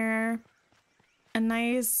down here. A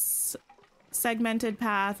nice segmented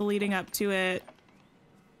path leading up to it.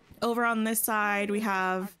 Over on this side, we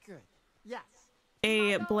have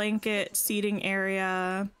a blanket seating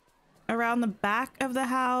area. Around the back of the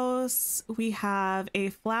house, we have a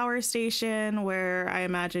flower station where I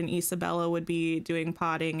imagine Isabella would be doing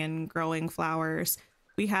potting and growing flowers.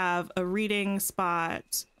 We have a reading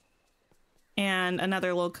spot and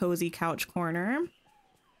another little cozy couch corner.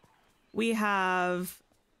 We have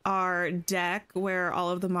our deck where all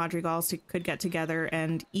of the Madrigals could get together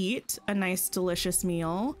and eat a nice delicious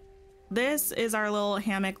meal. This is our little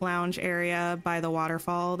hammock lounge area by the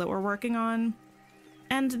waterfall that we're working on.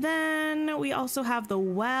 And then we also have the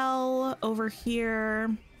well over here.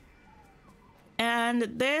 And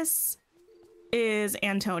this is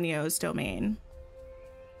Antonio's domain.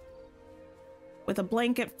 With a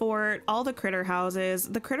blanket fort, all the critter houses.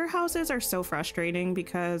 The critter houses are so frustrating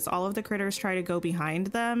because all of the critters try to go behind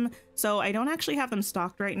them. So I don't actually have them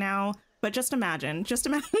stocked right now, but just imagine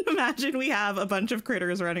we have a bunch of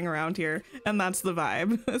critters running around here and that's the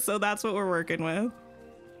vibe. So that's what we're working with.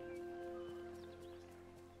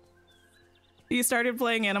 You started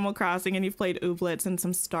playing Animal Crossing and you've played Ooblets and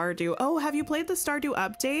some Stardew. Oh, have you played the Stardew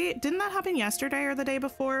update? Didn't that happen yesterday or the day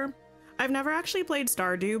before? I've never actually played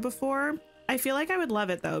Stardew before. I feel like I would love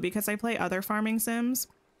it though, because I play other farming sims.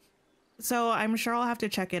 So I'm sure I'll have to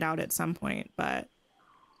check it out at some point, but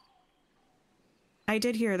I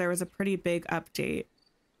did hear there was a pretty big update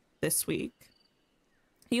this week.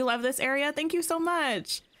 You love this area? Thank you so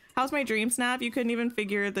much. How's my DreamSnap? You couldn't even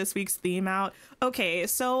figure this week's theme out. Okay,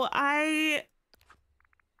 so I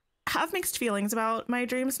have mixed feelings about my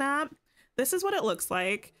DreamSnap. This is what it looks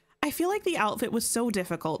like. I feel like the outfit was so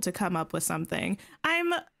difficult to come up with something.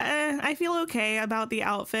 I feel okay about the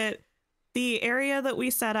outfit. The area that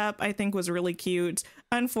we set up, I think, was really cute.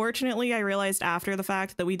 Unfortunately, I realized after the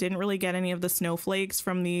fact that we didn't really get any of the snowflakes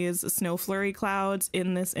from these snow flurry clouds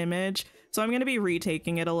in this image. So I'm going to be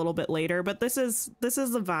retaking it a little bit later, but this is the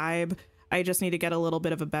vibe. I just need to get a little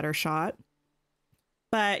bit of a better shot.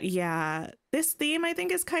 But yeah, this theme I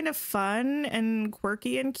think is kind of fun and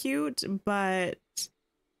quirky and cute, but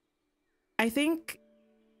I think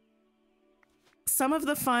some of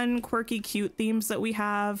the fun, quirky, cute themes that we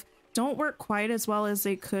have don't work quite as well as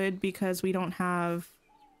they could because we don't have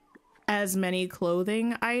as many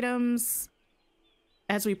clothing items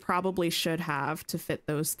as we probably should have to fit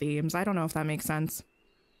those themes. I don't know if that makes sense.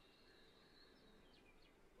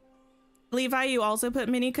 Levi, you also put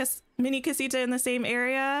mini casita in the same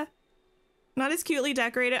area. Not as cutely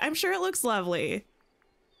decorated. I'm sure it looks lovely.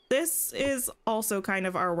 This is also kind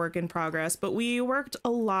of our work in progress, but we worked a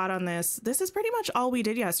lot on this. This is pretty much all we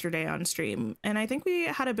did yesterday on stream. And I think we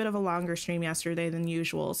had a bit of a longer stream yesterday than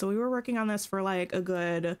usual. So we were working on this for like a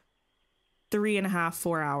good 3.5,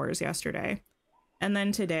 4 hours yesterday. And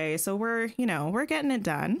then today. So we're, you know, we're getting it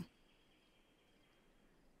done.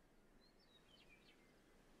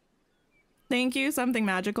 Thank you, Something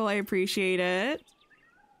Magical. I appreciate it.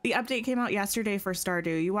 The update came out yesterday for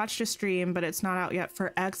Stardew. You watched a stream, but it's not out yet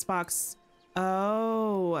for Xbox.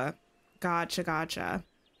 Oh, gotcha.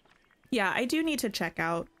 Yeah, I do need to check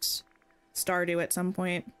out Stardew at some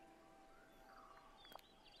point.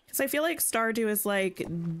 Because I feel like Stardew is like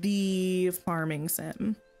the farming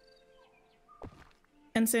sim.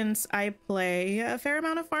 And since I play a fair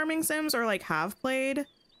amount of farming sims, or like have played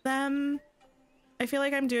them, I feel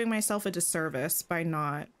like I'm doing myself a disservice by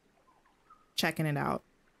not checking it out.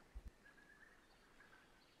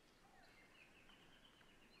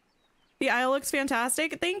 The Isle looks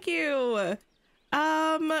fantastic. Thank you.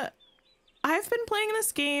 I've been playing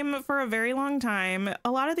this game for a very long time.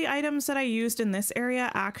 A lot of the items that I used in this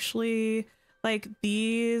area actually, like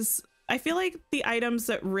these, I feel like the items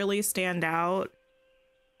that really stand out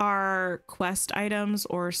are quest items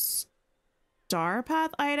or star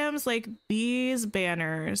path items. Like these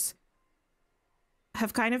banners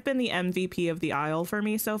have kind of been the MVP of the Isle for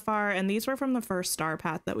me so far, and these were from the first star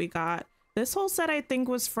path that we got. This whole set I think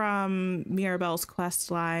was from Mirabelle's quest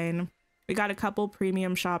line. We got a couple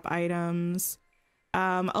premium shop items,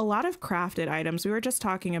 a lot of crafted items. We were just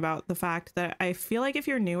talking about the fact that I feel like if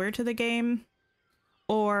you're newer to the game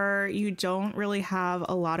or you don't really have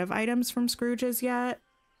a lot of items from Scrooge's yet,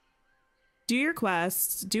 do your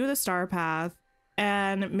quests, do the star path,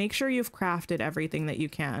 and make sure you've crafted everything that you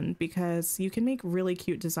can, because you can make really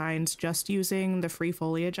cute designs just using the free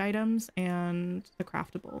foliage items and the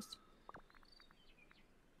craftables.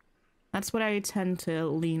 That's what I tend to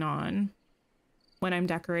lean on when I'm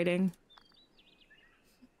decorating.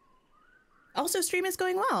 Also, stream is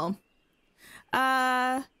going well.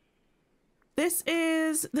 This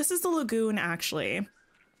is the lagoon, actually.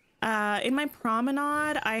 In my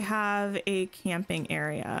promenade, I have a camping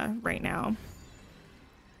area right now,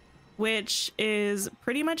 which is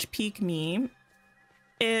pretty much peak me.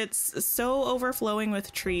 It's so overflowing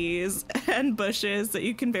with trees and bushes that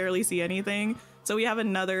you can barely see anything. So we have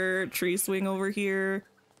another tree swing over here,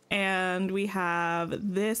 and we have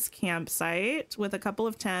this campsite with a couple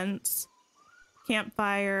of tents,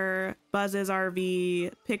 campfire, Buzz's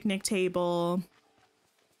RV, picnic table,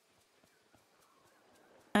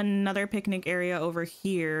 another picnic area over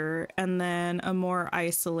here, and then a more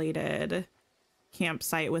isolated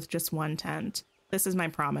campsite with just one tent. This is my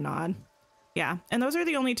promenade. Yeah, and those are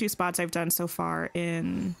the only two spots I've done so far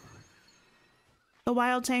in the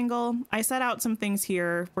Wild Tangle. I set out some things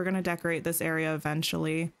here. We're going to decorate this area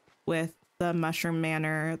eventually with the Mushroom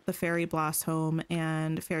Manor, the Fairy Bloss Home,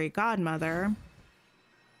 and Fairy Godmother.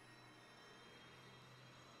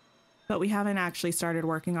 But we haven't actually started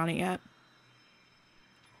working on it yet.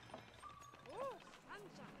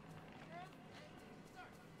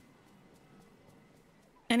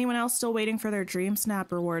 Anyone else still waiting for their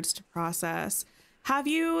DreamSnap rewards to process? Have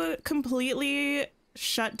you completely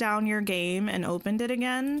shut down your game and opened it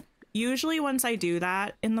again? Usually once I do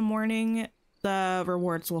that in the morning, the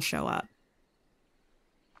rewards will show up.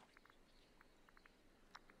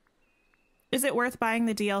 Is it worth buying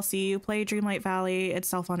the DLC? You play Dreamlight Valley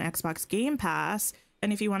itself on Xbox Game Pass,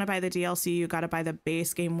 and if you want to buy the DLC, you got to buy the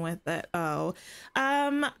base game with it. Oh,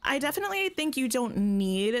 I definitely think you don't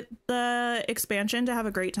need the expansion to have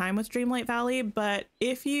a great time with Dreamlight Valley, but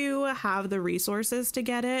if you have the resources to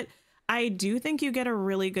get it, I do think you get a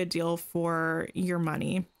really good deal for your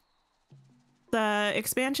money. The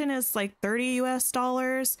expansion is like $30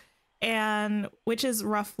 US, and which is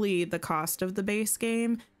roughly the cost of the base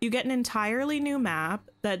game. You get an entirely new map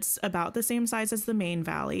that's about the same size as the main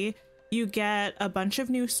valley. You get a bunch of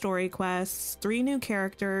new story quests, 3 new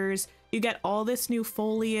characters. You get all this new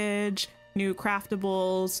foliage, new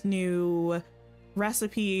craftables, new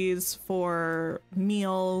recipes for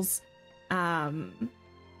meals,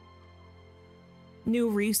 new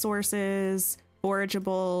resources,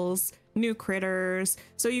 forageables, new critters.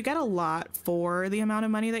 So you get a lot for the amount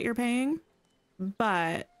of money that you're paying.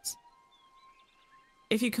 But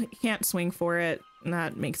if you can't swing for it,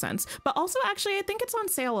 that makes sense. But also, actually, I think it's on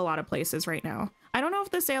sale a lot of places right now. I don't know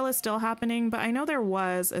if the sale is still happening, but I know there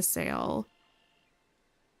was a sale.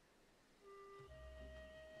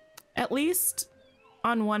 At least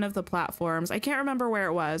on one of the platforms. I can't remember where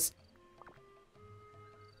it was.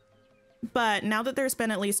 But now that there's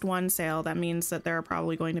been at least one sale, that means that there are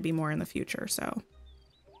probably going to be more in the future. So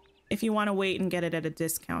if you want to wait and get it at a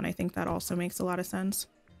discount, I think that also makes a lot of sense.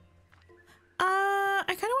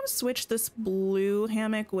 I kind of want to switch this blue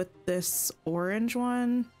hammock with this orange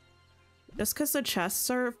one. Just because the chests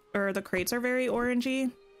are, or the crates are very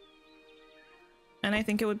orangey. And I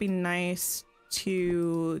think it would be nice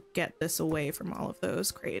to get this away from all of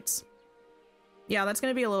those crates. Yeah, that's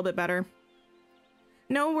going to be a little bit better.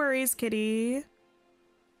 No worries, kitty.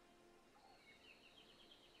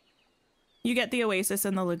 You get the oasis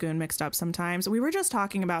and the lagoon mixed up sometimes. We were just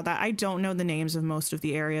talking about that. I don't know the names of most of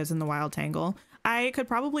the areas in the Wild Tangle. I could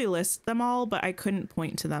probably list them all, but I couldn't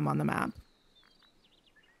point to them on the map.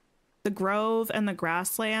 The Grove and the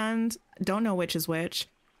Grassland, don't know which is which.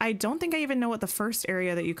 I don't think I even know what the first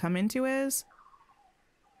area that you come into is.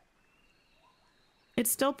 It's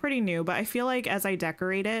still pretty new, but I feel like as I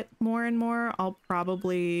decorate it more and more, I'll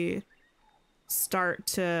probably start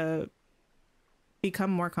to become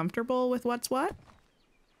more comfortable with what's what.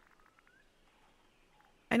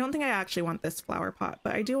 I don't think I actually want this flower pot,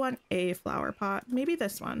 but I do want a flower pot. Maybe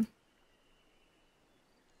this one.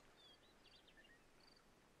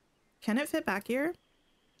 Can it fit back here?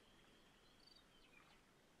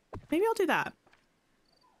 Maybe I'll do that.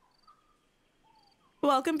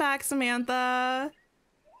 Welcome back, Samantha.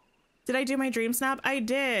 Did I do my dream snap? I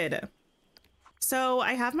did. So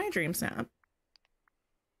I have my dream snap.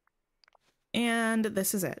 And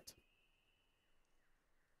this is it.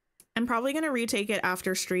 I'm probably going to retake it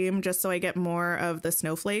after stream just so I get more of the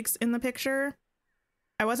snowflakes in the picture.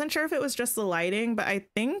 I wasn't sure if it was just the lighting, but I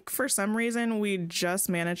think for some reason we just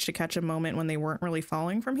managed to catch a moment when they weren't really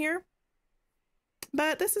falling from here.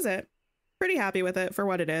 But this is it. Pretty happy with it for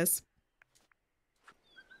what it is.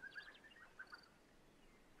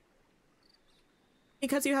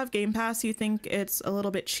 Because you have Game Pass, you think it's a little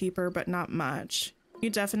bit cheaper, but not much. You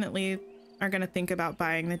definitely are going to think about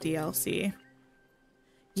buying the DLC.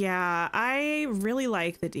 Yeah, I really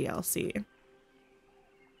like the DLC.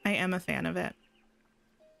 I am a fan of it.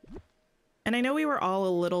 And I know we were all a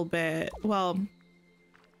little bit, well,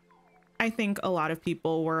 I think a lot of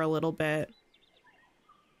people were a little bit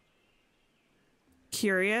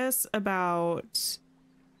curious about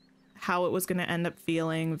how it was going to end up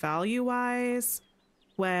feeling value-wise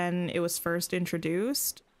when it was first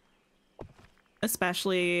introduced,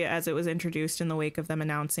 especially as it was introduced in the wake of them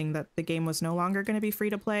announcing that the game was no longer going to be free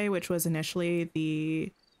to play, which was initially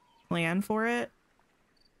the plan for it.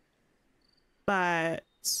 But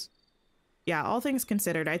yeah, all things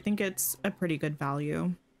considered, I think it's a pretty good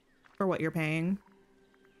value for what you're paying.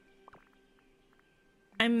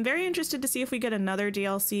 I'm very interested to see if we get another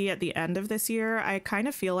DLC at the end of this year. I kind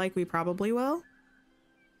of feel like we probably will.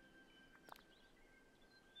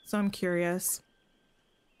 So I'm curious.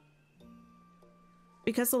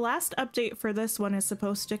 Because the last update for this one is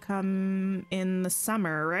supposed to come in the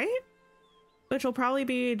summer, right? Which will probably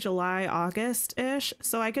be July, August-ish.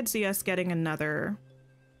 So I could see us getting another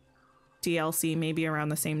DLC maybe around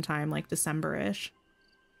the same time, like December-ish.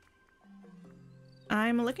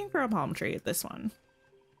 I'm looking for a palm tree, this one.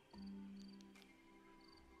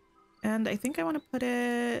 And I think I want to put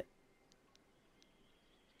it...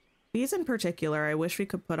 These in particular, I wish we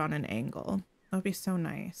could put on an angle. That would be so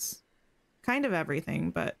nice. Kind of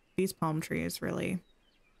everything, but these palm trees really...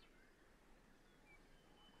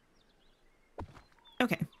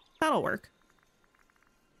 Okay, that'll work.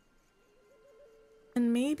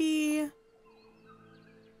 And maybe...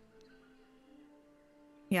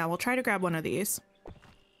 Yeah, we'll try to grab one of these.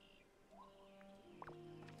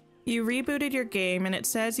 You rebooted your game and it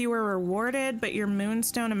says you were rewarded, but your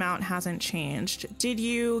moonstone amount hasn't changed. Did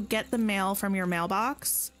you get the mail from your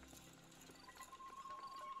mailbox?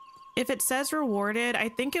 If it says rewarded, I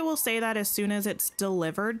think it will say that as soon as it's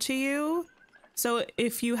delivered to you. So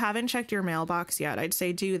if you haven't checked your mailbox yet, I'd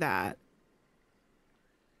say do that.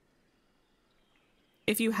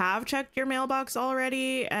 If you have checked your mailbox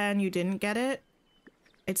already and you didn't get it,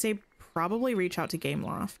 I'd say probably reach out to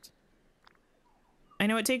Gameloft. I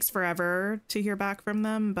know it takes forever to hear back from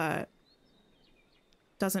them, but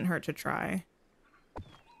doesn't hurt to try.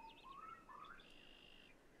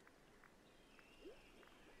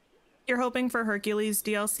 You're hoping for Hercules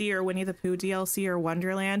DLC or Winnie the Pooh DLC or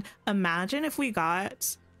Wonderland. Imagine if we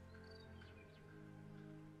got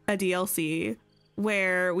a DLC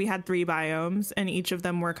where we had 3 biomes and each of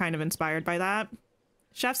them were kind of inspired by that.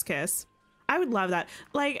 Chef's kiss. I would love that.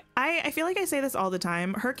 Like, I feel like I say this all the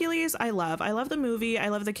time. Hercules, I love. I love the movie. I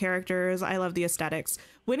love the characters. I love the aesthetics.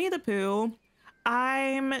 Winnie the Pooh,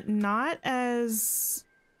 I'm not as...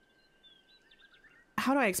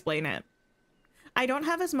 How do I explain it? I don't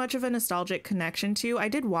have as much of a nostalgic connection to. I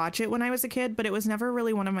did watch it when I was a kid, but it was never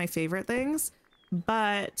really one of my favorite things.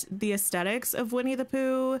 But the aesthetics of Winnie the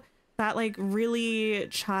Pooh, that like really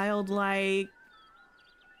childlike,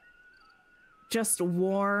 just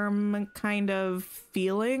warm kind of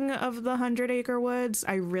feeling of the 100-Acre Woods,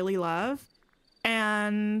 I really love.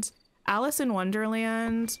 And Alice in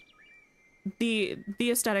Wonderland, the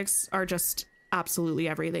aesthetics are just absolutely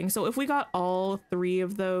everything. So if we got all 3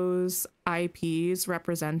 of those IPs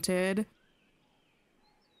represented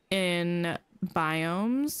in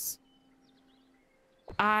biomes,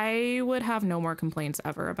 I would have no more complaints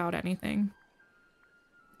ever about anything.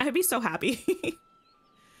 I'd be so happy.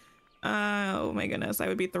 Oh my goodness, I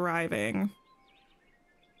would be thriving.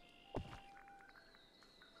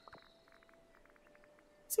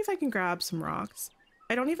 See if I can grab some rocks.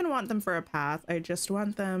 I don't even want them for a path. I just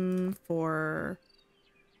want them for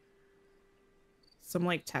some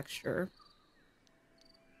like texture.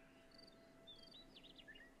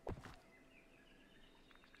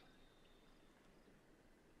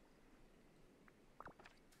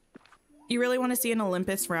 You really want to see an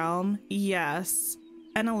Olympus realm? Yes.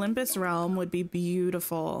 An Olympus realm would be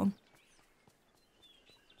beautiful.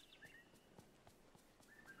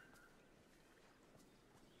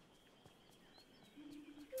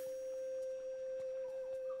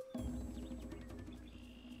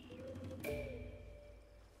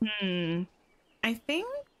 I think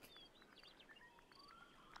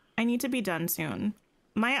I need to be done soon.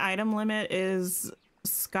 My item limit is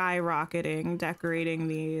skyrocketing decorating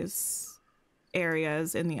these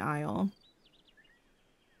areas in the aisle.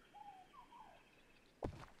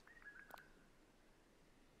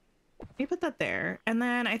 Let me put that there. And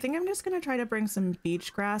then I think I'm just going to try to bring some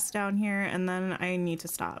beach grass down here, and then I need to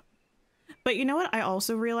stop. But you know what I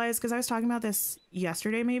also realized, because I was talking about this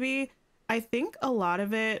yesterday maybe, I think a lot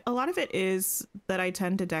of it is that I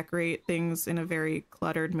tend to decorate things in a very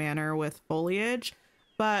cluttered manner with foliage.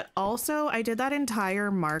 But also I did that entire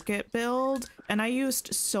market build and I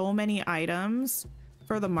used so many items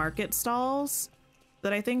for the market stalls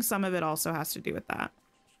that I think some of it also has to do with that.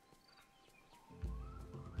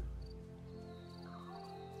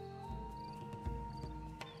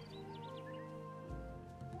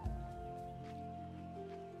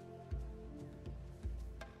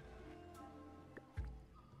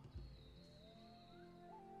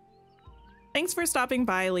 Thanks for stopping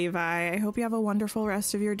by, Levi. I hope you have a wonderful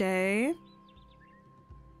rest of your day.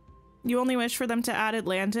 You only wish for them to add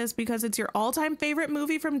Atlantis because it's your all-time favorite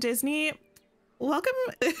movie from Disney? Welcome.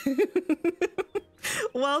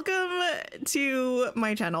 Welcome to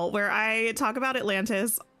my channel where I talk about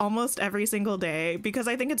Atlantis almost every single day because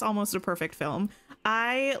I think it's almost a perfect film.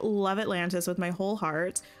 I love Atlantis with my whole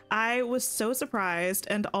heart. I was so surprised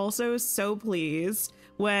and also so pleased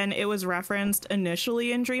when it was referenced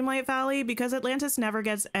initially in Dreamlight Valley because Atlantis never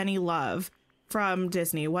gets any love from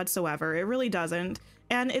Disney whatsoever. It really doesn't.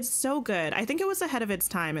 And it's so good. I think it was ahead of its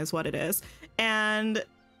time is what it is. And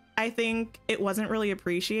I think it wasn't really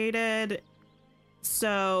appreciated.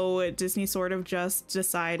 So Disney sort of just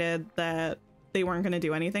decided that they weren't going to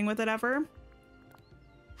do anything with it ever.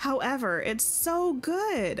 However, it's so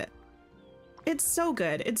good. It's so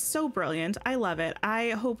good. It's so brilliant. I love it.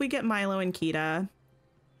 I hope we get Milo and Kita.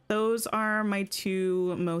 Those are my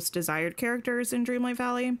 2 most desired characters in Dreamlight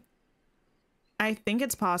Valley. I think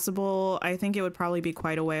it's possible. I think it would probably be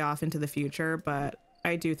quite a way off into the future, but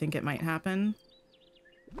I do think it might happen.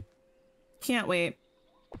 Can't wait.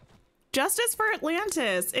 Justice for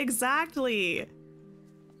Atlantis. Exactly.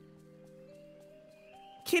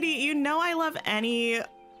 Kitty, you know I love any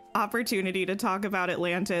opportunity to talk about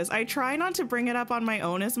Atlantis. I try not to bring it up on my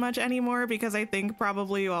own as much anymore because I think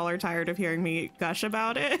probably you all are tired of hearing me gush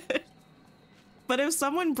about it. But if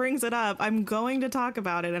someone brings it up, I'm going to talk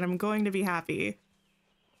about it and I'm going to be happy.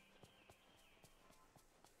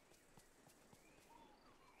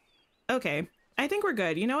 Okay, I think we're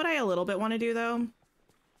good. You know what I a little bit want to do though?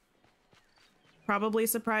 Probably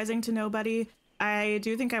surprising to nobody. I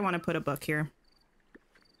do think I want to put a book here.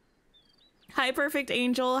 Hi, Perfect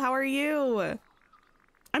Angel. How are you?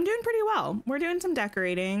 I'm doing pretty well. We're doing some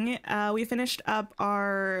decorating. We finished up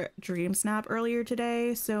our DreamSnap earlier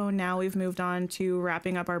today, so now we've moved on to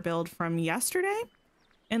wrapping up our build from yesterday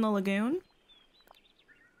in the lagoon.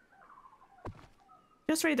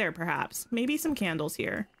 Just right there, perhaps. Maybe some candles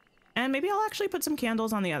here. And maybe I'll actually put some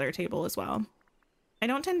candles on the other table as well. I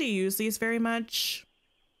don't tend to use these very much.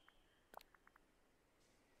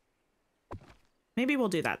 Maybe we'll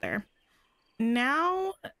do that there.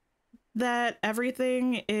 Now that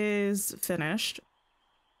everything is finished,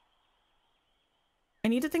 I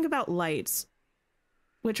need to think about lights.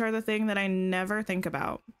 which are the thing that I never think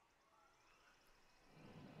about.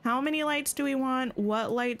 How many lights do we want?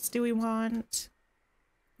 What lights do we want?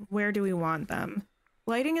 Where do we want them?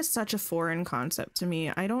 Lighting is such a foreign concept to me.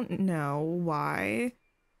 I don't know why.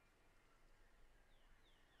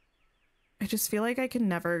 I just feel like I can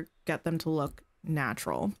never get them to look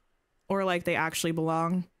natural or like they actually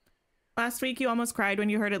belong. Last week, you almost cried when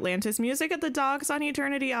you heard Atlantis music at the docks on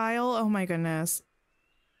Eternity Isle. Oh my goodness.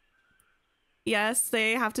 Yes,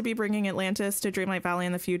 they have to be bringing Atlantis to Dreamlight Valley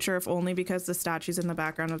in the future, if only because the statues in the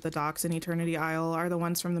background of the docks in Eternity Isle are the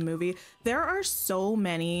ones from the movie. There are so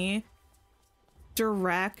many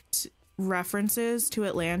direct references to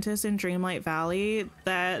Atlantis in Dreamlight Valley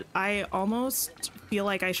that I almost feel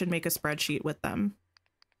like I should make a spreadsheet with them.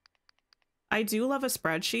 I do love a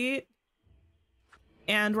spreadsheet,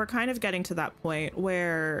 and we're kind of getting to that point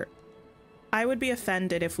where I would be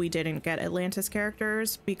offended if we didn't get Atlantis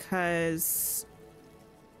characters because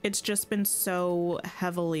it's just been so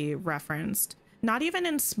heavily referenced. Not even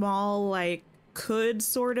in small, like, could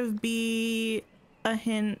sort of be a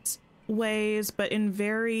hint ways, but in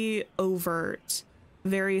very overt,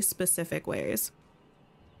 very specific ways.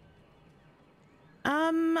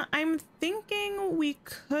 I'm thinking we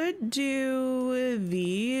could do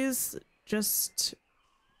these, just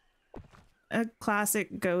a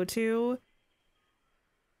classic go-to.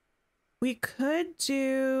 We could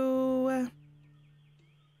do...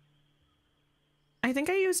 I think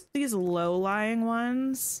I used these low-lying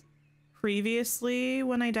ones previously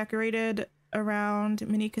when I decorated around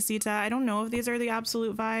Mini Casita. I don't know if these are the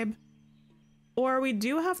absolute vibe. Or we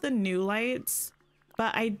do have the new lights,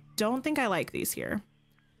 but I don't think I like these here.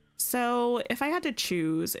 So if I had to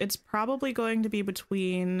choose, it's probably going to be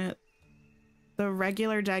between the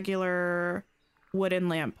regular wooden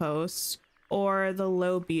lampposts or the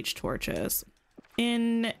low beach torches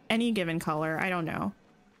in any given color. I don't know.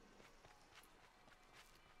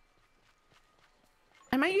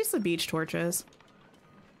 I might use the beach torches.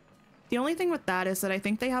 The only thing with that is that I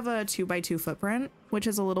think they have a 2x2 footprint, which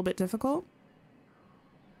is a little bit difficult.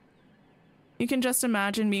 You can just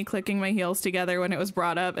imagine me clicking my heels together when it was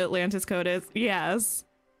brought up, Atlantis code is, yes.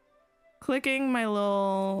 Clicking my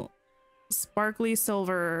little sparkly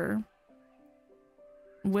silver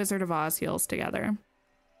Wizard of Oz heels together.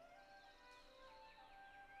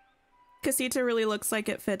 Casita really looks like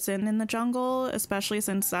it fits in the jungle, especially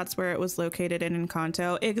since that's where it was located in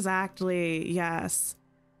Encanto. Exactly, yes.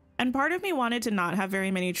 And part of me wanted to not have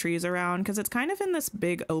very many trees around because it's kind of in this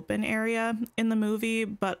big open area in the movie,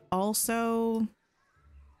 but also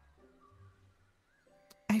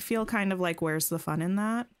I feel kind of like, where's the fun in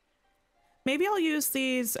that? Maybe I'll use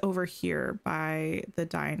these over here by the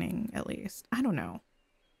dining at least. I don't know.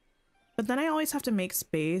 But then I always have to make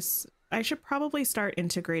space. I should probably start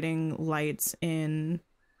integrating lights in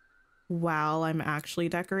while I'm actually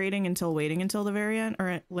decorating until waiting until the very end,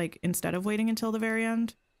 or like instead of waiting until the very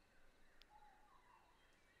end.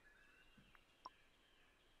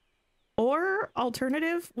 Or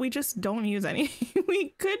alternative, we just don't use any. We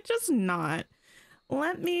could just not.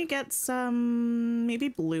 Let me get some maybe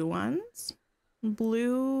blue ones.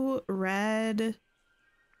 Blue, red.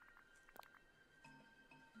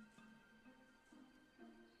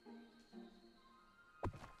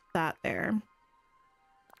 That there.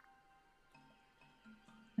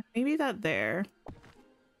 Maybe that there.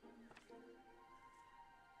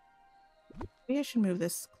 Maybe I should move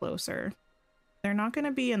this closer. They're not going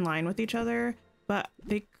to be in line with each other, but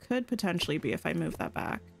they could potentially be if I move that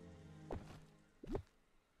back.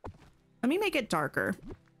 Let me make it darker,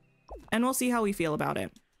 and we'll see how we feel about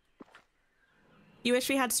it. You wish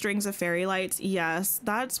we had strings of fairy lights? Yes,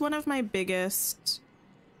 that's one of my biggest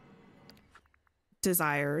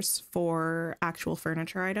desires for actual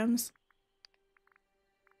furniture items.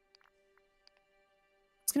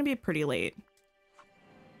 It's going to be pretty late.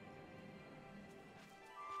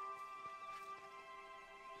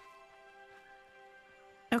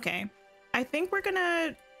 Okay, I think we're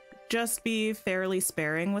gonna just be fairly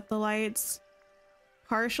sparing with the lights,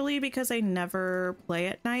 partially because I never play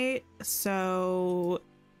at night, so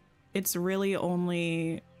it's really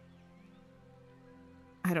only,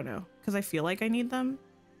 I don't know, because I feel like I need them.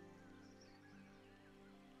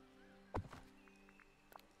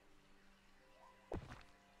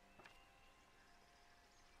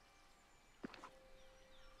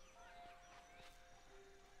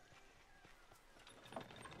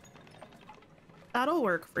 That'll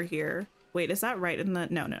work for here. Wait, is that right in the...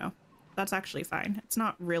 No, no. That's actually fine. It's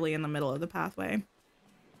not really in the middle of the pathway.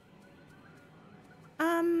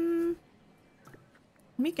 Let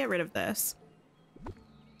me get rid of this.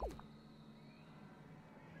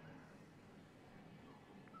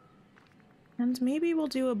 And maybe we'll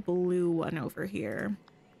do a blue one over here.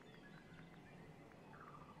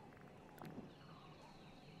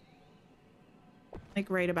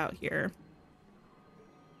 Like right about here.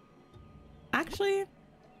 Actually,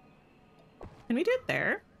 can we do it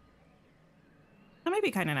there? That might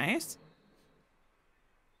be kind of nice.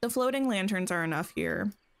 The floating lanterns are enough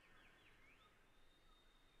here.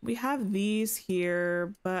 We have these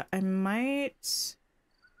here, but I might...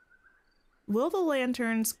 Will the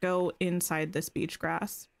lanterns go inside this beach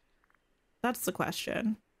grass? That's the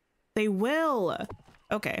question. They will!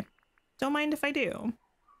 Okay. Don't mind if I do.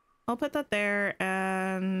 I'll put that there,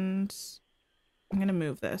 and I'm gonna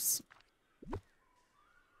move this.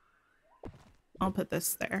 I'll put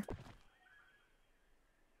this there.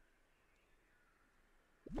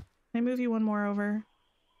 Can I move you one more over?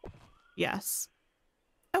 Yes.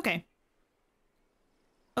 Okay.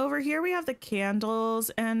 Over here we have the candles,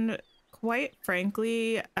 and quite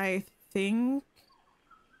frankly, I think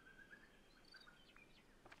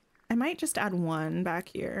I might just add one back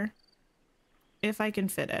here. If I can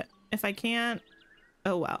fit it. If I can't,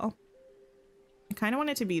 oh well. I kind of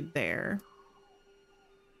want it to be there.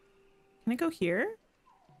 Can I go here?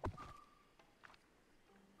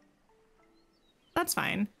 That's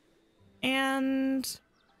fine. And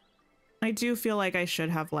I do feel like I should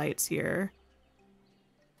have lights here.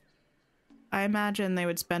 I imagine they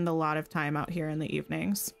would spend a lot of time out here in the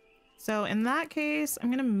evenings. So in that case, I'm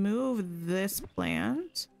gonna move this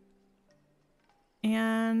plant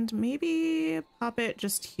and maybe pop it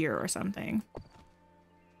just here or something.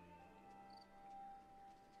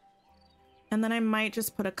 And then I might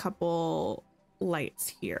just put a couple lights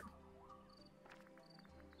here.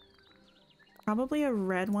 Probably a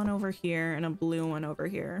red one over here and a blue one over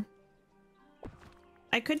here.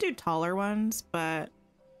 I could do taller ones, but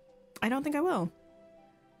I don't think I will.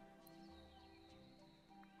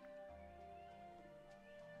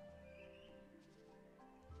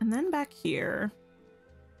 And then back here,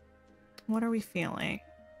 what are we feeling?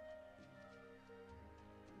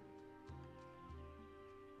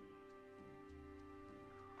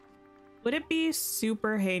 Would it be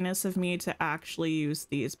super heinous of me to actually use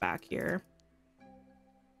these back here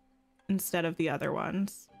instead of the other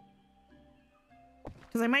ones?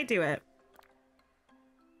 Because I might do it.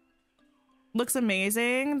 Looks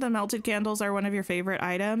amazing. The melted candles are one of your favorite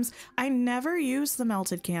items. I never use the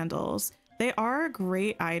melted candles. They are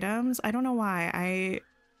great items. I don't know why. I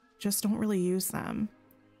just don't really use them.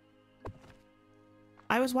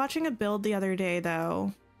 I was watching a build the other day,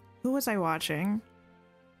 though. Who was I watching?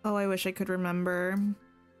 Oh, I wish I could remember.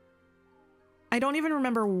 I don't even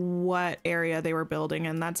remember what area they were building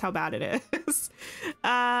in. That's how bad it is.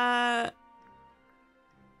 I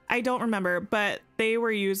don't remember, but they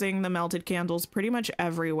were using the melted candles pretty much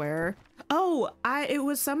everywhere. Oh, it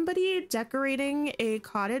was somebody decorating a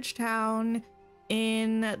cottage town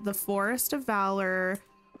in the Forest of Valor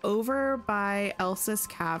over by Elsa's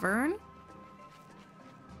Cavern.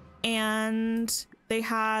 And they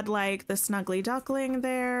had like the Snuggly Duckling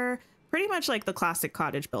there, pretty much like the classic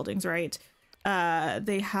cottage buildings, right?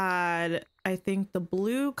 They had, I think, the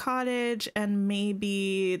blue cottage and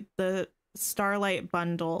maybe the Starlight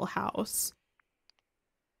Bundle house.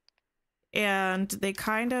 And they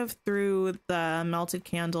kind of threw the melted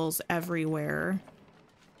candles everywhere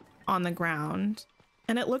on the ground.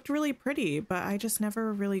 And it looked really pretty, but I just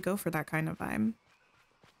never really go for that kind of vibe.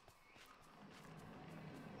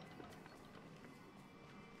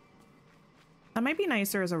 That might be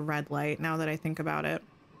nicer as a red light now that I think about it.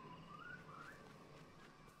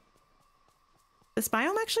 This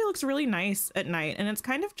biome actually looks really nice at night, and it's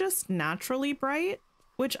kind of just naturally bright,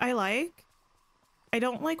 which I like. I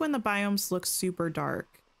don't like when the biomes look super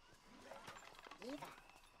dark.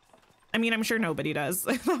 I mean, I'm sure nobody does.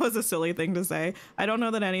 That was a silly thing to say. I don't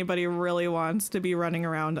know that anybody really wants to be running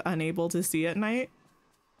around unable to see at night.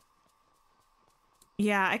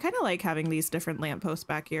 Yeah, I kind of like having these different lampposts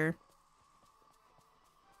back here.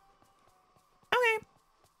 Okay.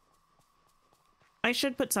 I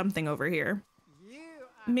should put something over here.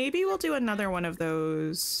 Maybe we'll do another one of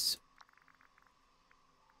those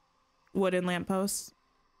wooden lampposts.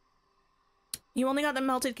 You only got the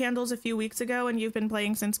melted candles a few weeks ago and you've been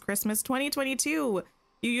playing since Christmas 2022.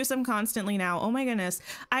 You use them constantly now. Oh my goodness.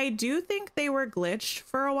 I do think they were glitched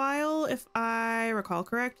for a while, if I recall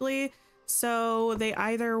correctly. So they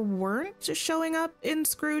either weren't showing up in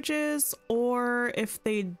Scrooge's, or if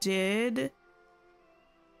they did,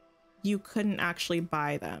 you couldn't actually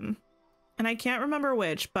buy them. And I can't remember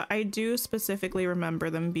which, but I do specifically remember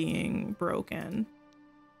them being broken.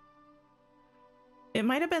 It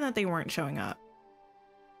might have been that they weren't showing up.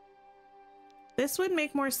 This would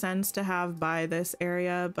make more sense to have by this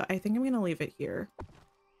area, but I think I'm gonna leave it here.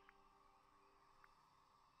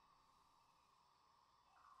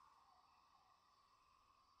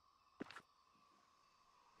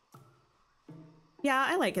 Yeah,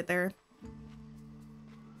 I like it there.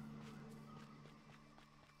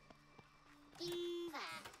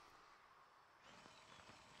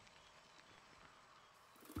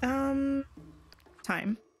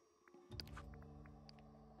 Time.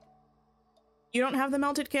 You don't have the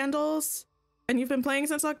melted candles? And you've been playing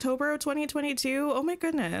since October of 2022? Oh my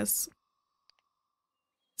goodness.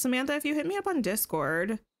 Samantha, if you hit me up on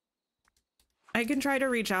Discord, I can try to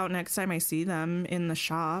reach out next time I see them in the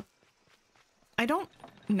shop. I don't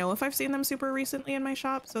know if I've seen them super recently in my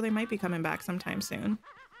shop, so they might be coming back sometime soon.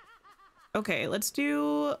 Okay, let's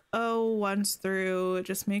do a once through.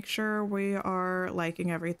 Just make sure we are liking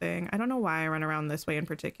everything. I don't know why I run around this way in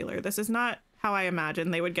particular. This is not how I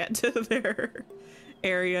imagine they would get to their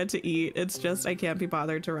area to eat. It's just I can't be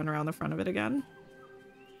bothered to run around the front of it again.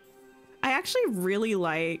 I actually really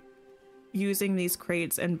like using these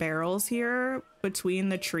crates and barrels here between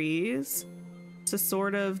the trees to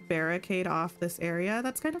sort of barricade off this area.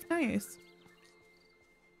 That's kind of nice.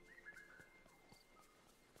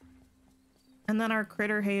 And then our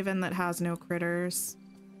critter haven that has no critters.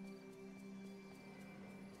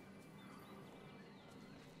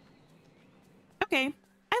 Okay,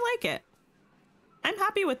 I like it. I'm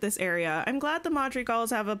happy with this area. I'm glad the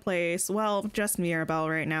Madrigals have a place. Well, just Mirabelle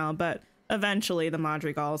right now, but eventually the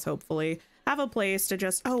Madrigals hopefully have a place to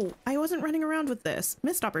just, oh, I wasn't running around with this.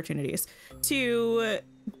 Missed opportunities to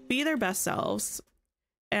be their best selves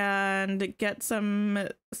and get some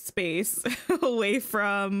space away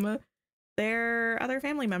from their other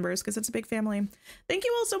family members, because it's a big family. Thank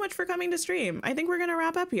you all so much for coming to stream. I think we're gonna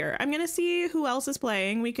wrap up here. I'm gonna see who else is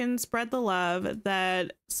playing. We can spread the love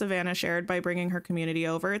that Savannah shared by bringing her community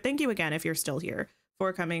over. Thank you again if you're still here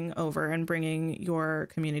for coming over and bringing your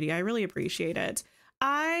community. I really appreciate it.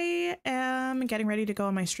 I am getting ready to go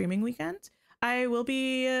on my streaming weekend. I will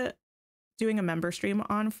be doing a member stream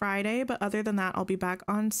on Friday, but other than that, I'll be back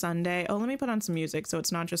on Sunday. Oh, let me put on some music so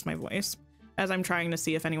it's not just my voice as I'm trying to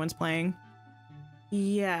see if anyone's playing.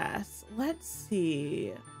 Yes, let's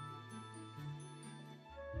see.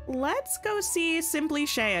 Let's go see Simply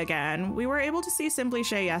Shay again. We were able to see Simply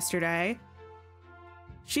Shay yesterday.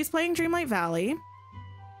 She's playing Dreamlight Valley,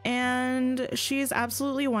 and she's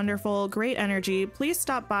absolutely wonderful. Great energy. Please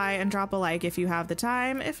stop by and drop a like if you have the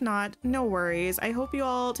time. If not, no worries. I hope you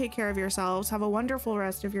all take care of yourselves. Have a wonderful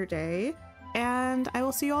rest of your day, and I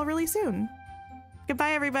will see you all really soon.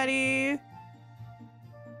 Goodbye, everybody.